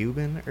was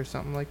Cuban or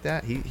something like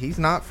that. He's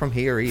not from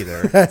here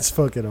either. That's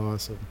fucking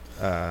awesome.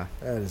 That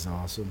is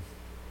awesome.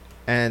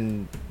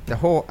 And the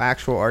whole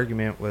actual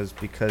argument was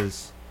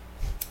because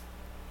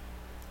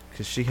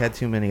she had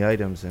too many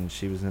items and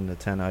she was in the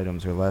 10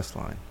 items or less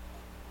line.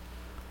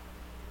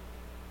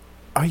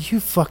 Are you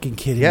fucking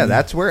kidding Yeah, me?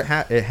 that's where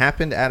it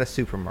happened at a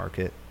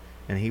supermarket,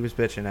 and he was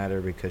bitching at her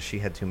because she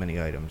had too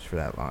many items for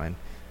that line.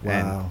 Wow.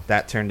 And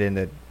that turned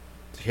into,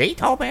 he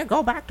told me to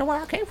go back to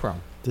where I came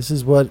from. This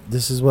is what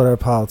our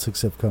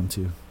politics have come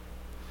to.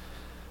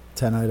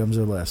 10 items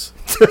or less.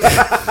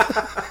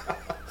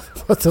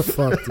 What the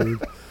fuck,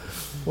 dude?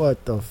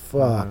 What the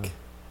fuck?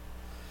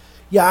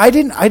 Yeah, I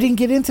didn't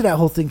get into that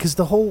whole thing because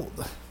the whole,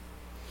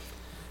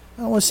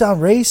 I don't want to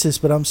sound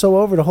racist, but I'm so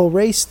over the whole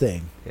race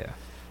thing. Yeah.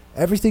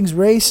 Everything's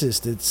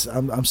racist.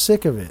 I'm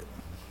sick of it.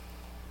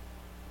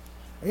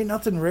 Ain't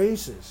nothing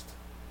racist.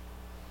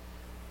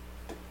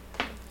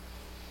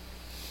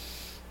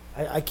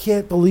 I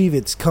can't believe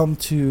it's come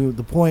to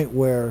the point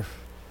where,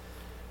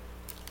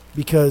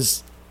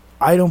 because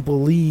I don't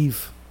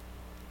believe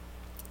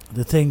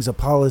the things a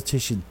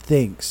politician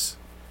thinks,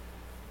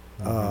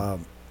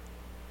 and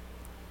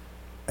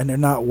they're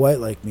not white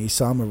like me,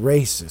 so I'm a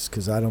racist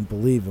because I don't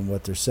believe in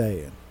what they're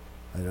saying.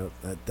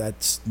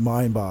 That's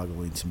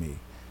mind-boggling to me.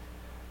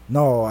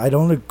 No, I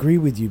don't agree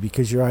with you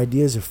because your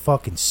ideas are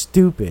fucking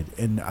stupid,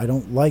 and I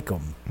don't like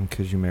them.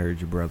 Because you married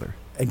your brother.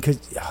 And because,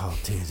 oh,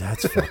 dude,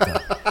 that's fucked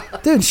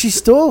up. Dude, she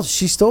still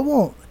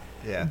won't.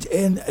 Yeah.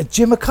 And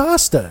Jim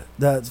Acosta,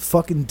 the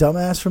fucking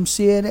dumbass from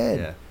CNN.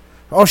 Yeah.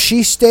 Oh,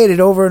 she stated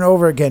over and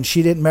over again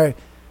she didn't marry.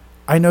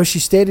 I know she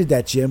stated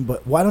that, Jim,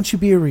 but why don't you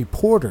be a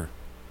reporter,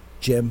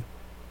 Jim,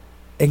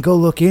 and go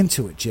look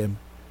into it, Jim?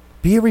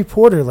 Be a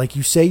reporter like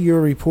you say you're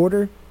a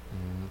reporter.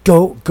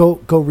 Go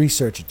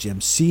research it, Jim.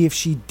 See if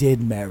she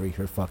did marry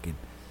her fucking.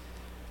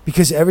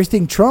 Because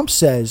everything Trump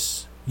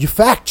says, you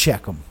fact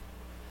check him.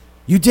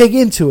 You dig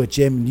into it,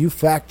 Jim, and you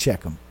fact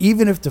check them.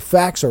 Even if the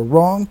facts are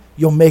wrong,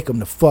 you'll make them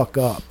the fuck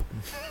up.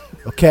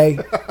 Okay?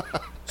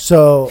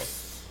 So,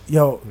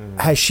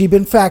 has she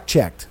been fact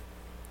checked?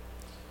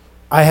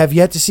 I have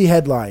yet to see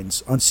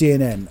headlines on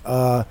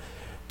CNN.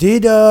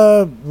 Did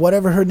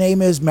whatever her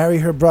name is marry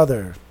her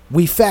brother?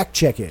 We fact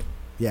check it.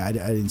 Yeah, I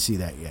didn't see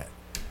that yet.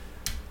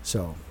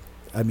 So,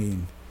 I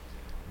mean,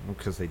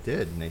 Because they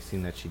did, and they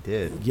seen that she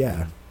did.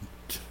 yeah.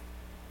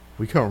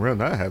 We can't run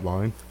that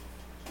headline.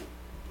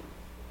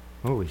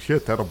 Holy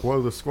shit, that'll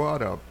blow the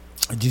squad up.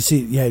 Did you see?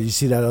 Yeah, did you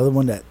see that other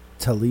one, that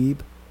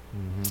Talib?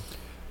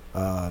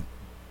 Mm-hmm.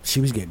 She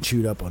was getting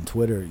chewed up on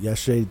Twitter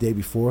yesterday, the day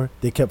before.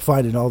 They kept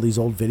finding all these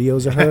old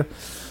videos of her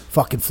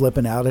fucking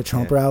flipping out at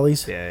Trump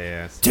rallies.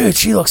 Yeah. Dude,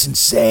 she looks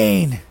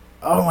insane.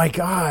 Oh my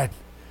God.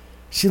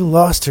 She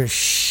lost her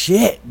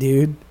shit,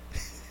 dude.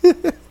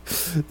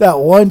 That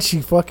one,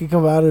 she fucking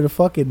come out of the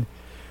fucking.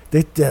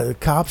 The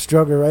cops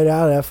drug her right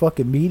out of that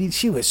fucking meeting.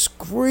 She was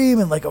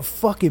screaming like a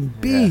fucking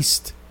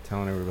beast. Yeah.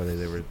 Telling everybody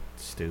they were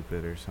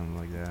stupid or something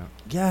like that.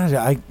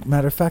 Yeah,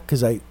 matter of fact,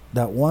 because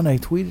that one I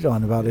tweeted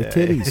on about her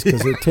titties,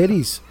 because her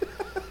titties,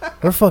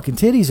 her fucking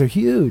titties are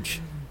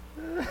huge.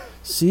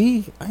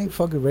 See, I ain't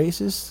fucking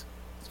racist.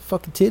 It's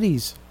fucking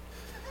titties.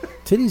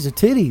 Titties are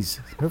titties.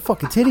 Her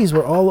fucking titties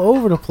were all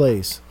over the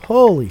place.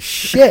 Holy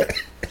shit!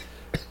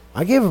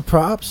 I gave her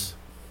props.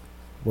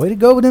 Way to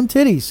go with them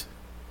titties.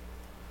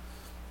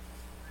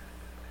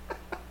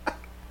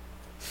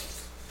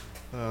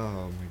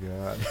 Oh my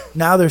god.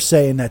 Now they're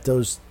saying that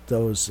those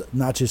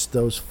not just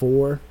those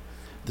four,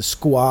 the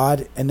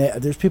squad, and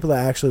there's people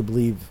that actually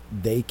believe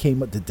the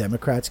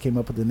Democrats came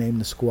up with the name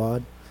the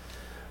squad.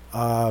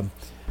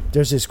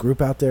 There's this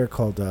group out there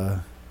called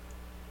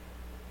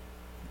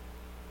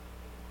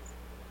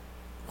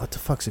what the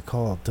fuck's it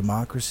called?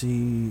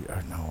 Democracy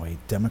or no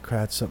wait,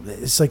 Democrats. Something.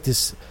 It's like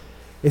this.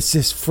 It's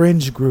this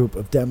fringe group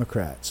of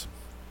Democrats.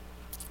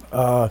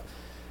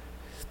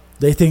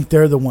 They think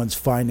they're the ones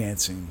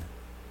financing.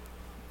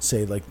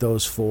 Say like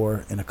those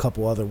four and a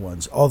couple other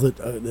ones, all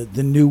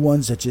the new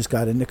ones that just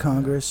got into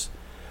Congress.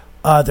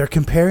 They're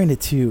comparing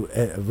it to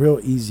a real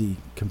easy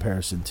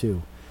comparison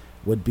too.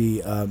 Would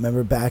be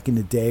remember back in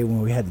the day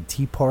when we had the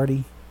Tea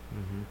Party,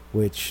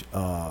 which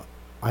I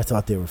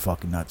thought they were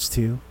fucking nuts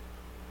too.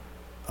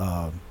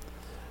 But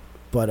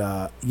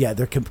yeah,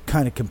 they're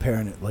kind of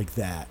comparing it like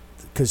that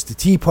because the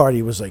Tea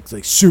Party was like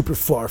super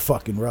far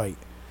fucking right,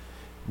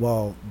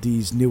 while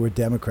these newer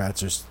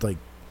Democrats are like.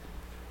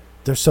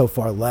 They're so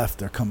far left.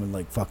 They're coming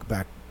like fuck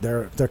back.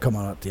 They're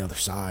coming up the other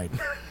side.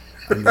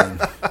 I mean,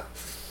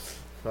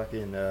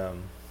 fucking. I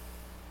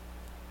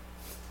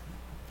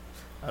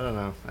don't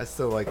know. I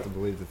still like to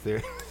believe the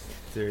theory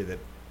that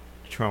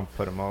Trump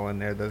put them all in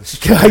there. Those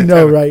I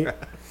know, right?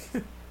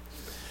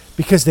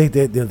 Because they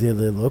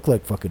look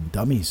like fucking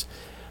dummies.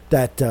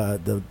 That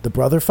the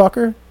brother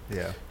fucker.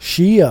 Yeah.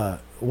 She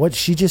what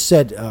she just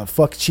said.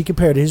 Fuck. She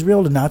compared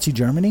Israel to Nazi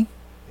Germany.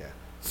 Yeah.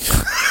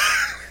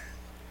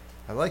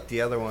 I like the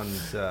other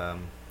ones.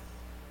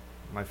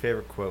 My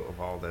favorite quote of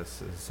all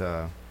this is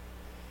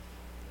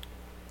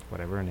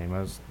whatever her name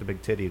was, the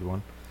big tittied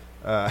one.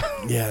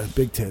 Yeah,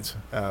 big tits.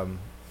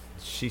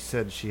 She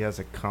said she has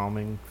a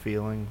calming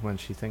feeling when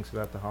she thinks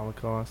about the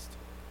Holocaust.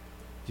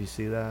 Do you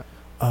see that?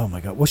 Oh my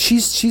god. Well,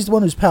 she's the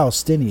one who's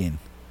Palestinian.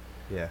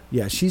 Yeah.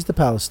 Yeah, she's the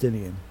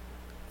Palestinian.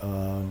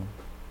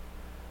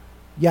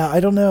 Yeah,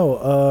 I don't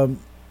know.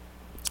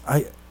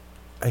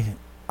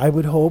 I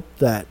would hope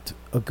that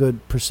a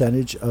good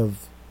percentage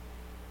of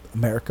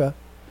America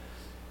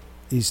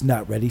is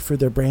not ready for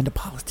their brand of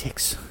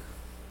politics.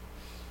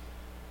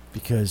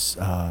 Because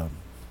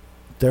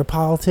their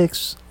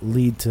politics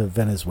lead to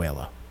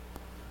Venezuela.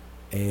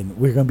 And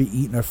we're going to be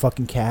eating our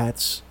fucking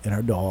cats and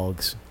our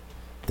dogs,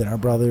 then our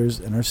brothers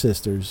and our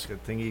sisters.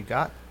 Good thing you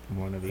got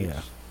one of each.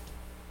 Yeah.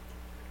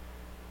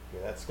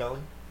 Hear that,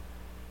 Scully?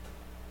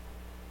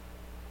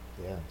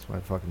 Yeah, that's what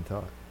I fucking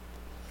thought.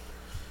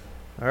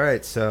 All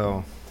right,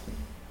 so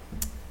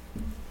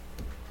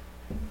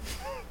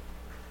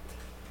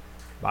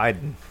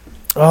Biden.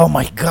 Oh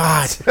my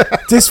god.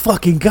 This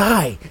fucking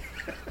guy.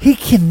 He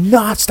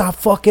cannot stop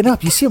fucking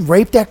up. You see him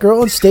rape that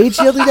girl on stage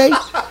the other day?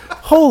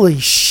 Holy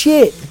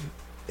shit.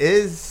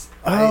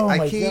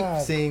 I keep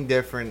seeing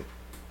different.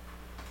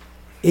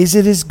 Is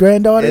it his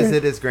granddaughter? Is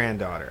it his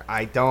granddaughter?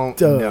 I don't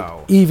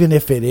know. Even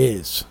if it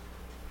is.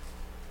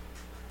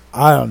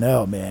 I don't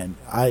know, man.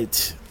 I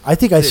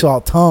think I saw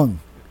a tongue.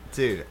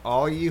 Dude,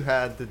 all you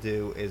had to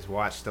do is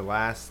watch the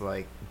last,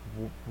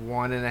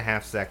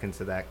 1.5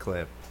 seconds of that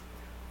clip.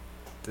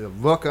 The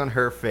look on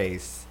her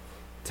face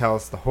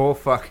tells the whole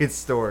fucking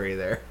story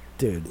there.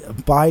 Dude,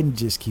 Biden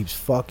just keeps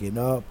fucking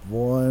up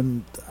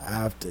one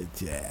after.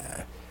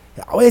 Yeah.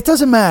 It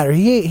doesn't matter.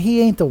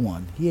 He ain't the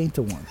one. He ain't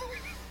the one.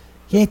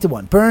 He ain't the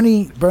one.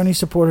 Bernie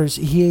supporters,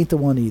 he ain't the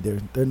one either.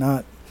 They're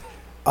not.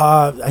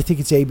 I think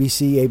it's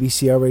ABC.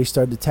 ABC already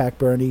started to attack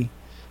Bernie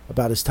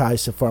about his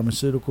ties to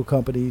pharmaceutical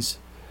companies.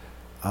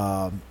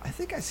 I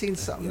think I seen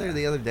something there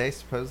the other day,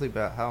 supposedly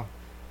about how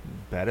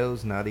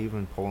Beto's not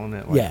even polling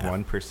at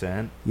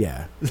 1%.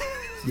 Yeah,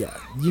 yeah.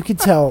 You can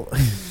tell.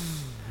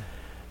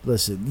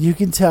 Listen, you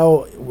can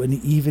tell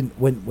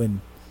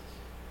when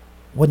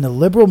the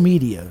liberal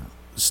media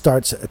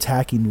starts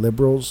attacking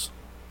liberals,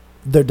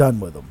 they're done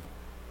with them.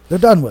 They're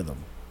done with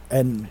them,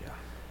 and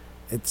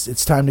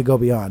it's time to go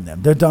beyond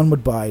them. They're done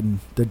with Biden.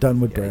 They're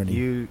done with Bernie.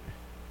 You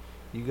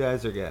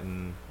guys are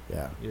getting.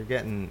 Yeah. You're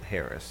getting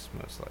Harris,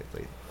 most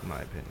likely, in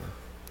my opinion.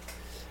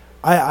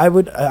 I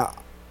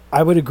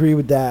would agree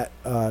with that.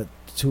 I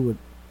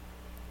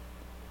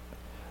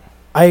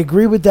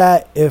agree with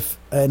that if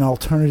an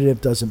alternative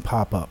doesn't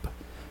pop up,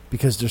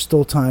 because there's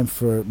still time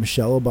for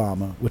Michelle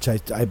Obama, which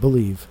I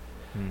believe.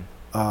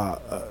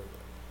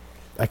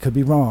 I could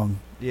be wrong.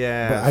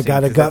 Yeah, but I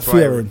got a gut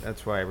feeling.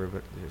 That's why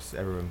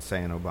everyone's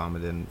saying Obama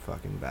didn't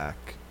fucking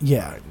back.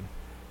 Yeah. Biden.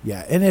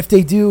 Yeah, and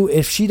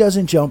if she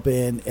doesn't jump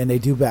in and they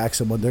do back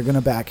someone, they're going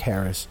to back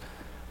Harris.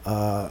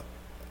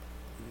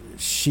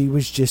 she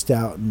was just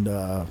out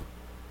in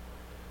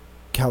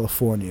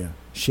California.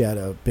 She had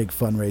a big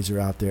fundraiser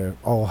out there,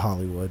 all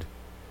Hollywood.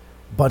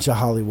 Bunch of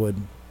Hollywood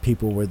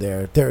people were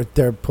there.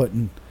 They're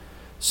putting.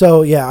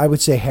 So yeah, I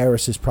would say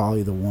Harris is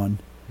probably the one,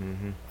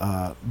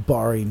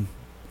 barring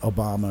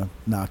Obama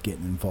not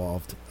getting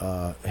involved.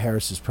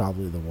 Harris is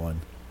probably the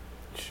one.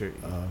 Sure,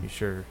 you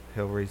sure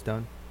Hillary's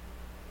done?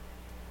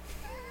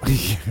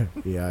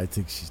 Yeah, I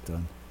think she's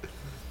done.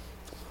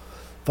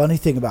 Funny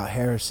thing about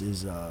Harris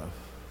is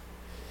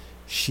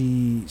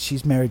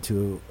she's married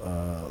to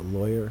a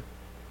lawyer,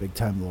 big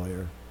time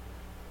lawyer.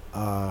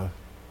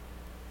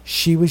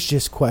 She was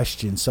just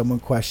questioned. Someone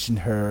questioned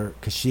her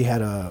because she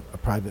had a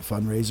private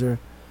fundraiser.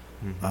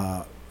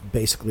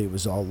 Basically, it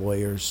was all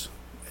lawyers,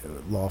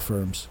 law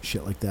firms,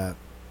 shit like that.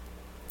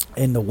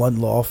 And the one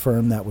law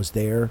firm that was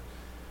there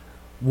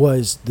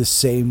was the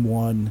same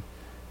one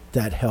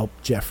that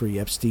helped Jeffrey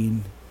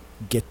Epstein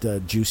get the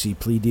juicy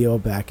plea deal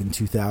back in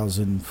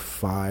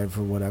 2005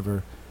 or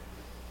whatever.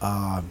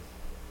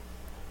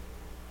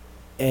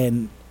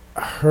 And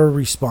her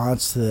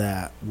response to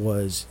that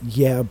was,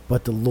 yeah,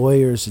 but the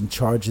lawyers in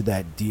charge of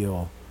that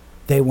deal,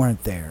 they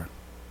weren't there.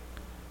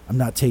 I'm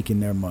not taking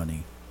their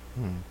money.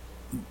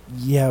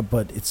 Yeah,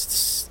 but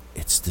it's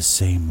the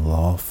same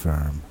law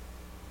firm.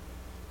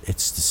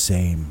 It's the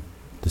same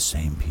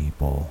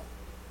people.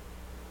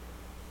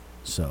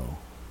 So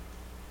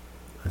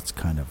that's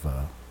kind of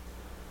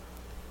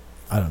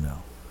I don't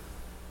know.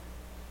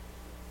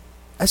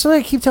 That's what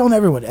I keep telling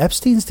everyone.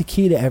 Epstein's the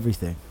key to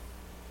everything.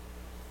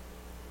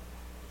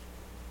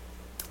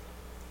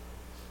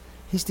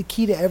 He's the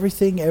key to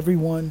everything,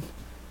 everyone.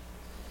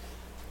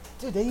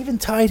 Dude, they even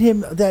tied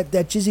him, that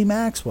Jizzy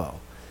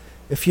Maxwell.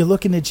 If you're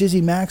looking at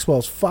Jizzy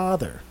Maxwell's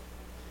father,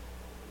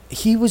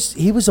 he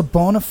was a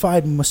bona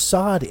fide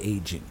Mossad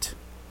agent.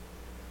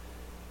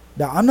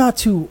 Now, I'm not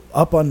too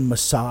up on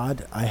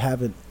Mossad. I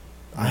haven't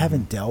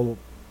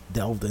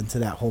delved into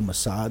that whole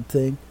Mossad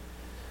thing.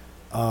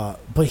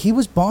 But he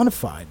was bona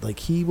fide. Like,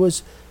 he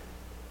was,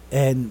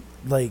 and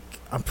like,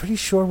 I'm pretty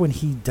sure when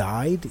he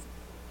died,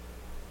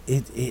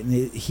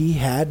 he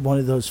had one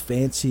of those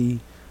fancy,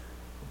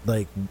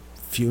 like,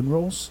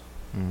 funerals,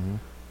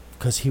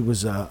 because he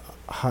was a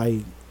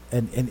high,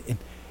 and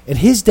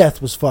his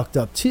death was fucked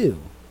up too.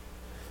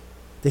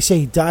 They say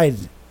he died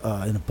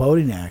in a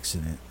boating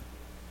accident.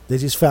 They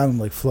just found him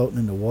like floating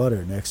in the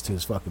water next to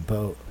his fucking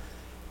boat,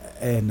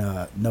 and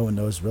no one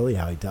knows really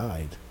how he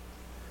died.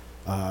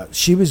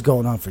 She was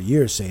going on for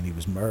years saying he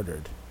was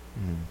murdered.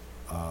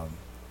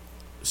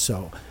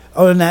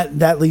 And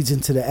that leads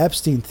into the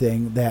Epstein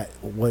thing. That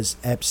was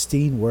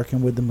Epstein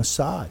working with the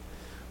Mossad.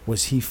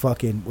 Was he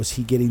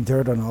getting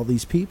dirt on all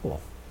these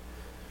people?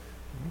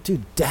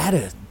 Dude,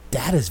 data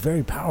is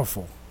very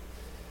powerful.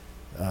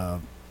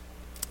 And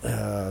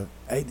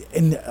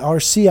our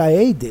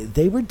CIA,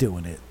 they were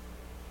doing it.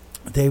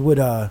 They would,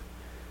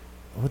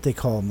 what they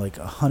call them, like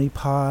a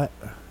honeypot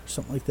or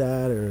something like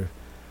that, or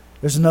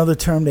there's another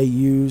term they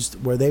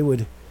used where they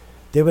would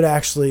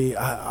actually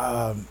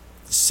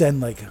send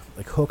like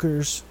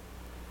hookers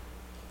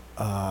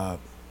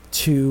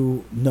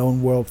to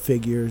known world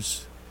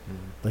figures.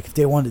 Like if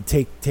they wanted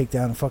to take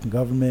down a fucking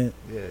government,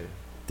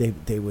 they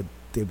would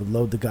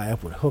load the guy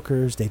up with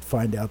hookers. They'd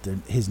find out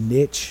his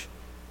niche,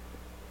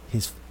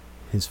 his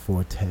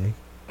forte,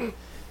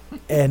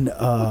 and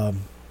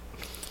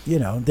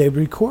they'd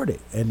record it,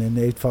 and then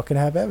they'd fucking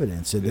have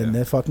evidence, and then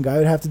that fucking guy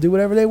would have to do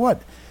whatever they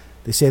want.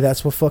 They say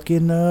that's what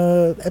fucking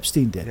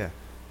Epstein did. Yeah.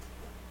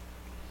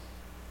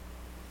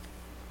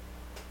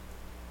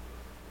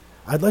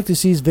 I'd like to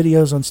see his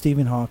videos on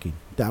Stephen Hawking.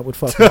 That would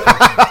fucking.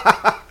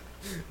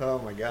 Oh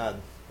my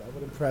god.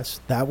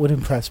 That would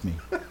impress me.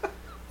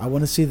 I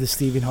want to see the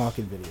Stephen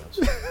Hawking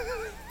videos.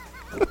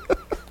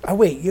 Oh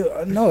wait,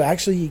 no,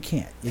 actually you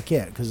can't. You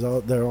can't because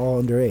they're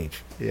all underage.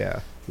 Yeah.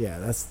 Yeah,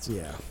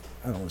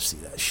 I don't want to see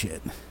that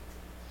shit.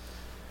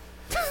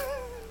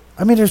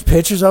 I mean, there's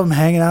pictures of them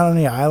hanging out on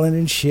the island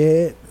and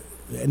shit.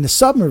 And the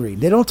submarine.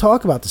 They don't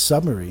talk about the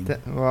submarine.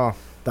 The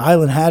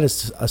island had a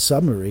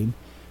submarine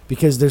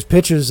because there's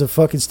pictures of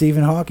fucking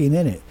Stephen Hawking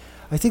in it.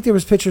 I think there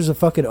was pictures of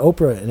fucking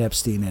Oprah and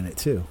Epstein in it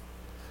too.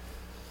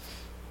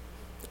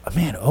 Oh,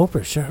 man,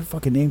 Oprah, sure, her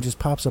fucking name just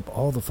pops up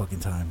all the fucking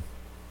time.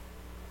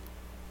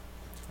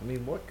 I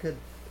mean, what could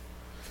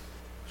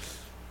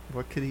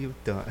he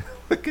have done?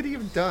 What could he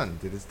have done?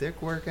 Did his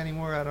dick work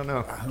anymore? I don't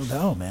know. I don't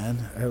know,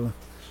 man.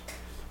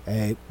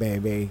 Hey,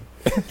 baby.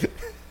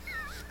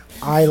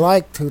 I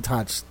like to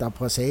touch the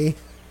pussy.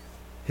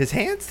 His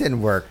hands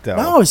didn't work, though.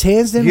 No, his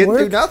hands didn't work.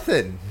 He didn't do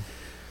nothing.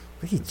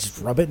 He just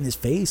rub it in his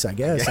face, I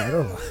guess. I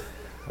don't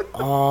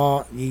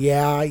know.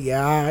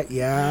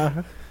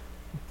 Yeah.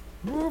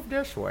 Move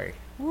this way.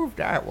 Move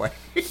that way.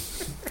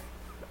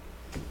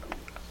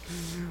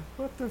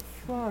 What the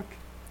fuck?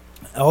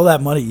 All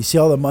that money. You see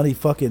all the money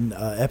fucking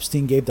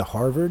Epstein gave to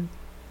Harvard?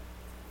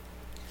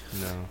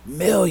 No.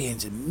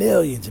 Millions and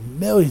millions and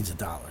millions of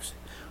dollars.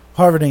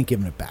 Harvard ain't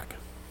giving it back.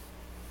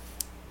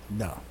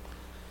 No,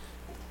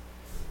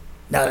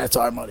 that's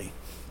our money.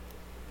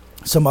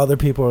 Some other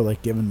people are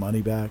like giving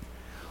money back.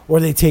 Or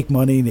they take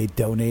money and they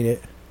donate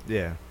it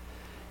Yeah.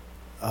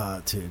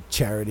 to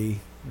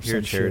charity. Or Here,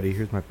 some charity. shit.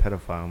 Here's my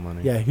pedophile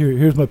money. Yeah,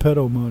 here's my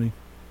pedo money.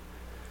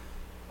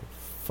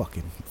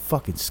 Fucking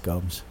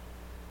scums.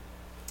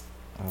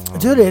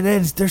 Dude,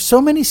 there's so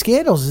many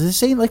scandals.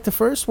 This ain't like the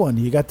first one.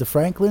 You got the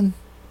Franklin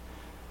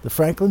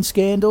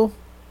scandal,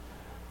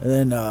 and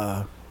then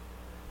there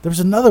was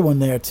another one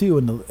there too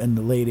in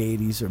the late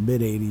 '80s or mid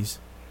 '80s.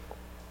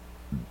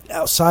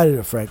 Outside of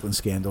the Franklin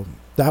scandal,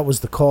 that was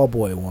the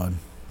callboy one.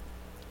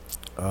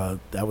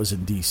 That was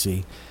in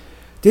D.C.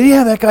 Did he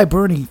have that guy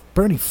Bernie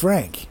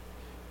Frank?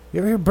 You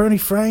ever hear Bernie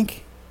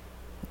Frank?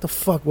 What the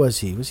fuck was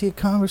he? Was he a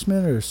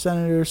congressman or a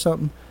senator or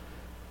something?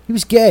 He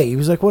was gay. He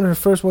was like one of the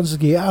first ones to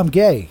go, yeah, I'm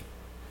gay.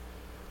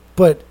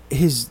 But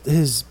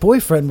his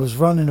boyfriend was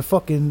running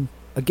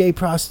a gay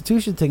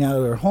prostitution thing out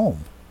of their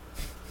home.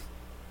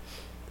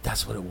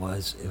 That's what it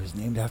was. It was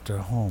named after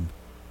a home.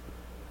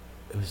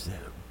 It was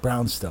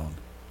Brownstone.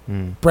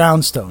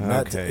 Brownstone.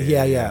 Okay,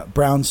 Yeah.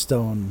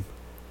 Brownstone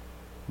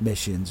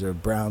Missions or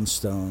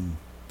Brownstone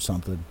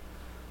something.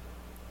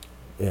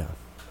 Yeah.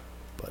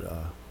 But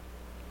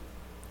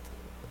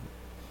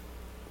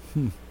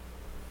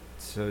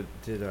So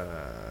did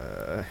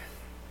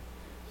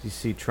you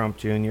see Trump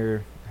Jr.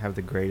 have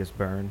the greatest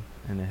burn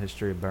in the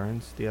history of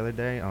burns the other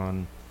day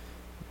on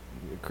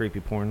Creepy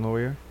Porn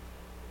Lawyer?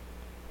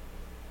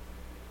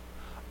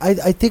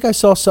 I think I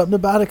saw something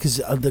about it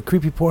because the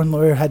Creepy Porn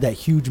Lawyer had that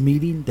huge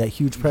meeting, that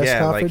huge press Yeah,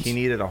 conference. like he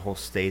needed a whole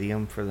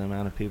stadium for the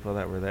amount of people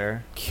that were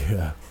there.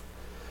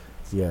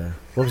 Yeah.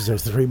 What was there?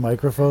 3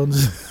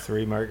 microphones?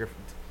 Three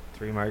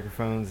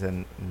microphones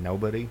and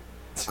nobody.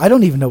 I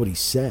don't even know what he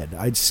said.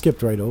 I just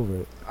skipped right over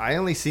it. I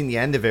only seen the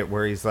end of it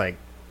where he's like,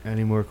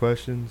 "Any more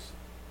questions?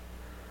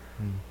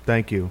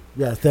 Thank you."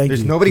 Yeah, thank you.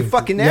 There's nobody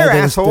fucking there,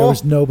 there asshole. There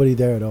was nobody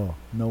there at all.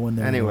 No one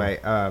there. Anyway,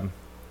 what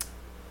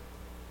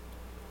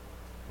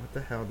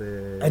the hell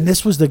did? And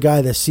this was the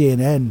guy that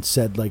CNN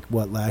said, like,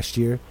 what, last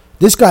year?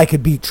 This guy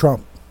could beat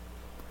Trump.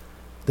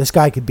 This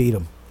guy could beat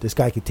him. This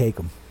guy could take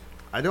him.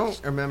 I don't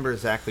remember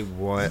exactly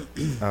what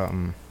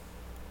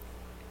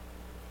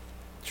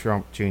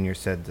Trump Jr.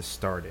 said to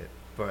start it,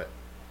 but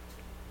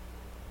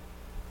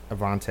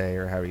Avante,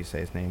 or however you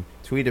say his name,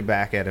 tweeted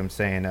back at him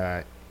saying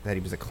that he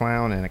was a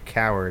clown and a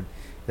coward,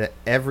 that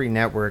every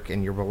network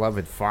and your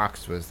beloved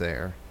Fox was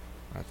there.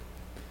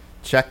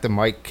 Check the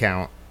mic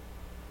count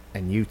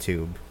and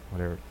YouTube,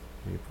 whatever.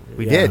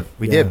 We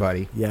did,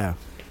 buddy. Yeah.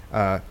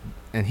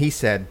 And he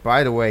said,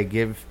 by the way,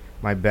 give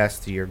my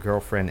best to your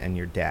girlfriend and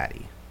your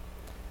daddy.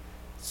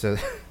 So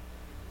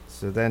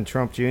then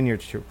Trump Jr.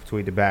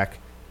 tweeted back,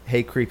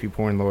 "Hey, Creepy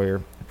Porn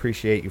Lawyer,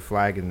 appreciate you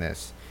flagging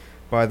this.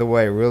 By the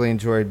way, really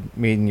enjoyed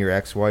meeting your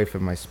ex-wife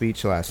in my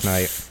speech last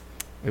night.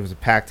 It was a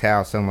packed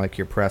house, unlike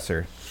your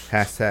presser.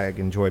 Hashtag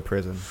enjoy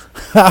prison."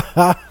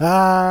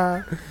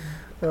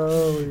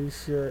 Holy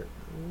shit.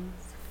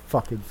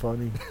 Fucking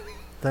funny.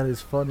 That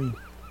is funny.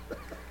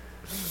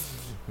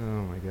 Oh,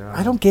 my God.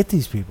 I don't get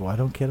these people. I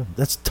don't get them.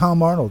 That's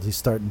Tom Arnold. He's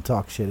starting to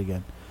talk shit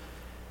again.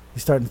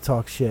 He's starting to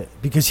talk shit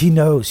because he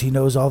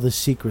knows all this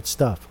secret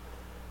stuff.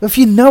 If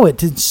you know it,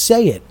 then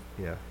say it.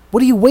 Yeah.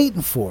 What are you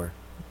waiting for?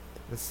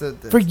 That's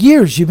For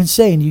years, you've been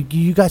saying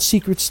you got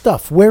secret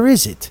stuff. Where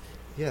is it?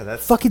 Yeah,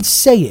 that's Fucking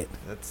say it.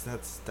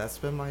 That's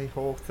been my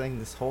whole thing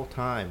this whole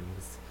time.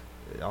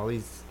 All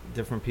these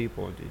different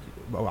people.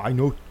 Oh, I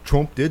know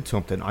Trump did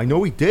something. I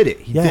know he did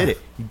it. He did it.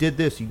 He did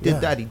this. He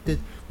did that. He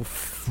did.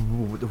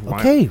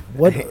 Okay,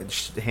 what?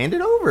 Hand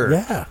it over.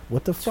 Yeah.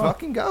 What the Let's fuck?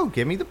 fucking go.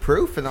 Give me the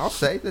proof, and I'll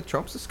say that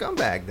Trump's a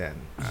scumbag.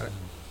 Then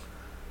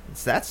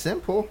it's that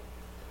simple.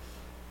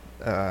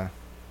 I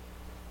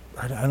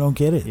don't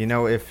get it. You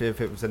know, if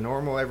it was a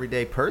normal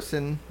everyday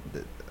person,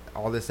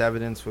 all this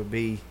evidence would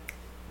be.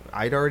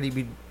 I'd already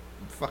be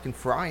fucking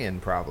frying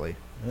probably.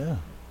 Yeah.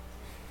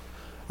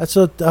 That's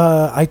what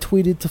I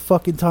tweeted to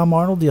fucking Tom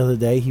Arnold the other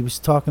day. He was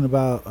talking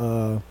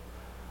about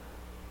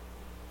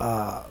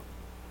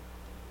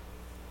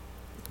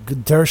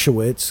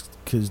Dershowitz,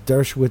 because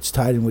Dershowitz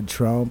tied in with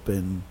Trump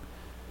and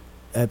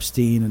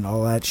Epstein and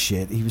all that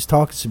shit. He was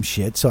talking some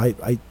shit, so I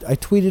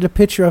tweeted a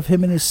picture of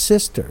him and his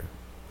sister.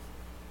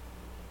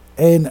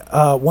 And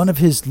one of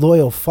his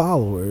loyal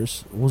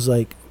followers was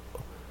like,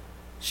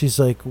 she's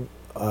like,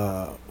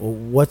 well,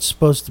 what's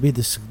supposed to be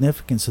the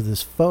significance of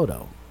this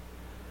photo?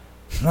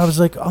 And I was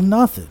like, oh,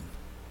 nothing.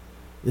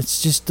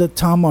 It's just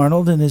Tom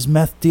Arnold and his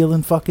meth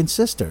dealing fucking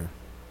sister.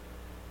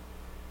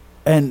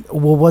 And,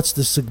 well, what's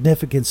the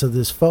significance of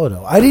this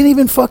photo? I didn't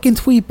even fucking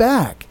tweet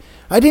back.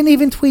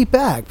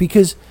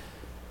 Because,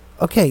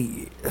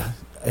 okay,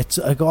 it's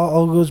like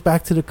all goes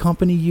back to the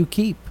company you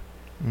keep.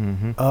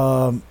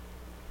 Mm-hmm.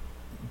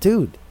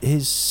 Dude,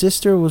 his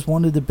sister was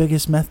one of the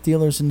biggest meth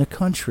dealers in the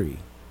country.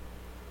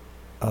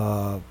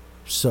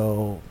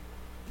 So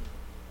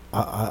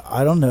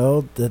I don't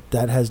know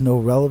that has no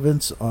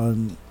relevance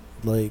on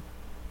like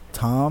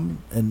Tom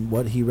and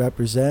what he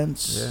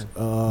represents.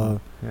 Yeah.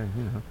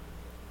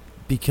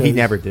 Because he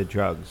never did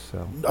drugs.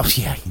 So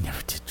he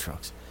never did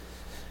drugs.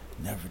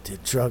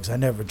 I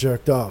never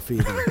jerked off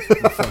either.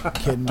 You fucking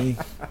kidding me?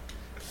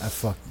 That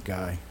fucking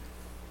guy.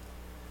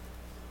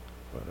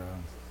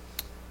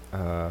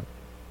 But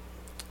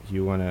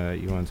You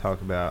wanna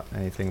talk about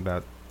anything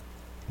about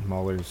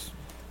Mueller's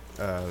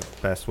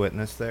best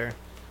witness there,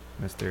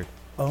 Mister?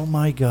 oh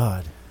my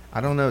God. I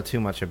don't know too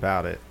much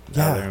about it,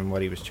 Yeah. other than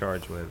what he was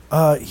charged with.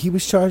 He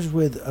was charged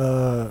with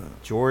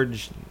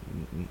George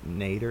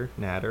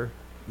Nader,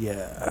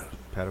 yeah.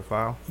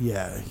 pedophile.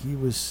 Yeah, he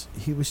was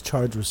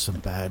charged with some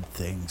bad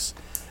things.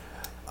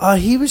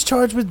 He was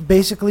charged with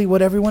basically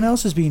what everyone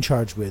else is being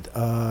charged with: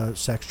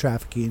 sex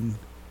trafficking,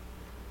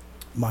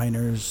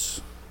 minors.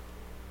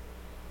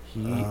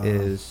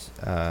 He's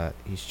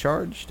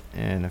charged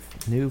in a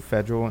new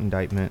federal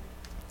indictment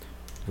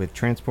with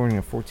transporting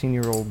a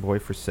 14-year-old boy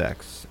for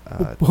sex,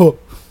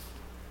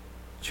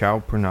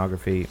 child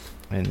pornography,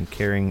 and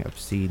carrying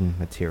obscene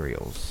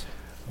materials.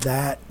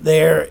 That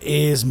there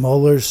is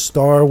Mueller's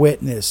star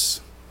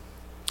witness.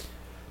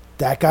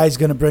 That guy's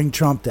gonna bring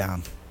Trump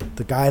down.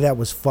 The guy that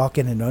was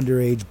fucking an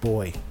underage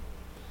boy.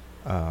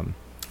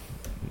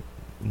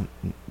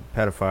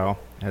 Pedophile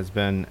has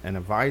been an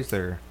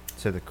advisor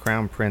to the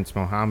Crown Prince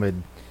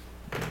Mohammed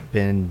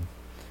bin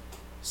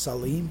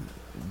Salim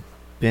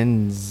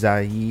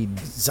Zayed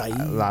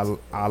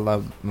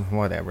Al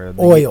whatever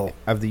Oil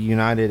of the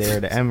United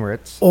Arab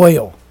Emirates.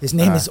 Oil. His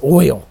name is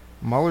Oil.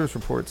 Mueller's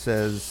report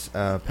says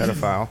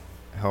pedophile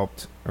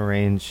helped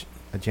arrange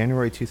a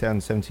January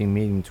 2017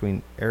 meeting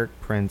between Eric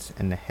Prince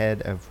and the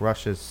head of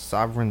Russia's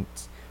sovereign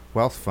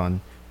wealth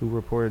fund, who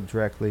reported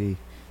directly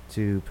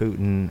to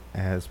Putin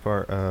as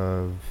part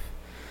of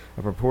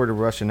a purported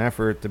Russian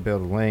effort to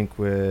build a link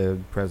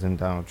with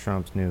President Donald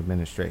Trump's new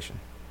administration.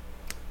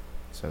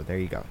 So there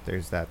you go.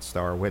 There's that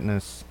star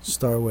witness.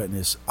 Star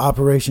witness.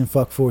 Operation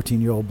Fuck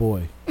 14-year-old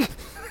boy.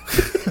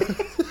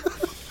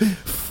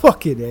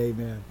 Fucking A,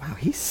 man. Wow,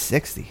 he's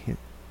 60. It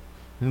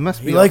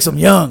must be. He likes them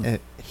young.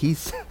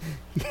 He's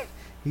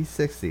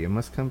 60. It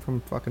must come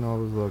from fucking all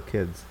those little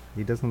kids.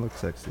 He doesn't look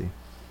 60.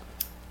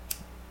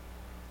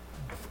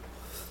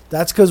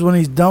 That's because when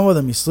he's done with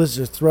them, he slits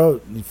their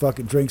throat and he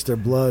fucking drinks their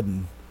blood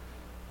and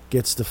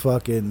gets the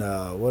fucking,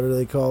 what are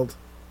they called?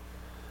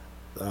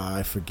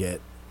 I forget.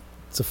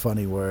 It's a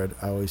funny word.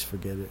 I always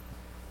forget it.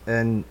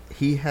 And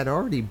he had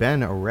already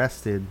been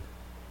arrested.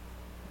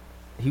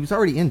 He was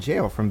already in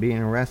jail from being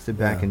arrested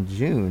back in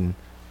June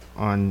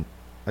on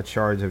a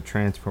charge of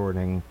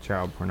transporting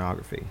child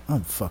pornography.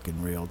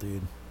 Unfucking real,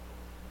 dude.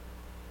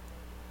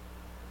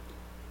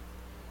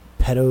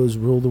 Pedos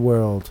rule the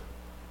world.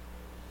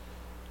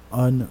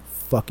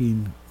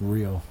 Unfucking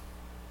real.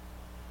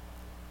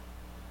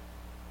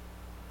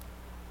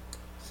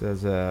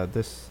 Says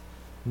this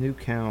new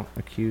count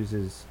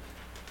accuses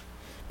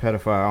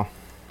pedophile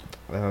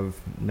of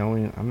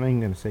knowing, I'm not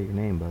even going to say your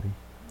name, buddy,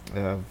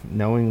 of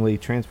knowingly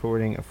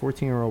transporting a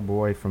 14-year-old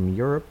boy from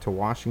Europe to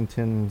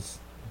Washington's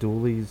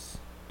Dulles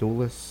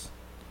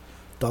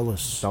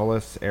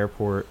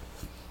airport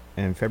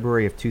in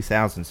February of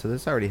 2000. So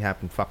this already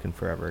happened fucking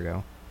forever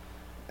ago.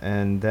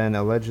 And then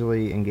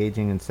allegedly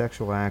engaging in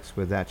sexual acts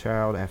with that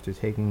child after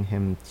taking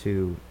him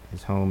to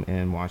his home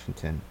in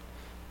Washington.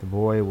 The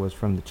boy was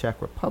from the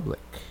Czech Republic.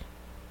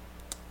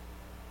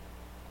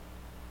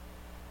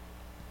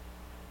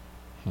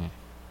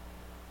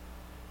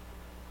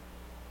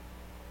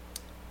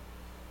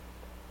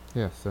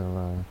 Yeah,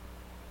 so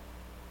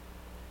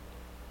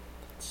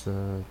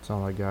that's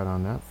all I got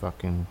on that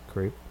fucking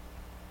creep.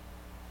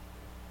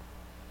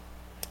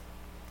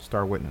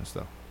 Star witness,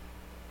 though.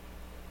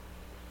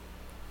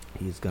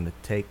 He's gonna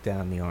take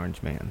down the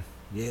Orange Man.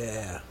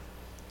 Yeah.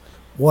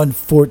 One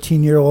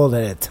 14-year-old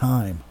at a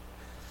time.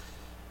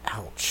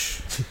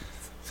 Ouch.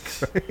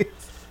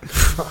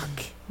 Fuck.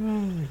 Oh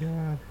my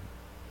god.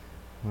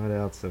 What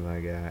else have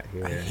I got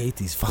here? I hate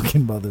these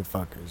fucking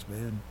motherfuckers,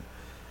 man.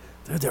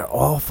 Dude, they're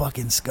all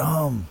fucking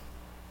scum.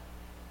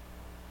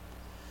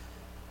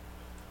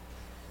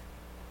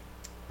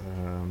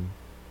 I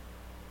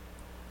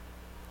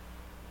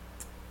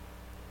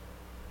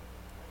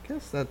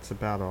guess that's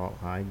about all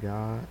I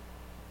got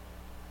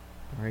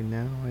right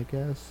now, I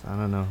guess. I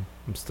don't know.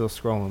 I'm still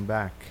scrolling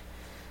back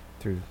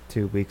through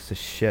 2 weeks of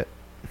shit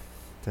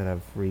that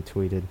I've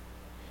retweeted.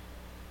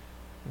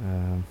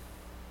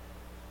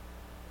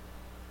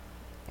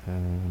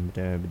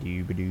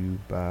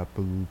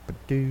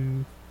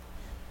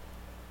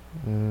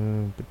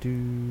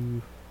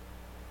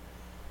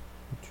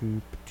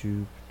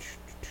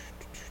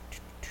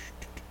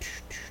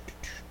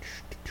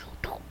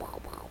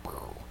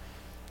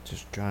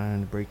 Just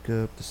trying to break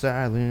up the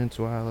silence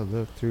while I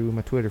look through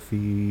my Twitter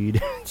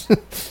feed.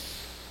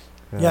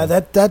 Yeah,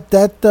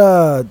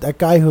 that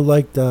guy who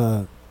liked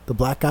the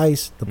black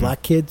guys, the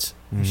black kids,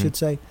 I should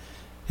say.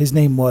 His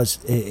name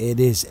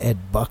is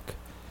Ed Buck.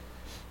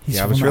 He's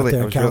from out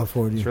there in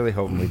California. I was really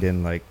hoping we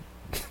didn't like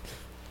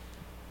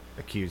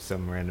accuse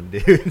some random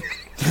dude.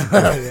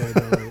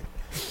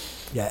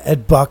 Yeah,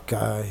 Ed Buck.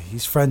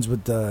 He's friends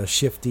with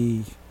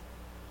Shifty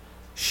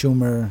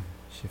Schumer.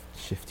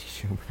 Shifty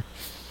Schumer.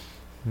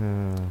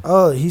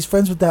 Oh, he's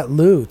friends with that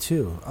Lou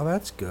too. Oh,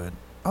 that's good.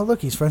 Oh,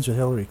 look, he's friends with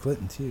Hillary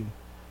Clinton too.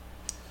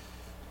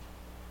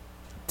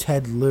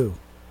 Ted Lieu.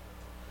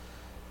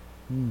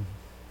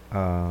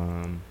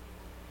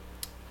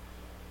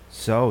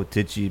 So,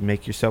 did you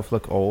make yourself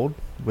look old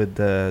with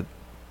the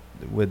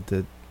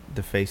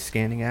face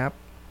scanning app?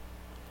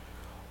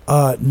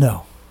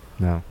 No.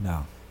 No.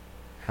 No.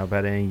 How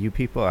about any of you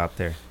people out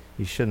there?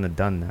 You shouldn't have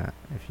done that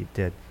if you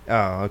did.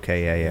 Oh,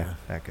 okay, yeah.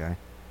 That guy.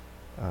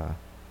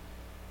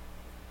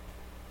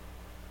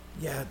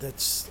 Yeah,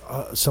 that's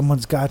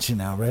someone's got you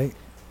now, right?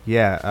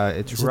 Yeah,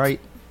 it's right.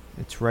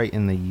 It's right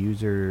in the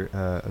user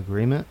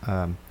agreement.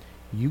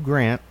 You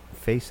grant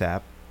Face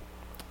app.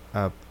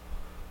 Half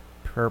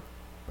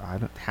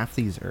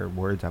these are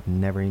words I've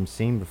never even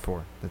seen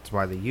before. That's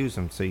why they use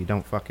them, so you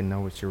don't fucking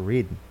know what you're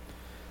reading.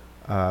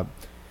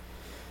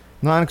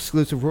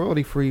 Non-exclusive,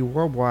 royalty-free,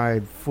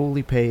 worldwide,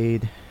 fully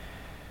paid,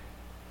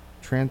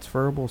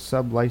 transferable,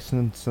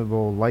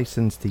 sub-licensable,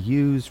 license to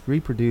use,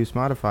 reproduce,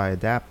 modify,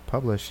 adapt,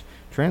 publish,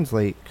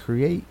 translate,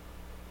 create.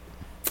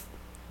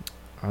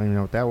 I don't even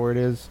know what that word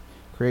is.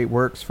 Create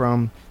works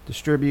from,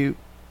 distribute,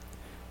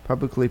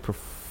 publicly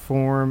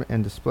perform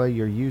and display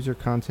your user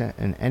content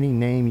in any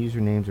name,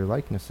 usernames, or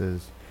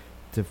likenesses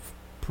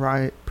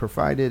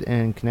provided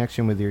in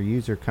connection with your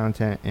user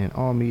content in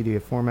all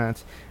media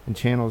formats and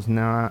channels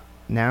now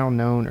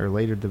known or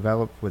later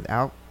developed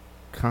without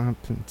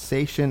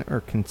compensation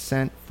or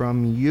consent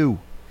from you.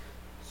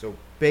 So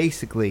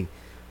basically,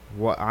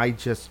 what I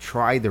just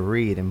tried to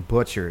read and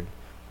butchered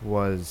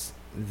was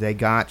they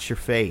got your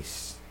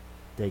face.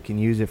 They can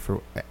use it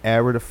for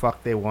whatever the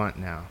fuck they want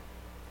now.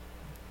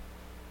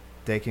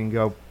 They can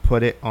go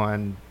put it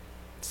on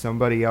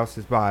somebody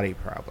else's body,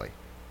 probably.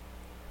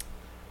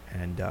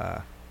 And,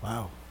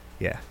 wow.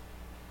 Yeah.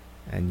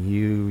 And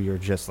you're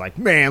just like,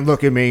 man,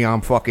 look at me. I'm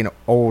fucking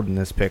old in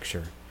this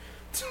picture.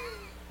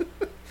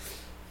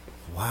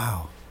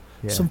 Wow.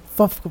 Yeah. Some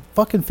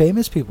fucking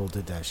famous people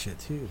did that shit,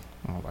 too.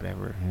 Oh,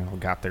 whatever.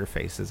 Got their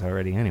faces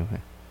already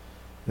anyway.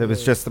 It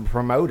was just to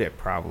promote it,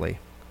 probably.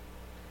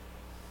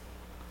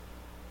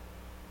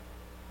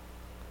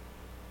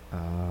 Where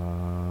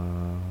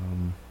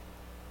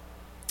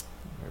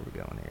are we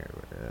going here?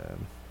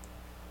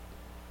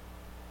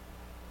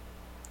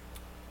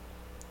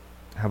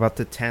 How about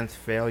the 10th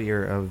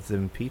failure of the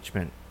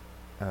impeachment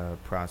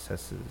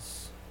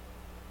processes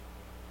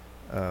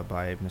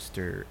by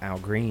Mr. Al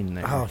Green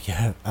there? Oh,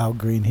 yeah. Al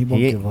Green. He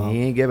won't give up.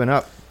 He ain't giving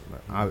up.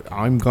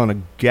 I'm going to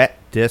get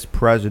this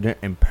president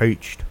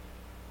impeached.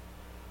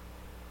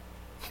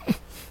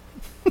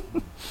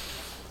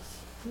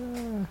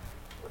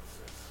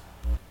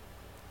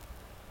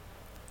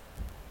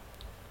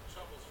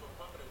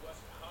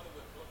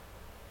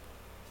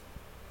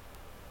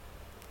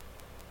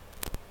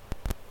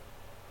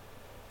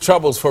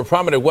 Troubles for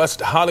prominent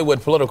West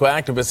Hollywood political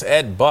activist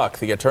Ed Buck.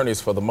 The attorneys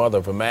for the mother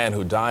of a man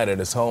who died at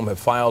his home have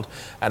filed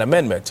an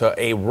amendment to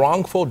a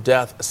wrongful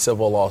death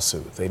civil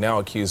lawsuit. They now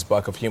accuse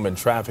Buck of human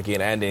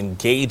trafficking and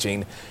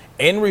engaging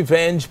in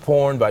revenge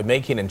porn by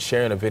making and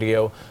sharing a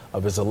video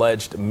of his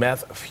alleged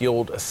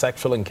meth-fueled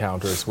sexual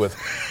encounters with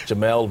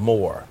Jamel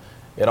Moore.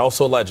 It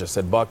also alleges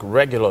that Buck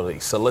regularly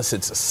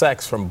solicits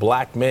sex from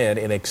black men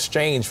in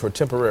exchange for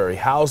temporary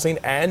housing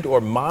and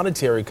or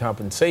monetary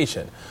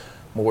compensation.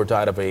 Moore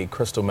died of a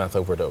crystal meth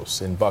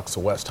overdose in Buck's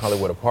West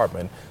Hollywood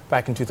apartment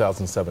back in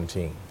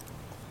 2017.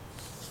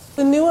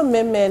 The new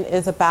amendment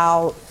is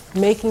about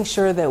making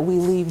sure that we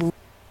leave.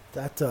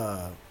 That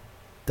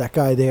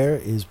guy there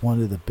is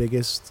one of the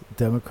biggest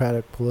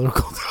Democratic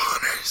political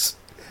donors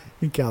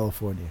in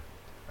California.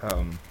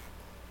 I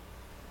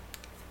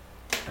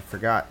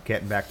forgot,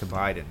 getting back to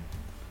Biden.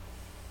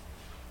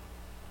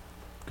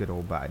 Good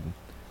old Biden.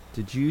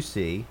 Did you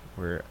see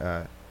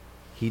where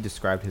he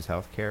described his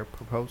health care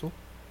proposal?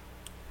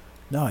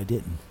 No, I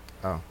didn't.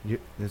 Oh,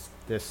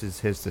 this is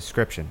his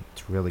description.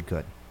 It's really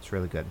good. It's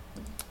really good.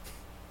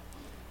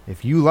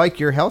 If you like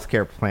your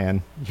healthcare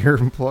plan, your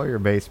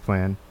employer-based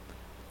plan,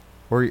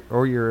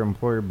 or your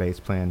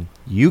employer-based plan,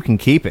 you can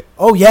keep it.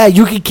 Oh yeah,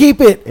 you can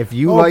keep it. If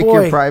you like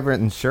your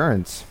private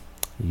insurance,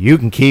 you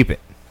can keep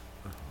it.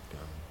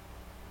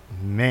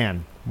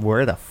 Man,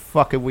 where the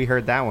fuck have we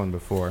heard that one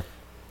before?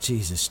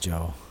 Jesus,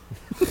 Joe.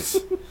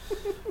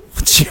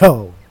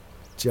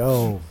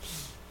 Joe.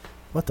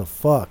 What the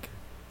fuck?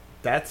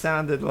 That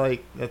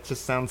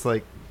just sounds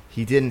like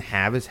he didn't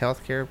have his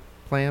healthcare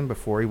plan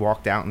before he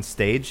walked out on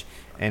stage,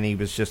 and he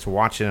was just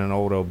watching an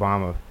old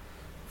Obama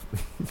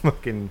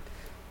fucking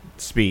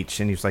speech,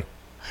 and he was like,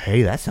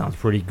 hey, that sounds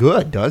pretty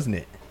good, doesn't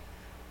it?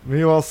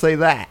 Maybe I'll say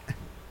that.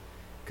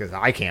 Because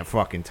I can't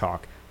fucking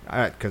talk.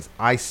 Because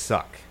I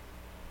suck.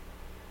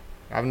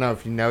 I don't know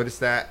if you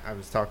noticed that. I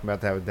was talking about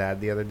that with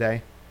Dad the other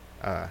day.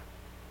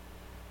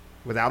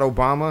 Without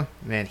Obama,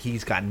 man,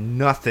 he's got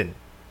nothing.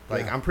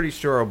 Like, yeah. I'm pretty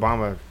sure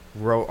Obama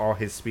wrote all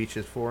his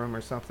speeches for him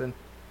or something.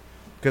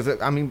 Because,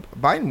 I mean,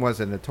 Biden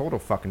wasn't a total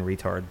fucking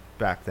retard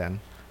back then.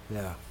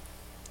 Yeah.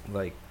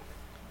 Like,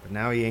 but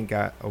now he ain't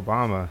got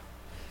Obama.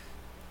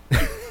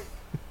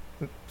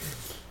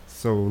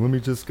 So let me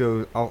just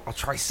go. I'll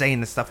try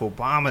saying the stuff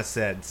Obama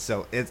said.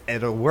 So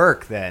it'll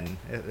work then.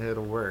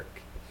 It'll work.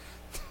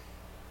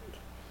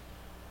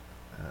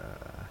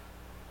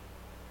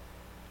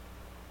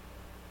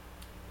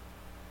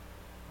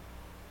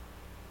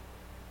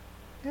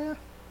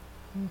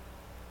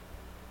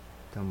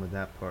 Done with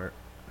that part.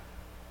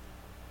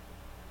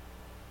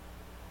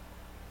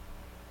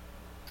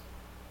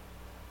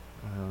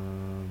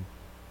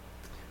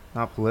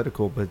 Not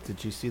political, but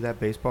did you see that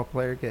baseball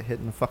player get hit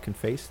in the fucking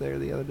face there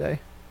the other day?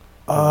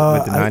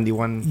 With the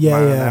 91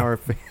 mile an hour.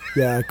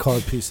 Yeah, I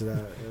caught a piece of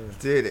that.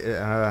 Dude,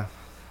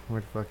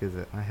 where the fuck is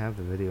it? I have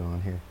the video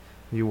on here.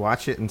 You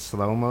watch it in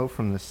slow-mo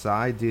from the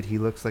side, dude, he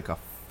looks like a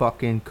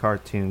fucking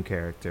cartoon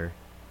character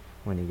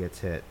when he gets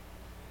hit.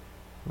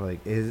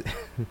 Like, his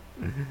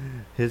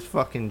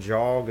fucking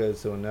jaw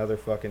goes to another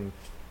fucking...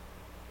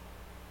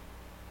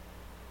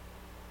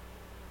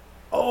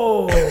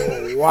 Oh,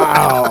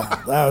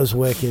 wow. That was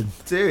wicked.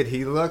 Dude,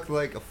 he looked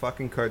like a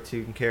fucking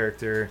cartoon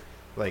character,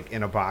 like,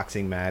 in a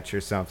boxing match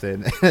or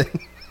something.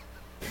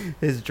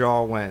 His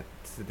jaw went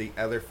to the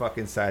other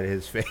fucking side of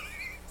his face.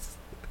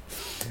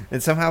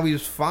 And somehow he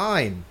was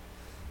fine.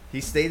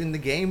 He stayed in the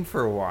game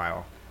for a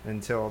while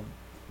until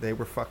they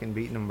were fucking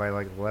beating him by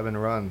like 11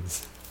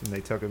 runs. And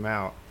they took him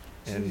out.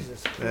 And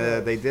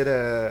they did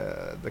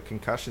the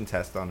concussion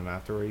test on him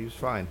afterward. He was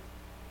fine.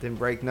 Didn't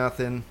break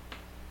nothing.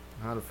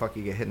 How the fuck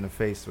you get hit in the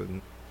face with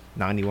a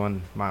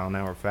 91 mile an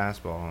hour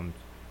fastball?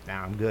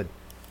 I'm good.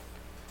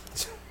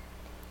 It's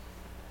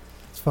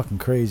fucking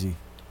crazy.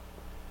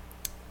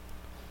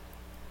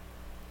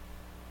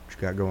 What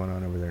you got going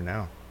on over there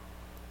now?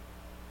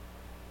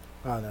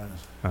 Oh, no.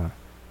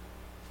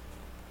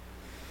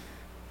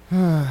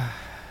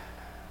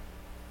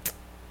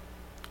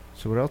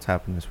 So what else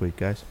happened this week,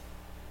 guys?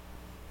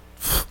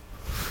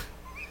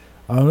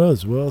 I don't know.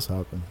 What else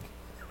happened?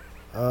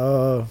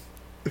 I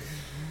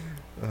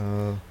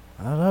don't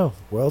know.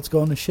 World's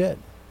going to shit.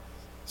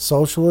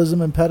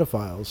 Socialism and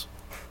pedophiles.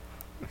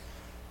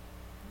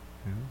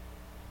 Yeah.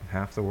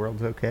 Half the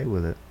world's okay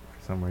with it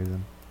for some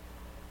reason.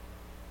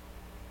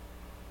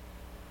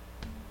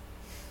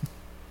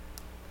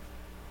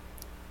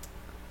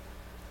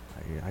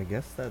 I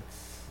guess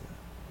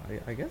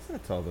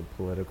that's all the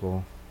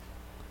political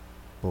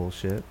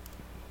bullshit,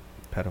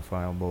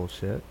 pedophile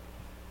bullshit.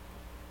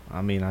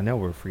 I mean, I know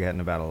we're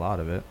forgetting about a lot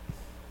of it.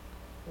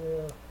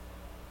 Yeah.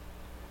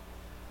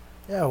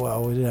 Yeah,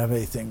 well, we didn't have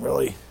anything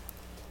really.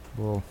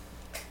 Well,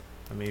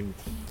 I mean,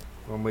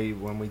 when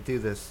we do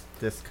this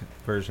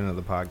version of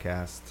the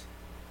podcast,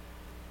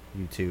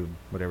 YouTube,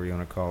 whatever you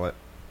want to call it,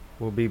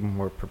 we'll be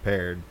more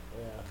prepared.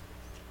 Yeah.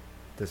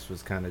 This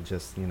was kind of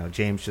just,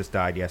 James just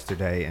died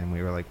yesterday, and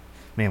we were like,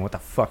 man, what the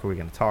fuck are we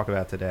going to talk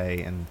about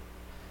today? And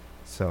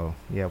so,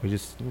 yeah, we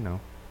just,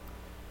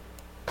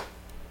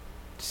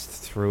 just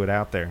threw it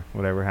out there,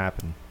 whatever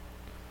happened.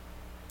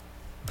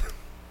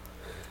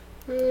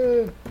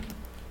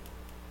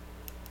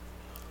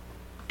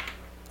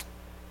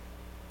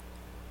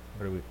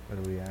 What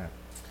are we at?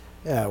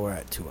 Yeah, we're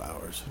at 2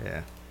 hours.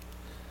 Yeah.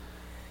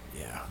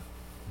 Yeah.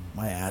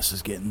 My ass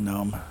is getting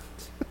numb.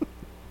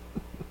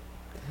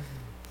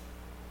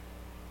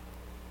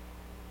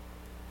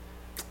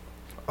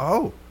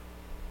 Oh.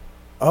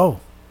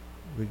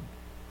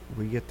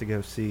 We get to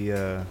go see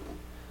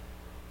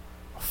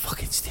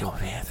fucking Steel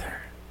Panther.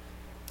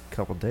 A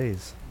couple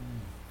days.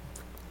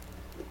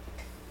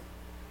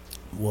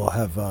 We'll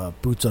have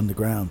boots on the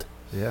ground.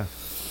 Yeah.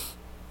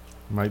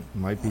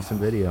 Might be some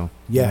video.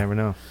 Yeah. You never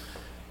know.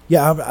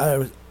 Yeah, I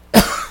was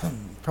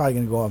probably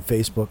going to go on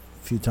Facebook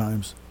a few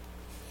times.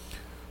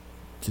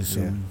 Do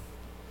some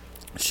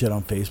shit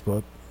on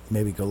Facebook.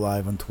 Maybe go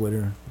live on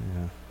Twitter.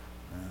 Yeah.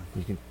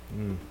 You can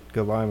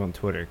go live on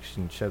Twitter because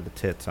you can show the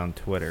tits on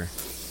Twitter.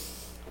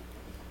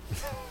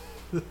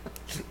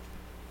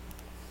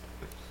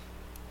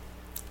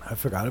 I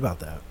forgot about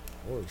that.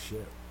 Holy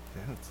shit.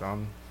 Yeah, it's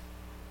on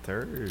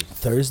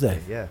Thursday.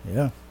 Yeah.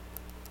 Yeah.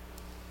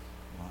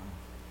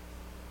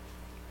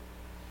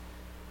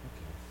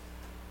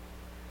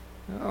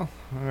 Oh,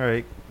 all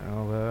right.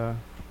 I'll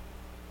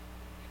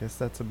guess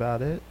that's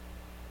about it.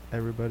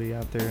 Everybody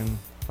out there in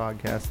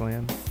podcast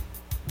land,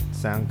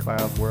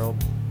 SoundCloud world,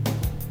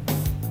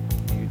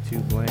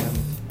 YouTube land,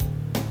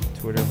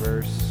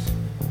 Twitterverse.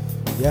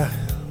 Yeah.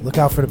 Look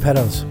out for the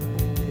pedos.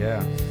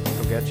 Yeah,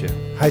 they'll get you.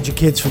 Hide your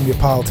kids from your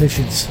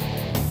politicians.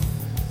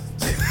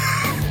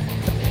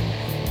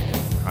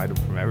 Hide them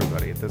from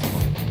everybody at this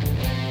point.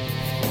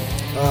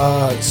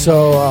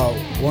 So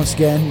once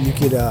again, you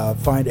could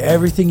find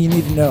everything you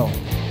need to know.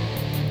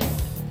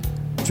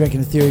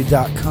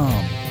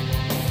 DrinkingTheory.com.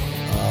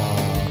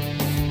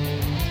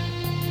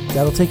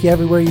 That'll take you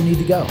everywhere you need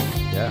to go.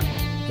 Yeah.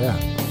 Yeah.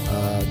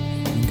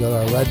 You can go to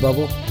our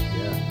Redbubble.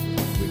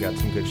 Yeah. We got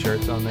some good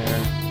shirts on there.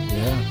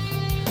 Yeah.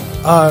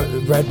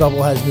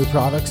 Redbubble has new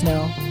products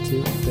now,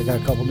 too. They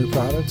got a couple new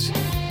products.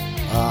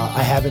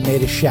 I haven't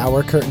made a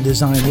shower curtain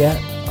design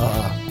yet.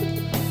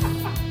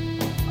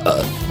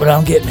 But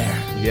I'm getting there.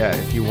 Yeah,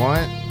 if you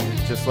want,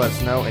 just let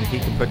us know, and he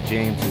can put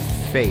James's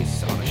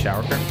face on a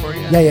shower curtain for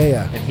you.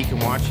 Yeah. And he can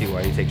watch you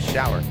while you take a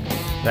shower.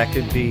 That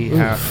could be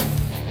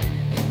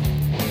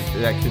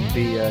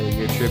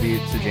your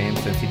tribute to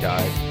James since he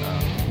died.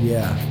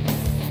 Yeah.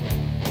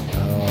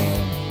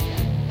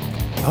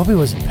 I hope he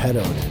wasn't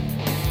pedoed.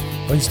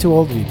 Well, he's too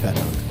old to be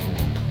pedoed.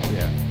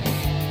 Yeah.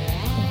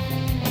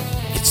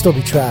 still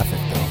be traffic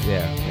though.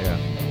 Yeah,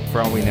 yeah.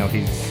 For all we know,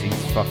 he's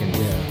fucking.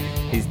 Yeah.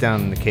 He's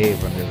down in the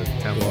cave under the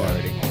temple Yeah.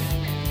 already.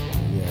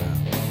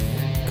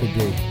 Yeah, could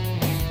be.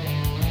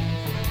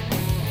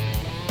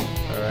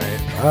 All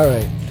right. All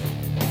right.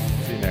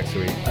 See you next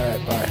week. All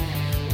right. Bye.